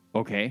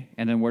 Okay.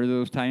 And then where do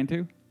those tie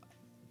into?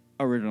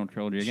 Original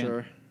trilogy again.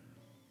 Sure.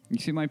 You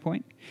see my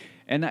point?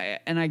 And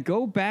I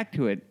go back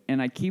to it,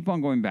 and I keep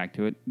on going back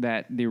to it,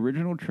 that the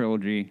original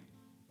trilogy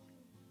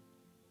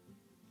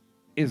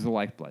is the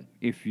lifeblood.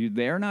 If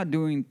they're not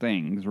doing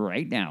things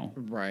right now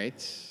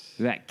Right.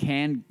 that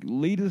can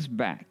lead us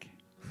back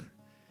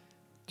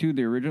to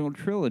the original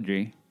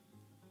trilogy,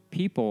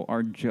 people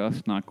are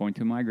just not going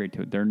to migrate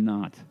to it. They're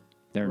not.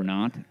 They're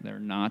not.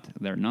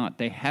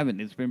 They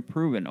haven't. It's been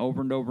proven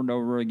over and over and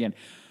over again.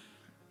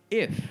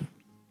 If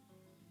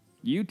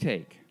you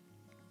take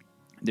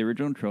the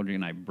original trilogy,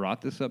 and I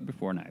brought this up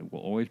before, and I will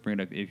always bring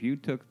it up. If you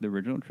took the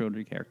original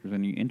trilogy characters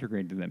and you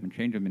integrated them and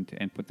changed them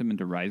and put them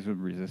into Rise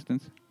of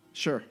Resistance,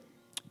 Sure.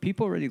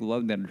 people already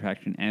love that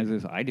attraction, as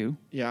is I do.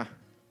 Yeah.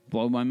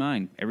 Blow my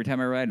mind. Every time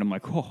I ride it, I'm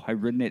like, oh,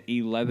 I've ridden it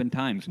 11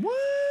 times. What?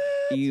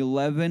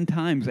 11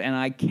 times, and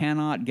I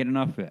cannot get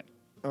enough of it.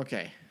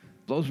 Okay.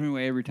 Blows me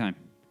away every time.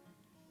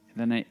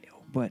 And then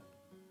but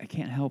I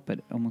can't help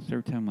it. Almost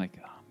every time I'm like,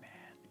 oh, man.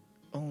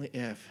 Only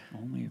if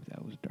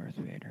that was Darth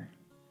Vader.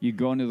 You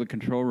go into the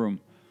control room.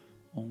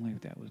 Only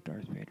if that was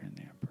Darth Vader and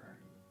the Emperor.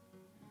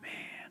 Man,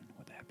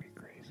 would that be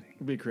crazy?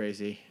 It'd be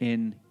crazy.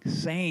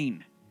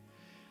 Insane.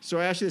 So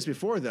I asked you this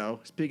before, though.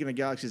 Speaking of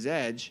Galaxy's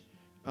Edge,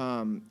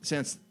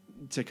 since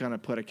to kind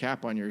of put a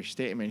cap on your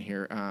statement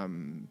here,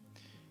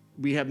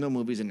 we have no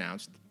movies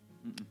announced.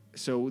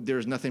 So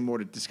there's nothing more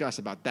to discuss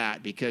about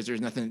that because there's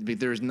nothing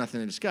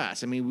to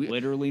discuss. I mean,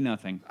 Literally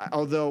nothing.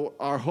 Although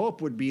our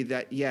hope would be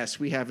that, yes,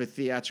 we have a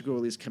theatrical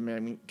release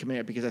coming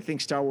up because I think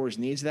Star Wars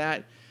needs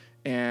that.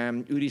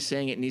 And Udi's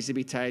saying it needs to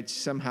be tied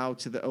somehow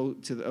to the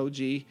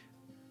OG,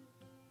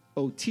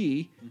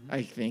 OT,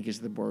 I think is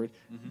the word,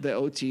 the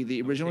OT,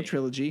 the original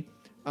trilogy.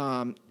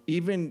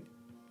 Even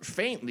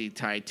faintly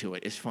tied to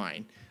it is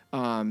fine.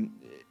 And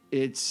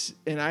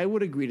I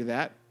would agree to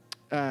that.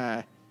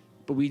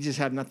 But we just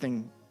have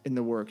nothing in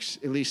the works.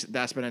 At least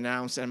that's been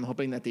announced, and I'm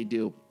hoping that they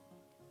do.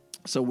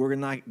 So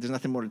there's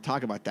nothing more to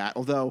talk about that.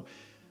 Although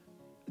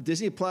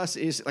Disney Plus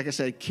is, like I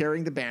said,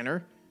 carrying the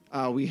banner.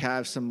 We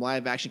have some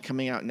live action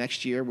coming out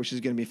next year, which is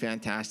going to be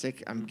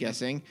fantastic. I'm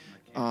guessing.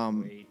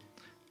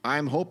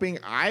 I'm hoping.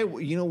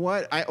 You know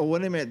what?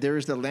 Wait a minute.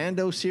 There's the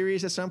Lando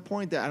series at some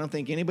point that I don't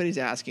think anybody's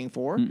asking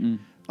for.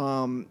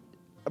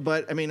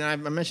 But I mean, I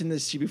mentioned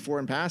this to you before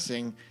in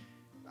passing.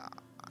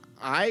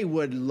 I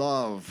would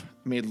love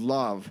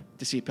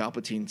to see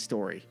Palpatine's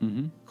story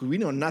because we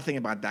know nothing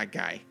about that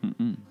guy,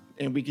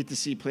 and we get to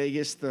see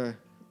Plagueis the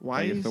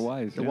Wise. Plagueis the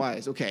Wise. The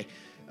Wise. Okay.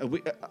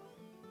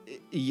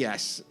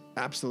 Yes,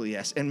 absolutely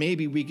yes, and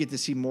maybe we get to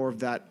see more of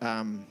that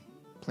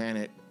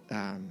planet.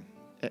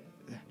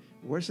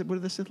 Where do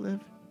the Sith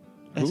live?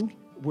 Who?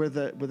 Where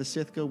the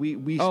Sith go?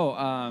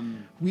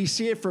 We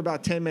see it for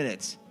about 10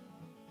 minutes.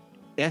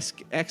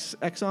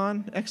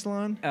 Exxon?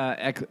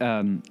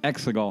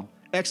 Exegol.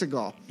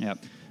 Exegol. Yep.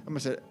 I'm gonna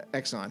say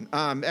Exxon.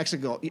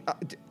 Exegol.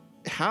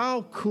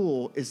 How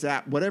cool is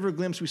that? Whatever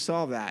glimpse we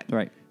saw of that.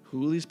 Right.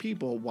 Who are these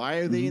people? Why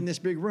are they in this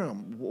big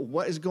room?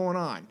 What is going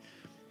on?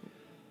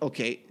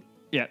 Okay.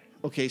 Yeah.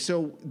 Okay,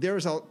 so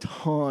there's a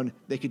ton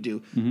they could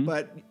do.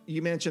 But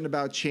you mentioned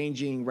about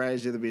changing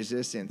Rise of the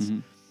Resistance.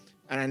 And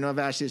I know I've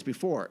asked you this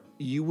before.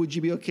 Would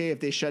you be okay if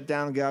they shut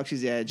down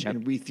Galaxy's Edge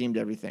and rethemed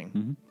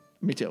everything?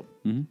 Me too.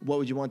 What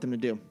would you want them to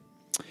do?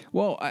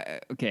 Well,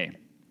 okay.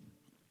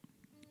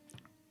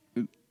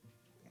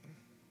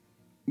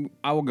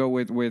 I will go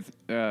with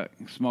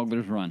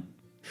Smuggler's Run.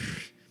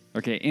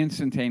 Okay,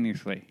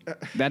 instantaneously.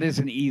 That is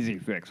an easy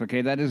fix.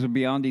 Okay, that is a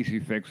beyond easy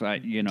fix.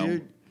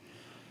 Dude,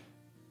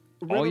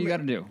 all you got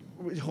to do.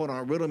 Hold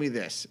on, riddle me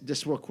this,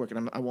 just real quick,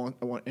 and I won't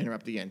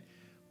interrupt again.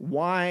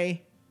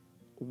 Why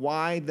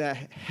the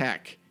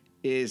heck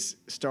is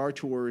Star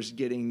Tours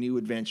getting new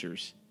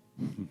adventures,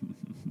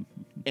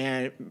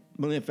 and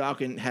Millennium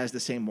Falcon has the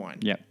same one?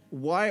 Yep.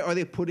 Why are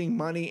they putting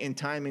money and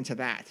time into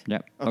that?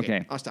 Yep.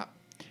 Okay. I'll stop.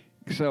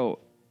 So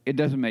it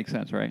doesn't make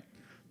sense, right?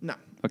 No.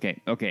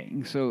 Okay.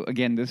 So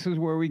again, this is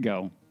where we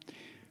go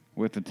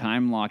with the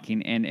time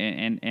locking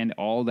and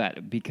all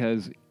that,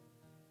 because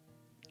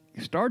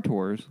Star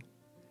Tours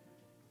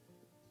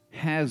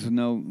has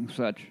no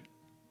such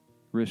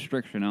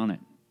restriction on it.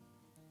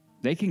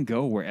 They can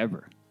go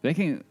wherever. They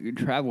can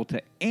travel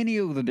to any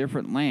of the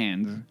different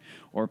lands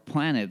or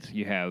planets.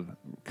 You have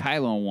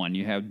Kylo in one,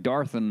 you have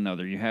Darth in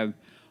another, you have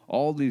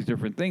all these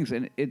different things,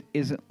 and it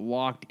isn't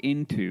locked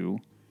into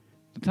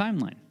the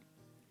timeline.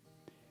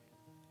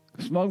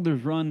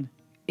 Smuggler's Run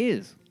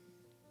is.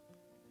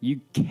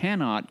 You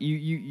cannot.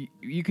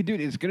 You could do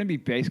it. It's going to be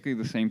basically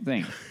the same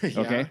thing.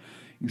 Okay,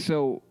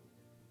 so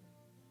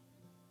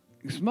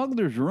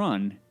Smuggler's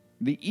Run.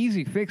 The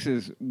easy fix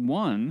is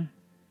one.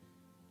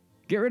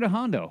 Get rid of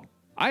Hondo.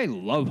 I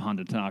love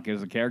Hondo Tanaka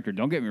as a character.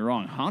 Don't get me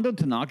wrong. Hondo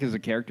Tanaka is a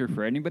character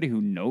for anybody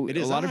who knows. It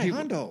is a lot of people.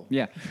 Hondo.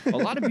 Yeah, a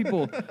lot of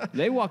people.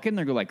 They walk in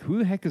there, go like, "Who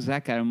the heck is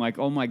that guy?" I'm like,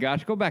 "Oh my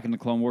gosh, go back in the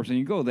Clone Wars and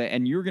you go there,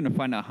 and you're going to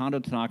find out Hondo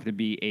Tanaka to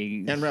be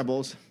and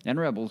Rebels,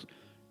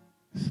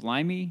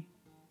 slimy,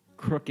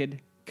 crooked,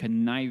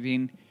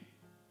 conniving,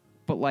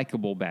 but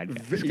likable bad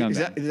guy.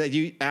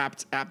 Exactly.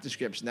 Apt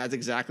description. That's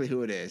exactly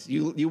who it is.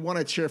 You want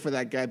to cheer for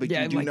that guy, but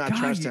you do not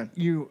trust him.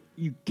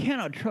 You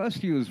cannot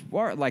trust you as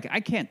far. Like, I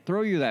can't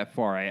throw you that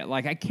far.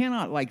 I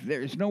cannot. Like,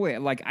 there's no way.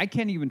 Like, I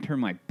can't even turn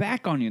my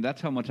back on you.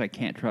 That's how much I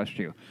can't trust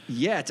you.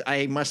 Yet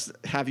I must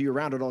have you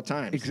around at all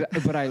times.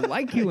 Exactly. But I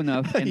like you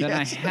enough, and then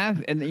I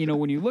have. And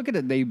when you look at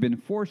it, they've been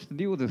forced to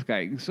deal with this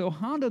guy. So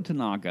Hondo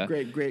Tanaka,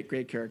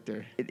 great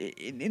character.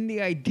 In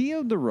the idea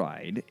of the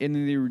ride, in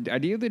the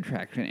idea of the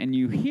attraction, and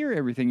you hear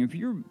everything. If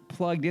you're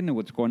plugged into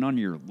what's going on,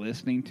 you're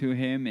listening to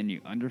him, and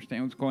you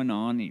understand what's going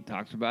on. And he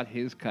talks about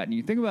his cut, and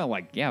you think about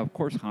of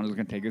course Hondo's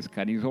going to take his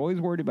cut. He's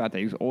always worried about that.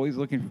 He's always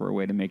looking for a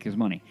way to make his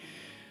money.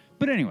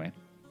 But anyway,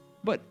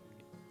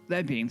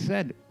 that being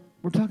said,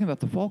 we're talking about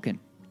the Falcon.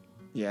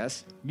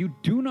 Yes. You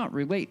do not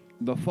relate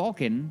the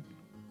Falcon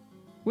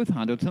with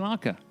Hondo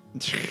Tanaka.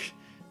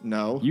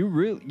 No. You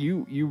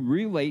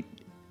relate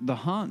the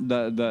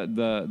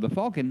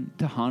Falcon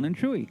to Han and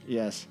Chewie.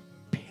 Yes.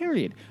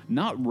 Period.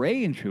 Not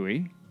Rey and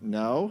Chewie.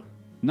 No.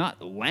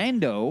 Not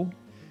Lando.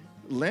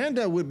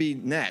 Lando would be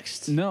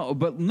next. No,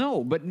 but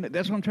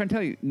that's what I'm trying to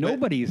tell you.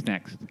 Nobody is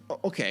next.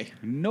 Okay.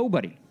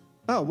 Nobody.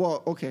 Oh,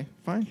 well, okay,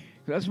 fine.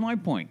 That's my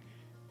point.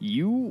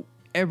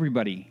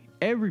 Everybody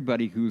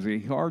who's a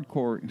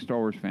hardcore Star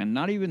Wars fan,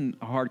 not even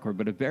a hardcore,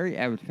 but a very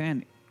avid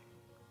fan,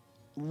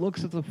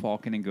 looks at the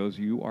Falcon and goes,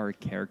 "You are a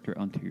character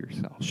unto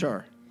yourself."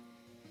 Sure.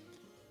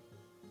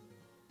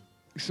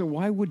 So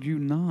why would you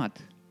not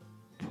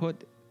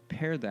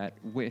pair that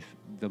with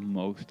the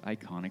most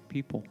iconic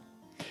people?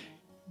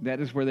 That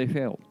is where they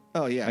failed.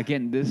 Oh yeah.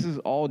 Again, this is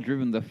all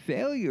driven the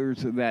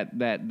failures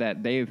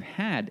that they've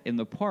had in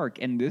the park,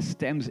 and this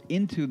stems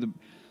into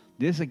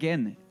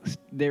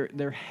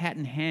they're hat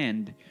in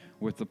hand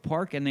with the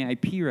park and the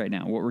IP right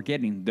now. What we're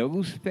getting,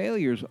 those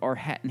failures are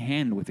hat in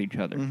hand with each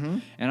other. Mm-hmm.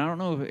 And I don't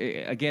know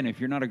if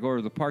you're not a goer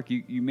of the park,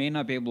 you may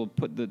not be able to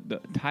put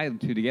tie the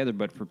two together.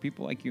 But for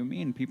people like you and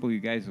me, and people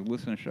you guys who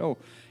listen to the show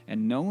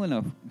and know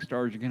enough Star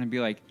Wars, you're going to be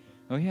like,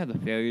 Oh yeah, the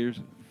failures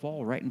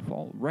fall right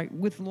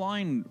with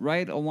line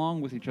right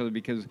along with each other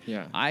because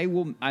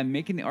I'm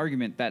making the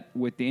argument that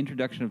with the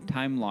introduction of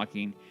time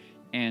locking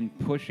and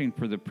pushing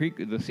for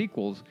the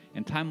sequels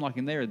and time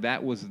locking there,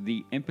 that was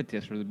the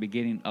impetus or the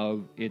beginning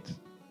of its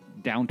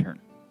downturn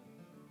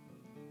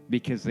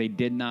because they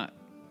did not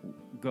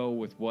go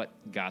with what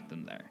got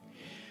them there.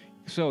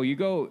 So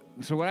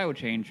what I would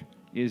change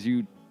is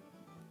you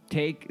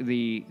take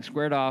the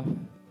squared off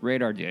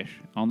radar dish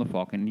on the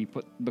Falcon and you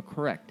put the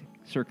correct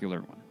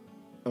circular one.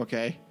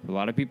 Okay. For a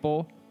lot of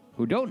people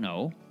who don't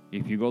know,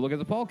 if you go look at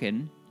the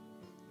Falcon,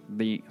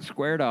 the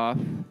squared off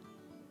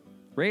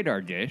radar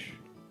dish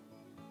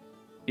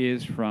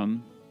is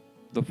from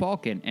the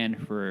Falcon.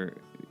 And for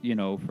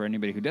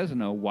anybody who doesn't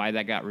know why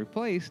that got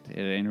replaced,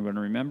 anyone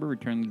remember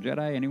Return of the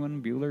Jedi?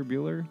 Anyone?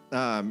 Bueller?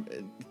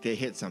 They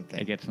hit something.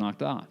 It gets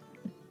knocked off.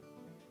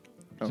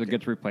 Okay. So it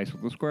gets replaced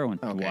with the square one.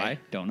 Okay. Why?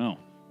 Don't know.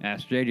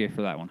 Ask JJ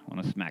for that one. I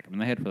want to smack him in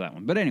the head for that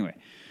one. But anyway,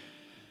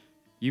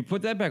 you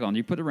put that back on.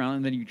 You put it around,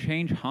 and then you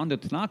change Hondo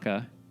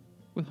Tanaka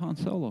with Han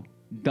Solo.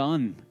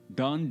 Done.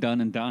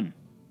 Done.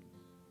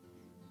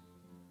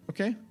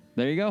 Okay.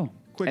 There you go.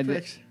 Quick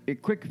fix.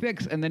 Quick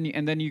fix, and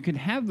then you can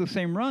have the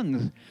same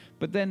runs,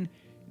 but then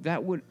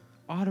that would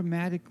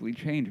automatically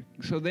change.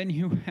 So then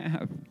you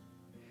have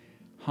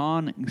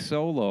Han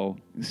Solo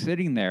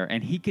sitting there,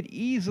 and he could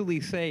easily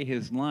say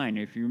his line.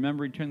 If you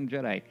remember Return of the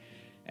Jedi,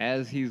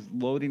 as he's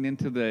loading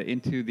into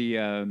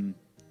the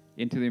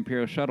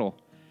Imperial shuttle,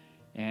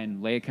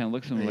 and Leia kind of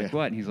looks at him like,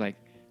 "What?" And he's like,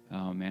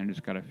 "Oh man, I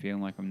just got a feeling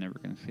like I'm never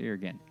going to see her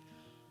again."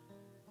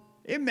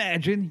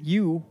 Imagine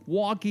you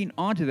walking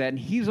onto that, and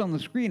he's on the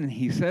screen, and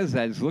he says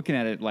that. He's looking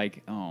at it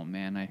like, "Oh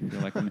man, I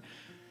feel like I'm."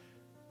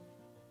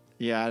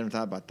 Yeah, I hadn't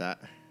thought about that.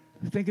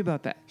 Think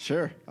about that.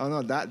 Sure. Oh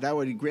no, that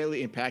would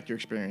greatly impact your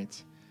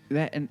experience.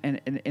 That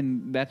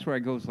and that's where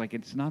it goes. Like,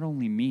 it's not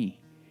only me.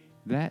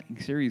 That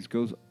series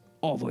goes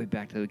all the way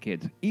back to the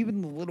kids.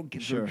 Even the little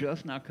kids are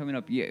just now coming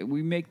up. Yeah,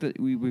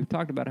 we've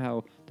talked about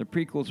how the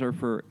prequels are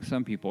for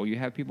some people. You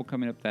have people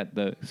coming up that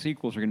the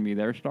sequels are going to be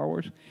their Star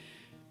Wars.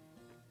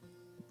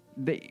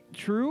 They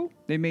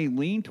may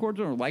lean towards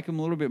them or like them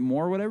a little bit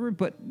more or whatever,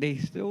 but they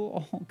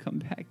still all come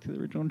back to the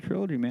original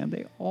trilogy, man.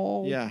 They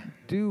all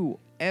do.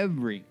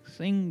 Every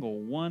single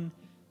one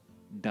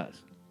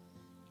does.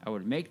 I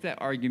would make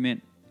that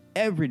argument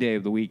every day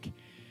of the week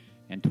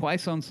and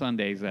twice on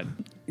Sundays.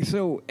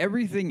 So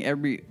everything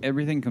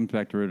comes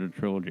back to the original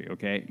trilogy,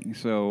 okay?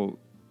 So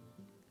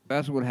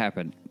that's what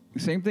happened.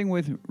 Same thing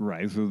with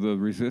Rise of the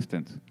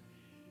Resistance.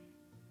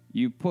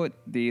 You put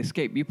the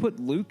escape. You put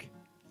Luke.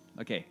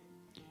 Okay.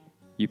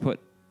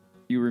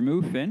 You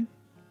remove Finn,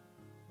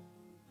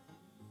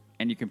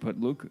 and you can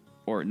put Luke,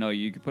 or no,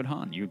 you could put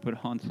Han. You would put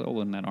Han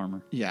Solo in that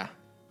armor. Yeah,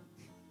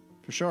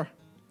 for sure.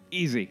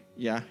 Easy.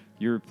 Yeah.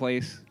 You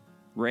replace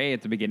Rey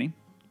at the beginning,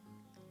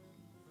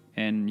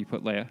 and you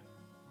put Leia,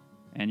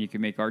 and you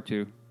can make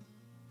R2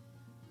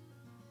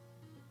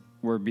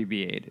 where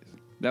BB-8 is.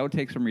 That would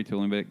take some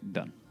retooling, but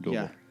done. Doable.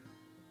 Yeah.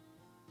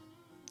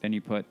 Then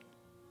you put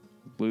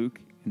Luke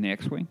in the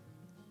X-Wing,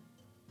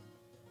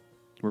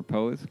 where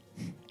Poe is.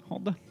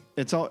 Hold on.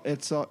 It's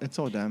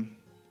all done.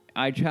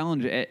 I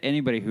challenge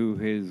anybody who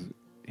is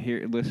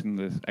here listening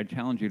to this. I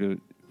challenge you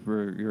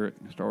for you're a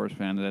Star Wars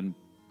fan, then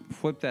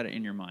flip that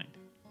in your mind.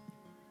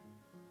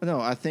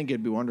 No, I think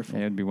it'd be wonderful.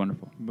 Yeah, it'd be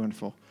wonderful.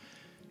 Wonderful.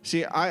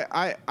 See,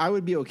 I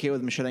would be okay with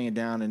them shutting it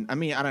down, and I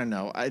mean, I don't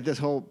know. This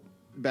whole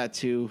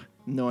Batu,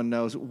 no one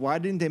knows. Why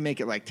didn't they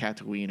make it like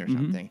Tatooine or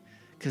something?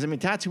 Because I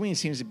mean, Tatooine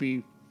seems to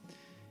be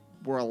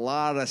where a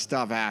lot of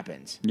stuff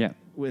happens. Yeah.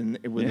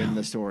 Within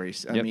the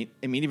stories. I mean,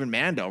 even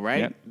Mando, right?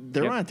 Yep.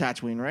 They're on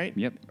Tatooine, right?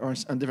 Yep. Or on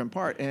a different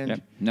part.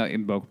 And No,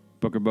 in Book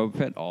of Boba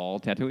Fett, all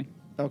Tatooine.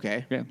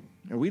 Okay. Yeah.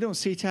 And we don't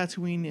see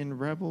Tatooine in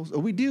Rebels. Oh,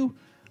 we do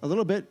a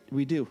little bit.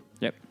 We do.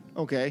 Yep.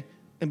 Okay.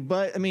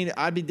 But I mean,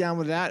 I'd be down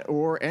with that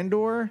or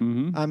Endor.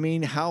 I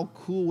mean, how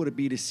cool would it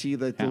be to see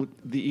the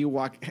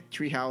Ewok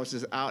tree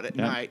houses out at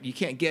night? You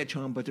can't get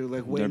to them, but they're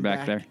like way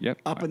back there.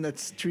 Yep. Up in the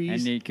trees.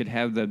 And you could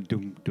have the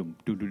doom doom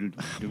doom doom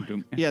doom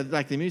doom. Yeah,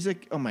 like the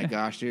music. Oh my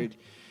gosh, dude.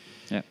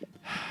 Yeah.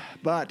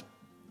 But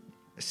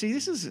see,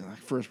 this is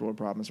first world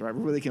problems, right?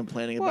 We're really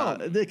complaining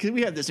about it because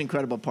we have this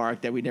incredible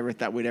park that we never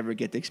thought we'd ever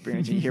get to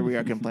experience, and here we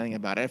are complaining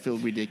about it. I feel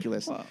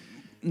ridiculous. Well,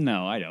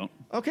 no, I don't.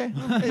 Okay.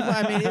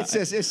 I mean, it's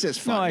just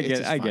fun. No, I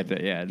get get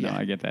that. Yeah, no,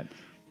 I get that.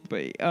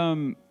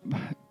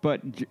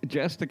 But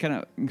just to kind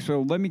of,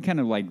 so let me kind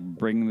of like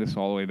bring this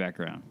all the way back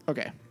around.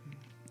 Okay.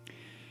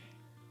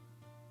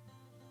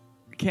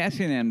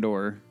 Cassian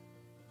Andor,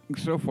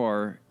 so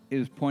far,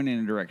 is pointing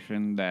in a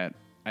direction that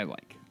I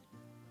like.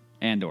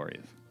 Andor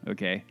is,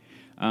 okay?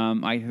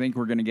 I think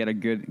we're going to get a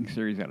good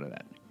series out of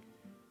that.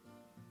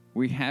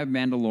 We have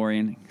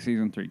Mandalorian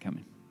Season 3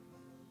 coming.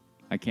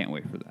 I can't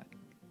wait for that.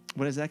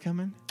 When is that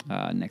coming?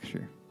 Next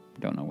year.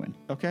 Don't know when.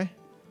 Okay.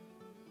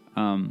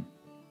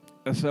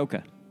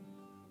 Ahsoka.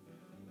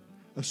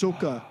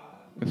 Ahsoka.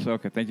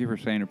 Ahsoka. Thank you for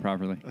saying it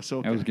properly.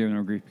 Ahsoka. I was giving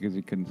him grief because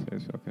he couldn't say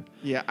Ahsoka.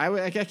 Yeah,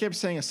 I kept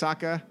saying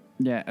Ahsoka,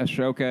 Yeah,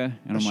 Ashoka.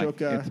 And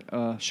Ashoka.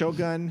 I'm like,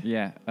 Shogun.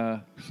 Yeah,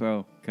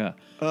 Ahsoka.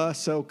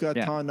 Ahsoka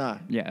Yeah. Tano.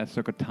 Yeah,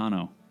 Ahsoka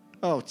Tano.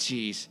 Oh,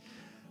 jeez.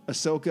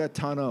 Ahsoka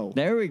Tano.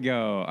 There we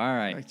go. All Oh,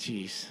 right.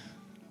 jeez.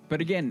 But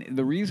again,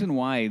 the reason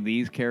why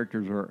these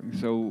characters are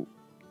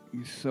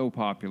so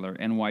popular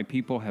and why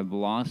people have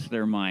lost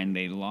their mind.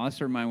 They lost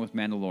their mind with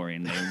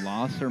Mandalorian. They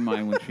lost their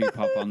mind when she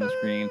popped on the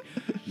screen.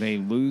 They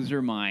lose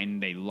their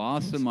mind. They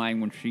lost their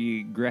mind when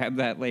she grabbed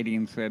that lady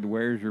and said,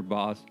 "Where's your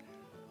boss?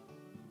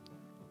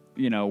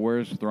 You know,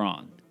 where's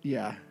Thrawn?"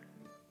 Yeah.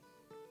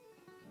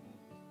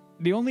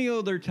 The only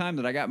other time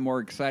that I got more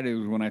excited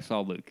was when I saw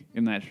Luke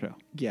in that show.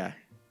 Yeah.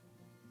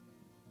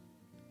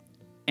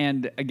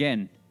 And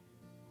again,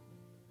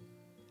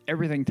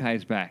 everything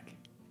ties back.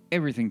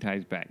 Everything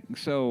ties back.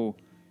 So,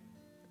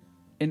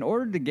 in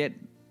order to get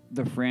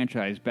the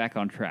franchise back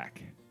on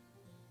track,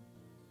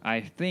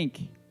 I think,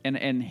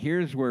 and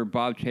here's where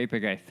Bob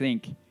Chapek, I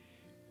think,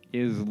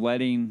 is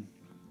letting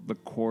the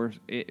course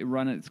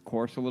run its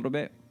course a little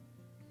bit,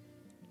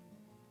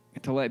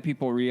 to let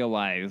people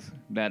realize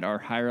that are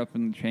higher up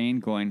in the chain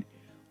going,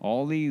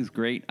 all these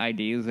great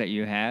ideas that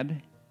you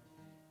had,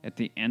 at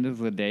the end of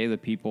the day, the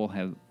people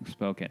have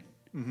spoken.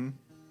 Mm-hmm.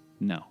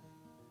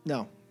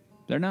 No.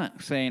 They're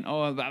not saying,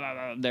 oh, blah, blah,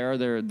 blah. There are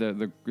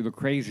the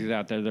crazies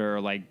out there that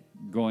are like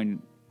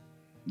going,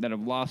 that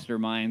have lost their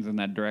minds in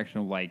that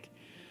direction of like,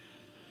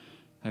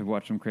 I've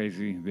watched some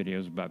crazy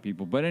videos about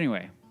people. But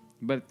anyway,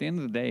 but at the end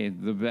of the day,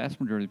 the vast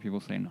majority of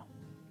people say no.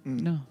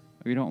 No,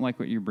 we don't like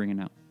what you're bringing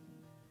out.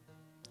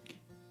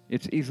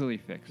 It's easily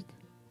fixed.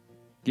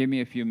 Give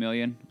me a few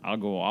million, I'll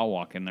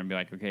walk in there and be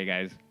like, okay,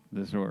 guys,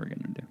 this is what we're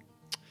going to do.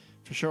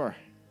 For sure.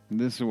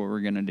 This is what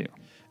we're going to do.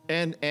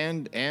 And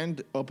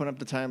open up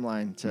the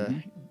timeline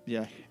to,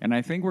 yeah. And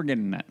I think we're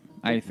getting that.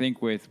 I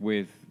think with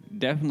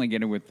definitely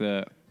getting with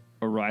the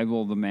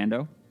arrival of the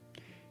Mando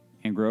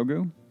and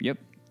Grogu. Yep.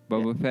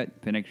 Boba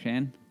Fett, Fennec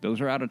Shan.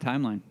 Those are out of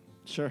timeline.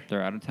 Sure.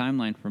 They're out of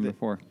timeline from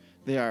before.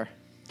 They are.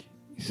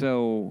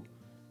 So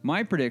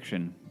my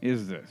prediction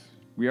is this.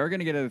 We are going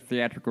to get a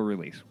theatrical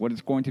release. What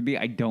it's going to be,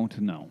 I don't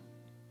know.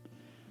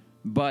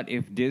 But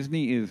if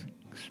Disney is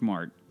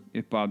smart,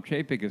 if Bob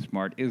Chapek is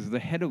smart, is the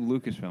head of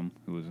Lucasfilm,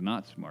 who is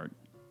not smart.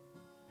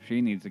 She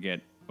needs to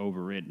get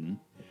overridden.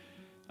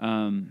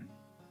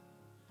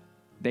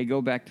 They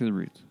go back to the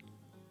roots.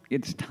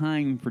 It's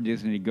time for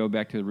Disney to go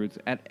back to the roots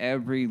at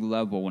every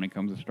level when it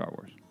comes to Star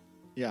Wars.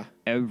 Yeah.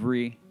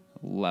 Every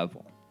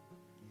level.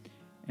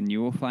 And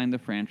you will find the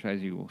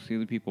franchise, you will see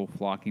the people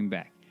flocking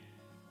back.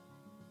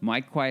 My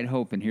quiet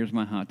hope, and here's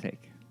my hot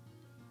take,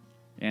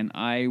 and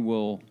I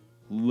will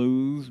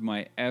lose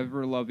my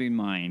ever-loving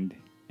mind,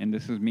 and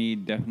this is me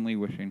definitely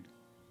wishing,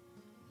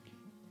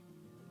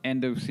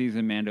 end of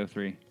season Mando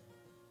 3,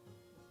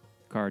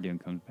 Cara Dune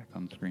comes back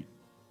on the screen.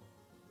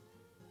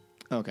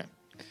 Okay.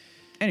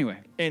 Anyways,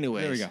 there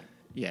we go.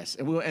 Yes,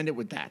 and we'll end it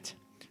with that.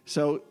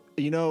 So,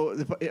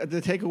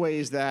 the takeaway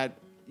is that,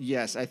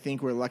 yes, I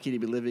think we're lucky to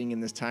be living in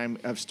this time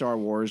of Star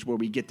Wars where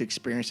we get to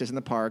experience this in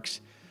the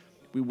parks.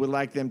 We would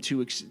like them to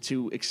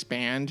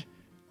expand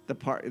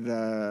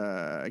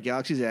the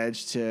Galaxy's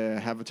Edge to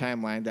have a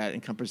timeline that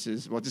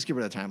encompasses. Well, just get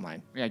rid of the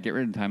timeline. Yeah, get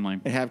rid of the timeline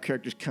and have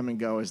characters come and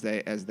go as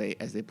they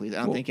please.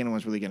 I don't think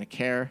anyone's really going to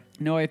care.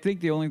 No, I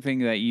think the only thing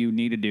that you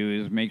need to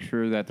do is make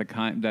sure that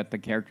the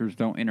characters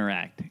don't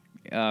interact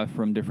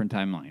from different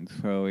timelines.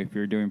 So if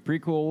you're doing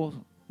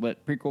prequels,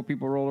 let prequel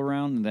people roll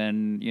around, and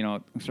then,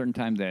 at a certain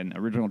time, then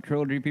original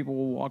trilogy people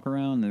will walk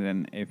around, and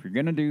then if you're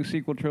going to do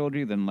sequel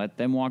trilogy, then let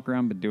them walk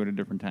around, but do it at a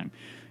different time.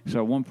 So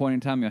at one point in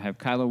time, you'll have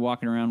Kylo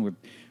walking around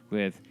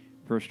with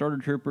First Order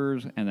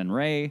troopers, and then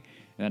Rey.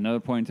 At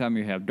another point in time,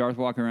 you have Darth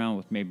walking around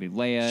with maybe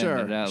Leia. Sure,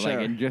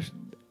 and just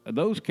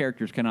those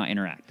characters cannot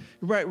interact.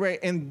 Right.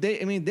 And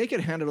they could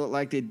handle it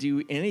like they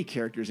do any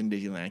characters in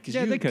Disneyland.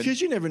 They could.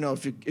 Because you never know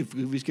if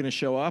he's going to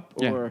show up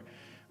or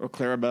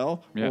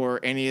Clarabelle, or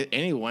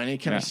anyone, any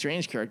kind of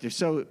strange character.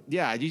 So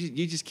yeah,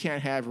 you just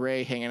can't have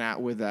Rey hanging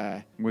out with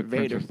Vader.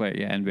 Princess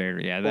Leia, and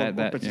Vader. Yeah,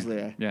 or Princess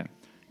Leia.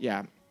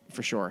 Yeah,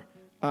 for sure.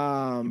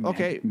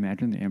 Okay.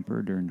 Imagine the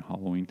Emperor during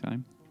Halloween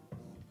time.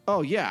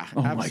 Oh yeah,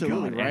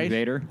 absolutely, my God. Right? And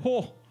Vader.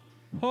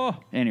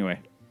 Anyway.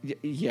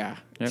 Yeah.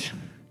 Yep.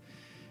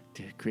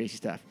 Dude, crazy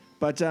stuff.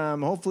 But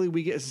hopefully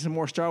we get some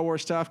more Star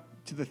Wars stuff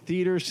to the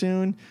theater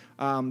soon.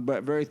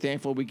 But very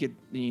thankful we get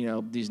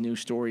these new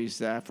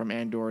stories from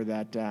Andor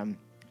that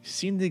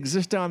seem to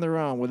exist on their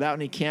own without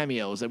any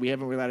cameos. That we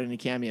haven't relied on any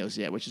cameos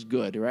yet, which is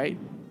good, right?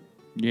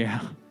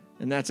 Yeah.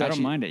 And that's I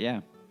don't mind it.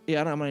 Yeah.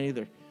 Yeah, I don't mind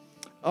either.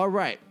 All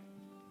right.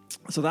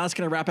 So that's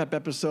going to wrap up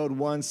episode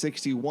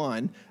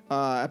 161.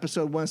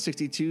 Episode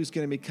 162 is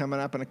going to be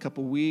coming up in a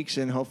couple weeks,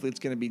 and hopefully it's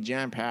going to be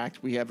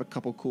jam-packed. We have a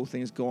couple cool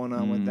things going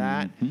on with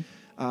that.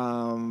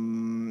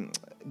 Then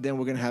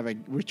we're going to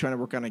we're trying to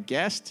work on a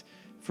guest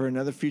for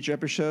another future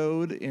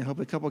episode, and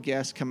hopefully a couple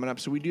guests coming up.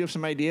 So we do have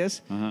some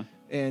ideas.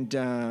 And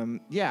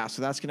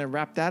so that's going to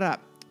wrap that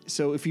up.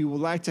 So if you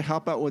would like to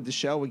help out with the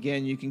show,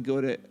 again, you can go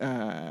to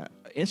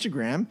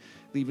Instagram,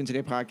 Leaving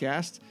Today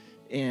Podcast,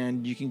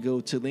 and you can go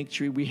to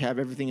Linktree. We have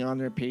everything on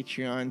there,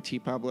 Patreon,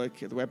 TeePublic,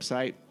 the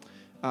website.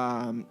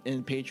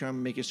 And Patreon,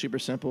 make it super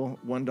simple: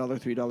 $1,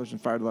 $3,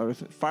 and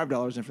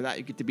 $5. And for that,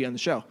 you get to be on the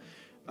show.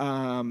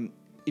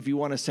 If you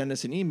want to send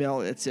us an email,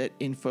 it's at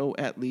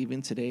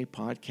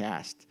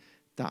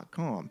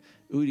info@leavingtodaypodcast.com.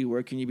 Udi,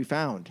 where can you be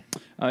found?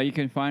 You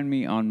can find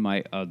me on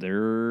my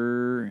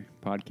other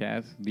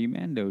podcast, The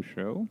Mando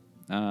Show.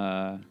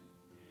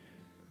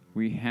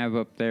 We have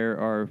up there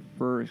our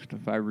first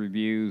 5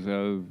 reviews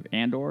of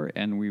Andor,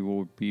 and we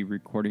will be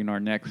recording our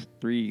next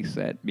 3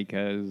 set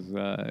because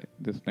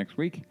this next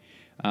week.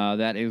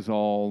 That is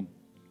all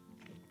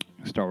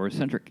Star Wars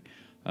centric.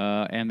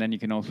 And then you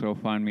can also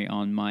find me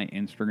on my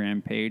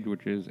Instagram page,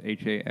 which is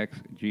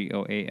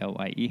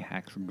HAXGOALIE,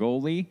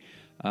 Haxgoalie.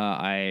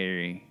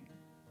 I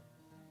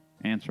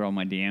answer all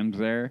my DMs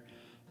there.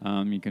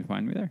 You can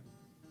find me there.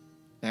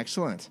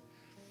 Excellent.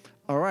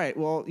 All right.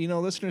 Well,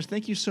 listeners,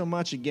 thank you so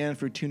much again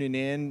for tuning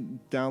in,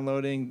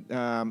 downloading.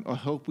 I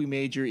hope we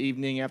made your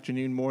evening,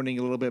 afternoon, morning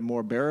a little bit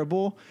more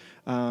bearable.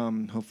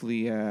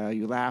 Hopefully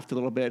you laughed a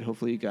little bit.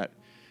 Hopefully you got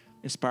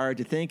inspired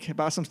to think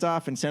about some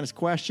stuff and send us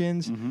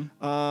questions.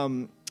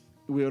 Mm-hmm.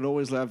 We would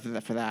always love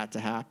for that to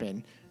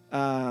happen.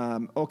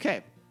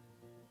 Okay.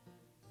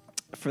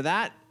 For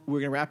that, we're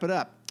going to wrap it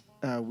up.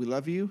 We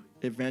love you,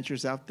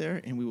 adventures out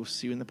there, and we will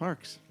see you in the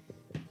parks.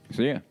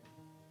 See ya.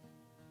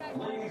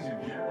 Ladies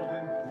and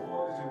gentlemen,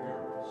 boys and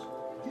girls,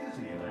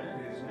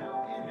 Disneyland is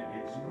now ending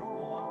its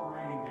normal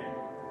operating day.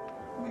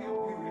 We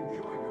hope you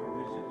enjoyed your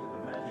visit to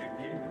the Magic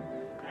Kingdom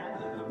and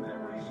that the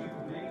memories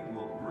you've made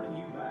will bring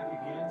you back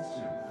again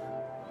soon.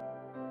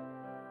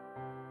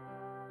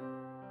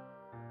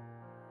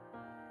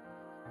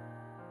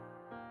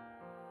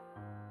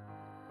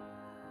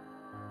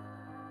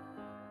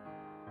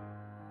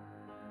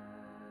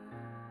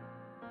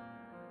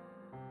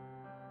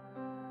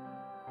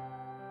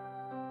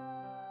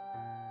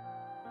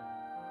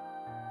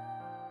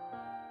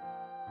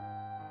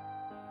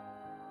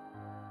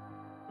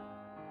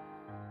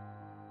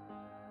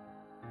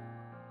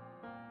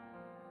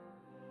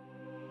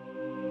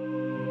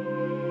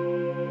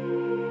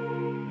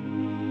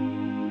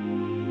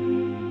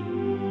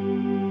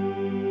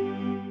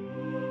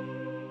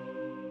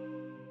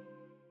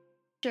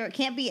 Sure, it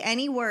can't be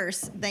any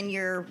worse than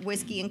your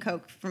whiskey and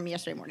Coke from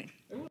yesterday morning.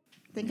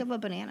 Think of a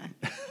banana.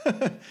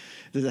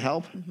 Does it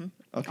help? Mm-hmm.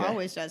 Okay.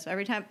 Always does.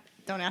 Every time.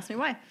 Don't ask me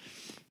why.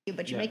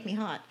 But you make me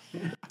hot.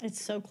 It's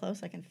so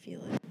close, I can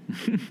feel it.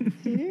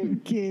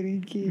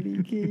 Kitty.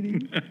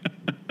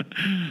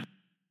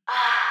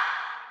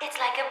 It's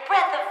like a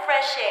breath of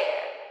fresh air.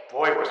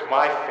 Boy, was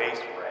my face